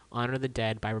stolen. Honor the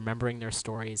dead by remembering their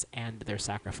stories and their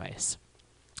sacrifice.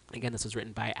 Again, this was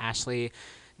written by Ashley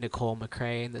Nicole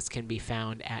McCrae, and this can be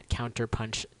found at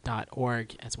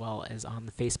counterpunch.org as well as on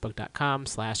the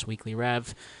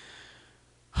facebook.com/weeklyrev.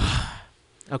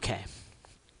 Okay.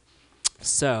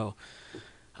 So,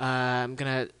 I'm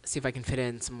going to see if I can fit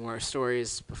in some more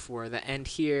stories before the end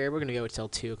here. We're going to go until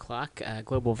 2 o'clock.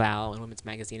 Global Val and Women's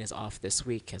Magazine is off this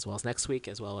week as well as next week,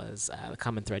 as well as the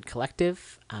Common Thread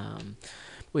Collective.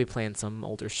 We'll be playing some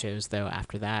older shows, though,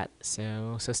 after that,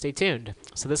 so stay tuned.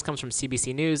 So this comes from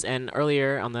CBC News, and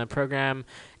earlier on the program,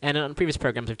 and on previous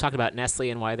programs, we've talked about Nestle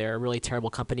and why they're a really terrible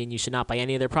company, and you should not buy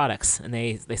any of their products. And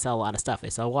they sell a lot of stuff. They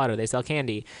sell water. They sell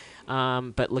candy.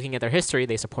 But looking at their history,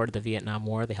 they supported the Vietnam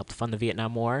War. They helped fund the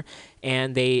Vietnam War.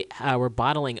 And they were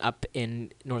bottling up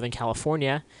in Northern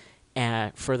California,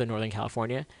 further Northern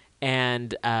California,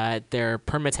 and their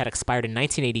permits had expired in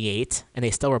 1988, and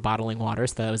they still were bottling water,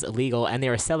 so that was illegal, and they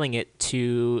were selling it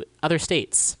to other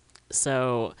states.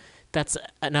 So that's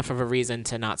enough of a reason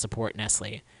to not support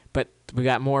Nestle. But we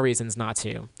got more reasons not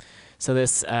to. So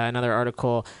this, another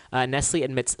article, Nestle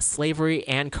admits slavery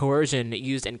and coercion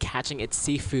used in catching its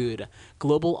seafood.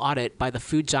 Global audit by the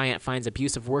food giant finds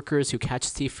abuse of workers who catch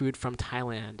seafood from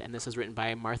Thailand. And this is written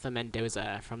by Martha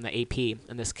Mendoza from the AP,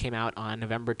 and this came out on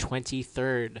November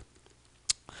 23rd.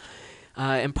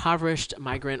 Impoverished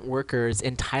migrant workers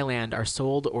in Thailand are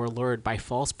sold or lured by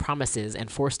false promises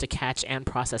and forced to catch and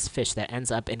process fish that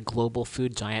ends up in global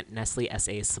food giant Nestle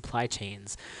S.A.'s supply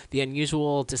chains. The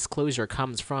unusual disclosure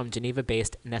comes from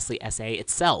Geneva-based Nestle S.A.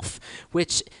 itself,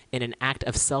 which, in an act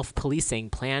of self-policing,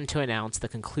 planned to announce the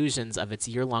conclusions of its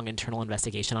year-long internal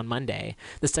investigation on Monday.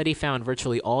 The study found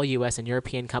virtually all U.S. and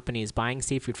European companies buying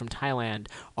seafood from Thailand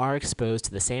are exposed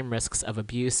to the same risks of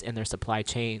abuse in their supply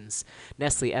chains.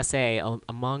 Nestle S.A.,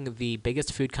 among the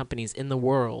biggest food companies in the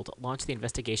world, launched the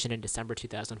investigation in December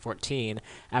 2014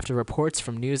 after reports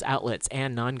from news outlets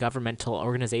and non-governmental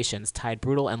organizations tied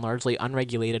brutal and largely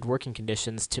unregulated working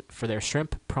conditions for their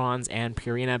shrimp, prawns, and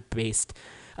Purina-based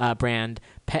brand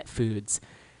pet foods.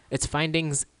 Its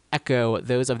findings echo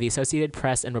those of the Associated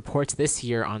Press and reports this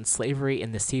year on slavery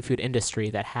in the seafood industry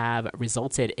that have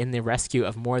resulted in the rescue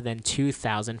of more than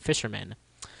 2,000 fishermen.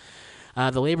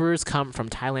 The laborers come from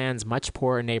Thailand's much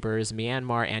poorer neighbors,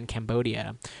 Myanmar and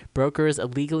Cambodia. Brokers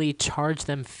illegally charge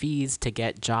them fees to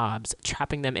get jobs,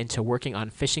 trapping them into working on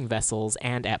fishing vessels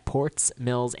and at ports,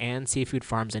 mills, and seafood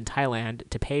farms in Thailand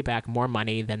to pay back more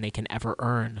money than they can ever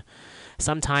earn.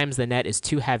 Sometimes the net is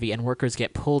too heavy and workers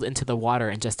get pulled into the water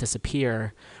and just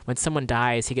disappear. When someone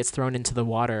dies, he gets thrown into the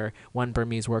water, one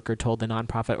Burmese worker told the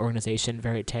nonprofit organization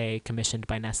Verite, commissioned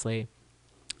by Nestle.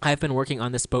 I've been working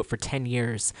on this boat for 10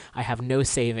 years. I have no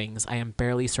savings. I am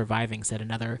barely surviving, said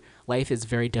another. Life is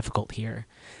very difficult here.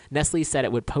 Nestle said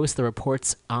it would post the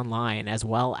reports online as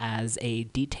well as a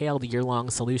detailed year-long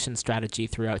solution strategy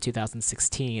throughout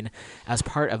 2016 as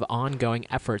part of ongoing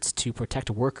efforts to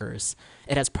protect workers.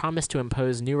 It has promised to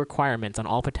impose new requirements on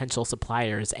all potential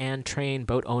suppliers and train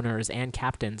boat owners and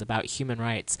captains about human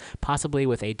rights, possibly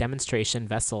with a demonstration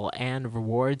vessel and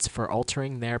rewards for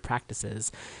altering their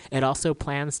practices. It also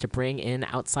plans to bring in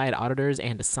outside auditors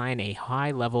and assign a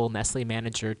high-level Nestle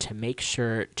manager to make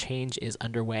sure change is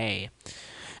underway.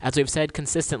 As we've said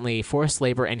consistently, forced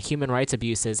labor and human rights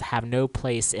abuses have no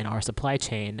place in our supply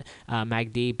chain,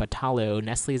 Magdi Batalo,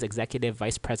 Nestle's executive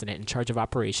vice president in charge of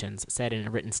operations, said in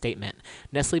a written statement.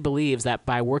 Nestle believes that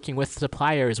by working with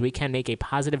suppliers, we can make a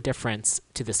positive difference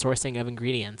to the sourcing of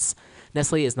ingredients.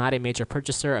 Nestle is not a major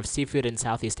purchaser of seafood in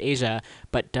Southeast Asia,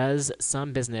 but does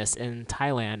some business in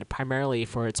Thailand, primarily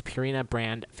for its Purina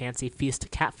brand Fancy Feast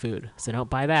cat food, so don't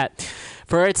buy that.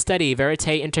 For its study, Verite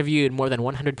interviewed more than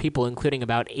 100 people, including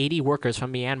about 80 workers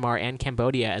from Myanmar and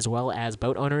Cambodia, as well as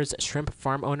boat owners, shrimp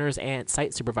farm owners, and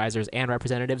site supervisors and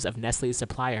representatives of Nestle's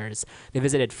suppliers. They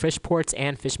visited fish ports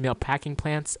and fish meal packing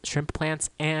plants, shrimp plants,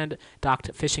 and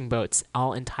docked fishing boats,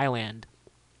 all in Thailand.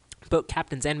 Boat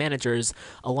captains and managers,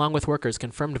 along with workers,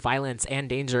 confirmed violence and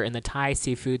danger in the Thai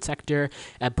seafood sector,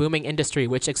 a booming industry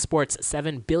which exports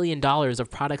 $7 billion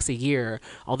of products a year,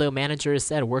 although managers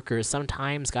said workers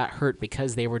sometimes got hurt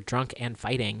because they were drunk and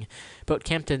fighting. Boat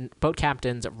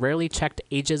captains rarely checked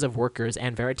ages of workers,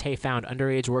 and Verite found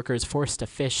underage workers forced to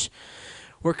fish.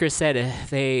 Workers said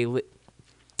they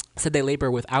labor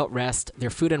without rest, their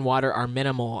food and water are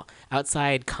minimal,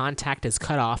 outside contact is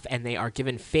cut off, and they are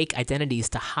given fake identities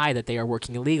to hide that they are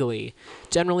working illegally.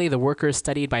 Generally, the workers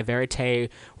studied by Verite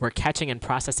were catching and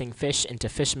processing fish into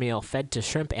fish meal fed to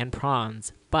shrimp and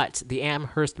prawns. But the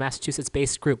Amherst,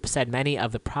 Massachusetts-based group said many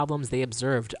of the problems they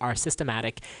observed are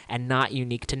systematic and not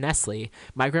unique to Nestle.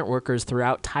 Migrant workers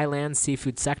throughout Thailand's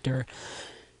seafood sector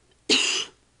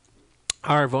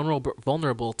are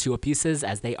vulnerable to abuses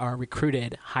as they are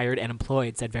recruited, hired, and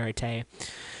employed, said Verite.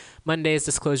 Monday's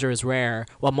disclosure is rare.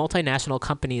 While multinational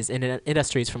companies in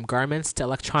industries from garments to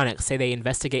electronics say they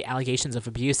investigate allegations of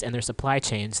abuse in their supply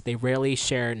chains, they rarely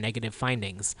share negative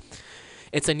findings.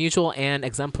 It's unusual and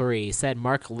exemplary, said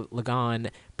Mark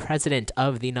Lagon, president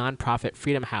of the nonprofit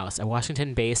Freedom House, a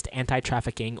Washington-based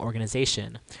anti-trafficking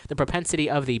organization. The propensity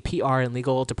of the PR and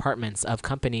legal departments of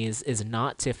companies is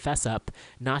not to fess up,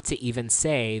 not to even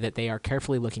say that they are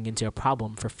carefully looking into a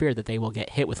problem for fear that they will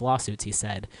get hit with lawsuits, he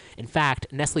said. In fact,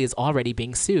 Nestle is already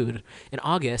being sued. In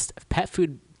August, pet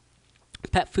food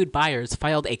buyers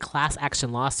filed a class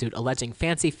action lawsuit alleging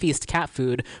Fancy Feast cat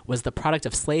food was the product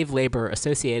of slave labor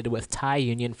associated with Thai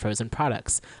Union Frozen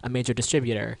Products, a major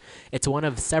distributor. It's one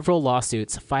of several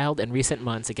lawsuits filed in recent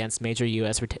months against major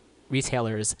U.S.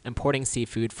 retailers importing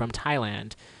seafood from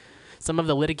Thailand. Some of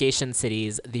the litigation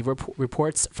cities, the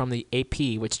reports from the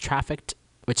AP, which tracked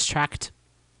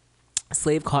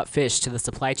slave-caught fish to the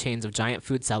supply chains of giant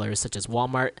food sellers such as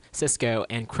Walmart, Cisco,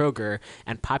 and Kroger,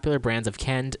 and popular brands of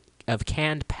canned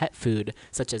pet food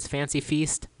such as Fancy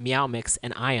Feast, Meow Mix,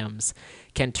 and Iams,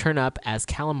 can turn up as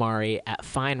calamari at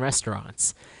fine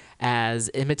restaurants, as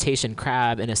imitation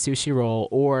crab in a sushi roll,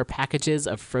 or packages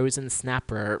of frozen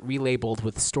snapper relabeled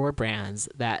with store brands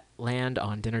that land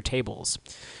on dinner tables.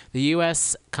 The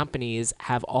U.S. companies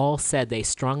have all said they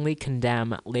strongly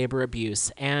condemn labor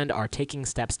abuse and are taking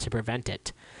steps to prevent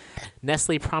it.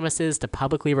 Nestle promises to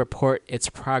publicly report its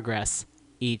progress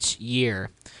each year.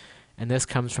 And this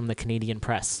comes from the Canadian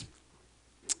Press.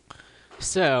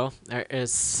 So, there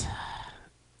is...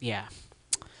 Yeah.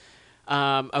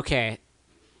 Okay.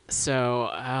 So,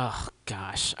 oh,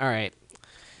 gosh. All right.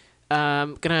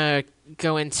 Gonna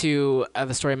go into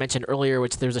the story I mentioned earlier,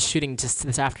 which there's a shooting just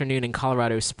this afternoon in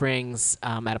Colorado Springs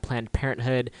at a Planned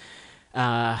Parenthood.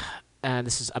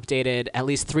 This is updated. At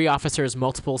least 3 officers,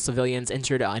 multiple civilians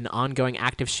injured in an ongoing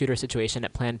active shooter situation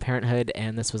at Planned Parenthood,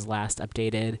 and this was last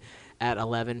updated at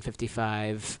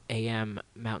 11:55 a.m.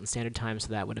 Mountain Standard Time, so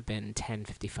that would have been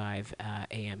 10:55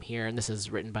 a.m. here. And this is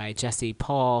written by Jesse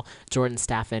Paul, Jordan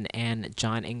Staffen, and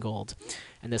John Ingold.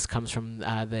 And this comes from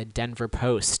the Denver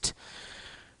Post.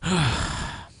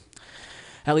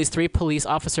 At least 3 police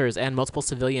officers and multiple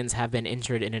civilians have been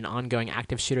injured in an ongoing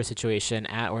active shooter situation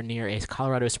at or near a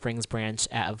Colorado Springs branch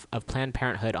of Planned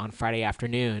Parenthood on Friday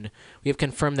afternoon. We have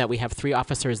confirmed that we have 3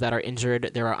 officers that are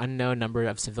injured. There are unknown number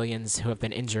of civilians who have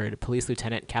been injured, Police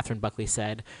Lieutenant Catherine Buckley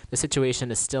said. The situation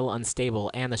is still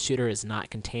unstable, and the shooter is not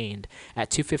contained.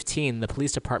 At 2:15, the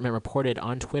police department reported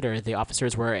on Twitter the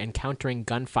officers were encountering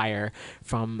gunfire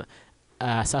from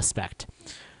a suspect.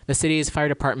 The city's fire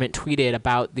department tweeted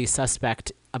about the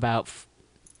suspect about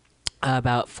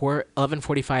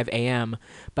 11:45 a.m.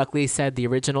 Buckley said the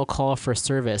original call for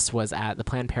service was at the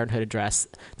Planned Parenthood address.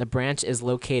 The branch is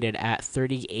located at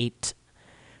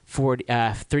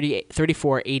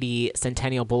 3480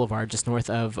 Centennial Boulevard, just north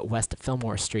of West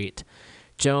Fillmore Street.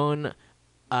 Joan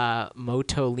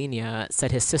Motolinia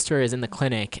said his sister is in the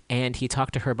clinic, and he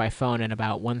talked to her by phone at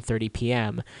about 1:30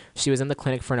 p.m. She was in the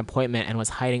clinic for an appointment and was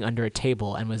hiding under a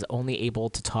table and was only able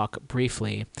to talk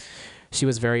briefly. She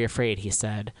was very afraid, he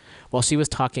said. While she was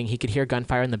talking, he could hear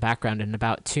gunfire in the background, and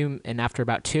after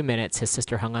about 2 minutes, his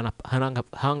sister hung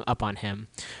up on him.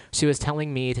 She was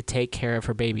telling me to take care of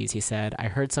her babies, he said. I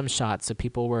heard some shots, so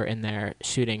people were in there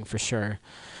shooting for sure.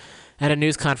 At a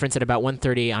news conference at about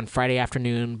 1:30 on Friday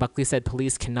afternoon, Buckley said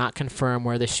police cannot confirm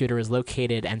where the shooter is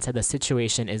located and said the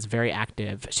situation is very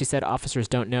active. She said officers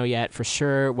don't know yet for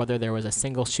sure whether there was a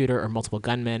single shooter or multiple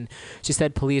gunmen. She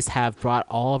said police have brought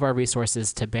all of our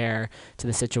resources to bear to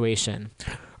the situation.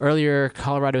 Earlier,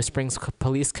 Colorado Springs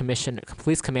Police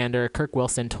Commander Kirk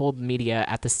Wilson told media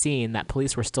at the scene that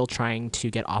police were still trying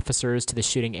to get officers to the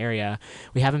shooting area.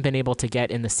 We haven't been able to get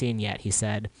in the scene yet, he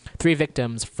said. 3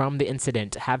 victims from the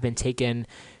incident have been taken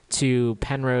to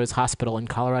Penrose Hospital in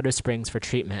Colorado Springs for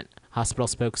treatment. Hospital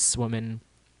spokeswoman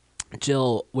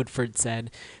Jill Woodford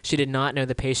said she did not know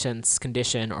the patient's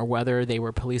condition or whether they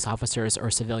were police officers or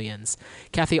civilians.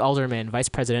 Kathy Alderman, Vice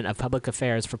President of Public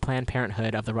Affairs for Planned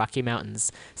Parenthood of the Rocky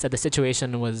Mountains, said the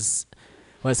situation was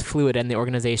fluid and the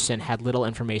organization had little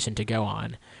information to go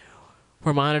on.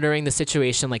 We're monitoring the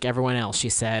situation like everyone else, she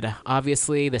said.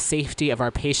 Obviously, the safety of our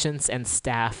patients and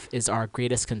staff is our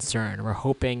greatest concern. We're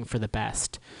hoping for the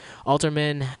best.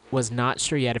 Alderman was not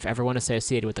sure yet if everyone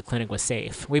associated with the clinic was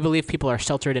safe. We believe people are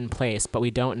sheltered in place, but we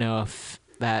don't know if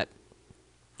that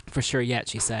for sure yet,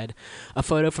 she said. A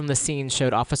photo from the scene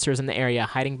showed officers in the area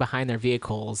hiding behind their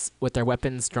vehicles with their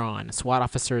weapons drawn. SWAT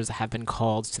officers have been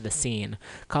called to the scene.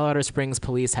 Colorado Springs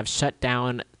police have shut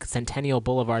down Centennial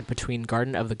Boulevard between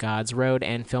Garden of the Gods Road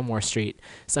and Fillmore Street.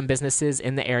 Some businesses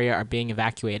in the area are being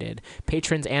evacuated.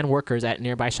 Patrons and workers at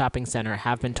nearby shopping center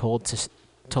have been told to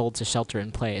shelter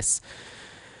in place.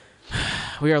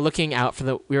 We were looking out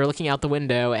the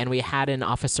window, and we had an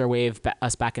officer wave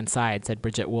us back inside, said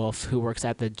Bridget Wolf, who works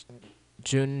at the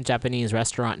Jun Japanese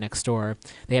restaurant next door.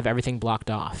 They have everything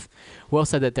blocked off. Wolf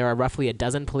said that there are roughly a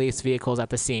dozen police vehicles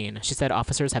at the scene. She said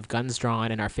officers have guns drawn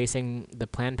and are facing the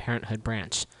Planned Parenthood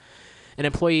branch. An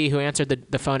employee who answered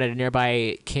the phone at a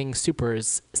nearby King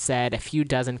Soopers said a few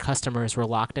dozen customers were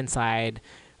locked inside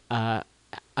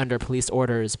under police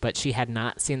orders, but she had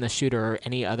not seen the shooter or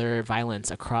any other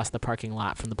violence across the parking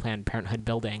lot from the Planned Parenthood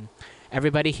building.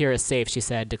 Everybody here is safe, she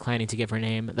said, declining to give her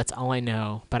name. That's all I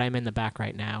know, but I'm in the back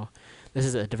right now. This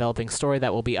is a developing story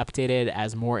that will be updated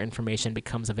as more information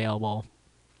becomes available.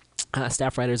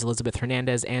 Staff writers Elizabeth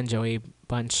Hernandez and Joey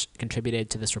Bunch contributed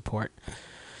to this report.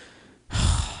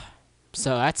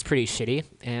 So that's pretty shitty,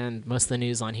 and most of the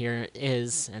news on here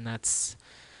is, and that's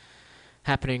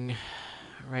happening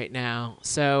right now.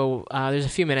 So there's a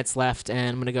few minutes left, and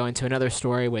I'm going to go into another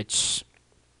story which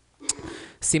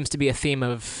seems to be a theme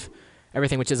of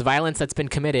everything, which is violence that's been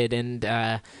committed. And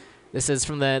this is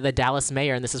from the Dallas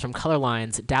mayor, and this is from Color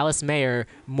Lines. Dallas mayor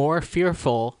more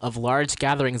fearful of large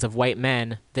gatherings of white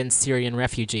men than Syrian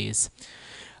refugees.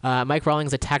 Mike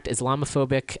Rawlings attacked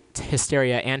Islamophobic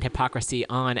hysteria and hypocrisy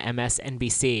on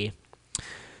MSNBC.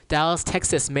 Dallas,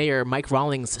 Texas Mayor Mike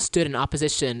Rawlings stood in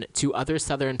opposition to other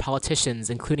Southern politicians,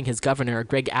 including his governor,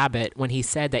 Greg Abbott, when he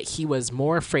said that he was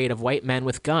more afraid of white men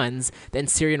with guns than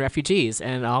Syrian refugees.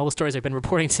 And all the stories I've been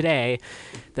reporting today,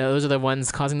 those are the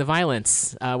ones causing the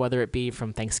violence, whether it be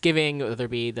from Thanksgiving, whether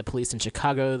it be the police in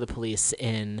Chicago, the police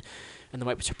and the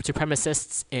white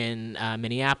supremacists in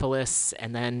Minneapolis,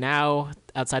 and then now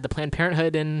outside the Planned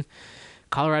Parenthood in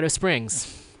Colorado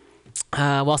Springs.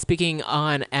 While speaking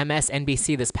on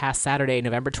MSNBC this past Saturday,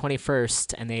 November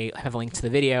 21st, and they have a link to the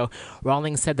video,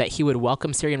 Rawlings said that he would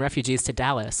welcome Syrian refugees to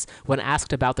Dallas. When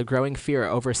asked about the growing fear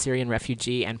over Syrian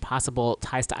refugee and possible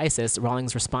ties to ISIS,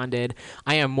 Rawlings responded,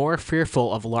 "I am more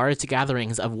fearful of large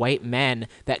gatherings of white men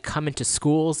that come into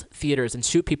schools, theaters, and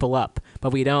shoot people up,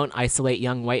 but we don't isolate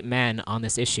young white men on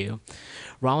this issue."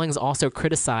 Rawlings also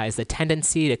criticized the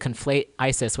tendency to conflate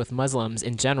ISIS with Muslims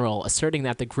in general, asserting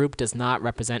that the group does not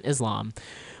represent Islam.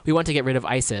 "We want to get rid of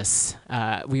ISIS.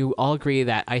 We all agree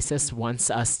that ISIS wants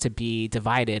us to be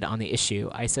divided on the issue.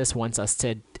 ISIS wants us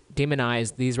to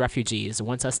demonize these refugees,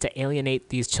 wants us to alienate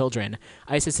these children.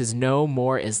 ISIS is no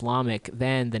more Islamic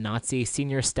than the Nazi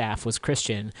senior staff was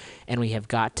Christian, and we have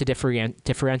got to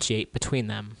differentiate between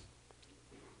them."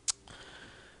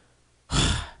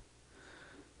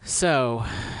 So,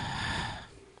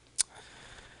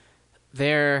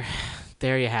 there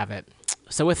you have it.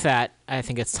 So with that, I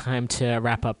think it's time to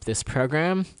wrap up this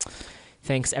program.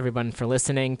 Thanks everyone for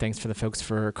listening. Thanks for the folks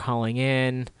for calling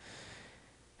in.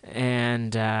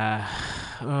 And I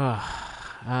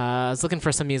was looking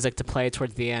for some music to play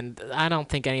towards the end. I don't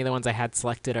think any of the ones I had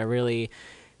selected are really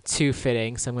too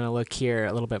fitting, so I'm going to look here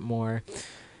a little bit more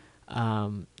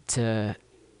to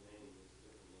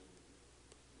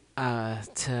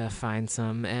find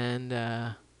some, and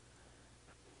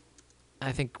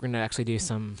I think we're gonna actually do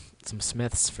some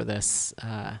Smiths for this.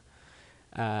 A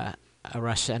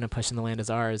Rush and a Push in the Land is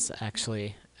Ours.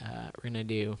 Actually, we're gonna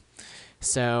do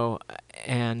so,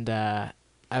 and I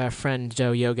have a friend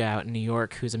Joe Yoga out in New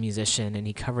York who's a musician, and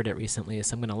he covered it recently.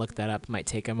 So I'm gonna look that up. It might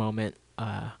take a moment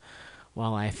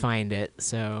while I find it,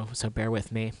 so bear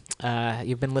with me.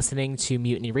 You've been listening to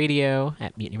Mutiny Radio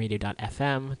at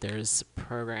mutinyradio.fm. There's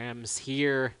programs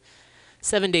here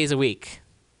 7 days a week.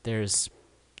 There's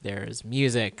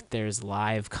music, there's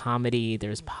live comedy,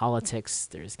 there's politics,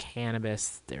 there's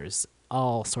cannabis, there's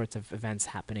all sorts of events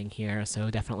happening here, so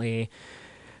definitely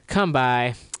come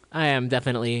by. I am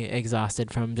definitely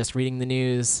exhausted from just reading the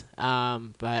news,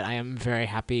 but I am very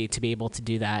happy to be able to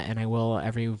do that, and I will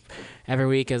every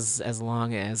week as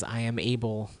long as I am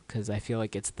able, because I feel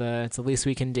like it's the least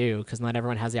we can do, because not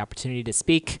everyone has the opportunity to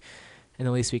speak, and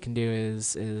the least we can do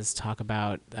is talk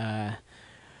about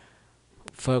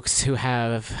folks who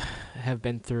have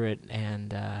been through it,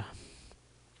 and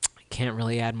can't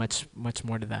really add much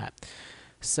more to that.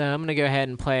 So I'm gonna go ahead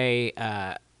and play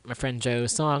my friend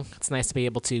Joe's song. It's nice to be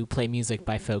able to play music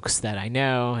by folks that I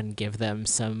know and give them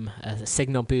some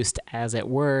signal boost, as it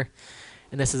were.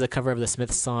 And this is a cover of the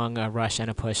Smiths song, A Rush and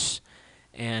a Push,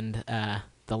 and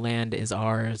The Land is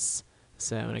Ours.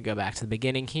 So I'm going to go back to the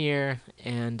beginning here,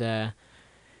 and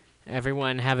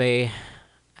everyone have a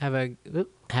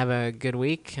good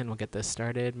week, and we'll get this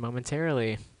started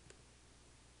momentarily.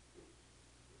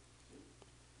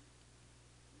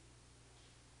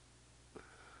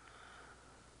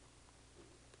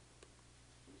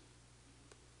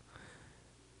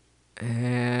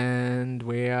 And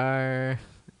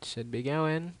should be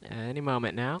going any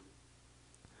moment now.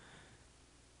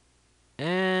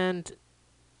 And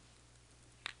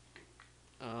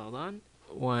hold on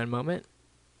one moment.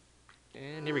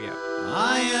 And here we go.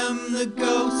 I am the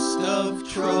ghost of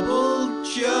troubled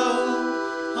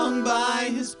Joe, hung by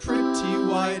his pretty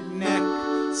white neck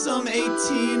some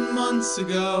 18 months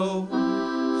ago.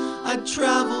 I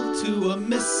traveled to a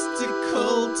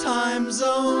mystical time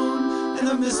zone, and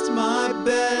I missed my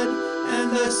bed,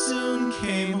 and I soon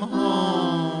came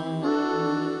home.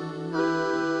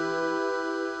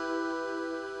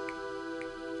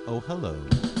 Oh, hello.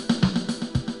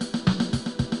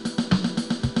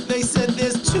 They said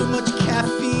there's too much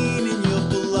caffeine in your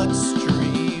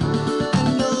bloodstream,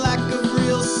 and a lack of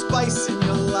real spice in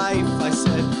your life. I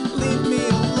said, leave me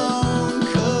alone,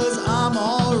 'cause I'm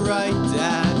alright,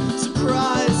 Dad.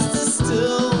 Surprised to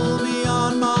still be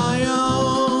on my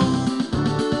own.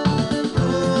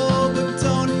 Oh, but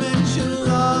don't mention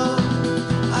love.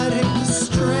 I'd hate the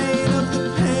strain of the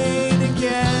pain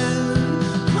again.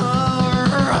 A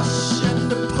rush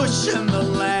and a push in the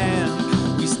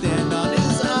land we stand on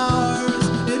is ours.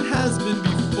 It has been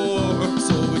before,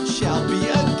 so it shall be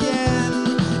again.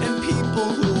 And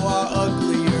people who are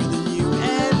uglier than you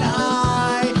and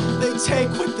I, they take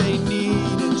what they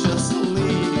need and just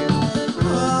leave.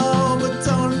 Oh, but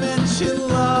don't mention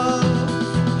love.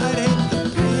 I'd hate the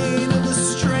pain of the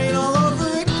strain all over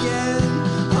again.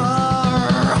 A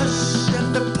rush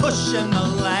and a push in the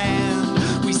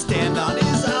land we stand on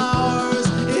is ours.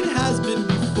 It has been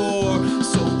before,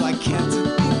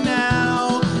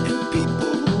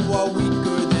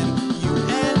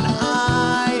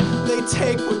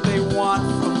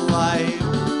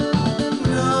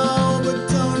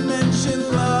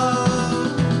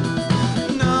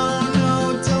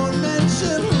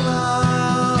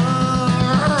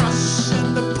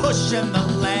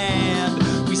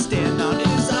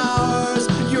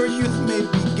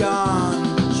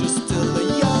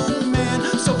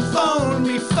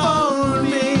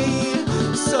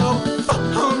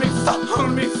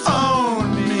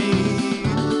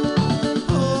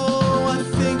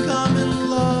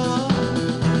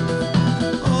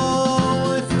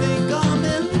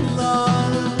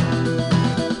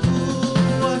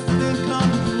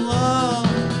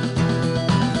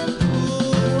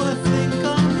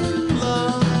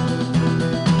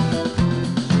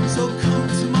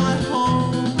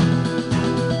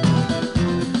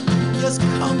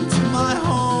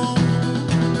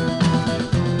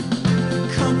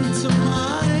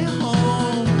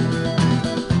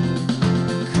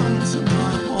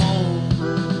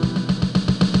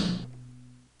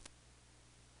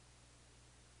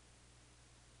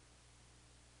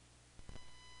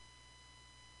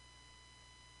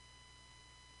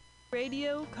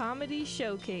 Radio Comedy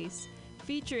Showcase,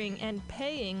 featuring and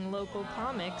paying local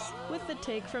comics with the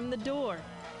take from the door.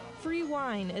 Free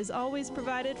wine is always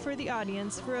provided for the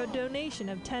audience for a donation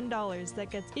of $10 that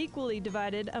gets equally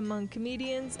divided among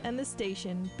comedians and the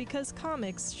station, because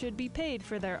comics should be paid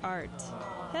for their art.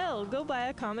 Hell, go buy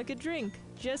a comic a drink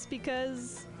just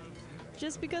because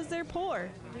they're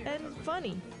poor and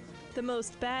funny. The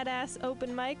most badass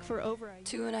open mic for over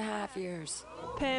 2.5 years.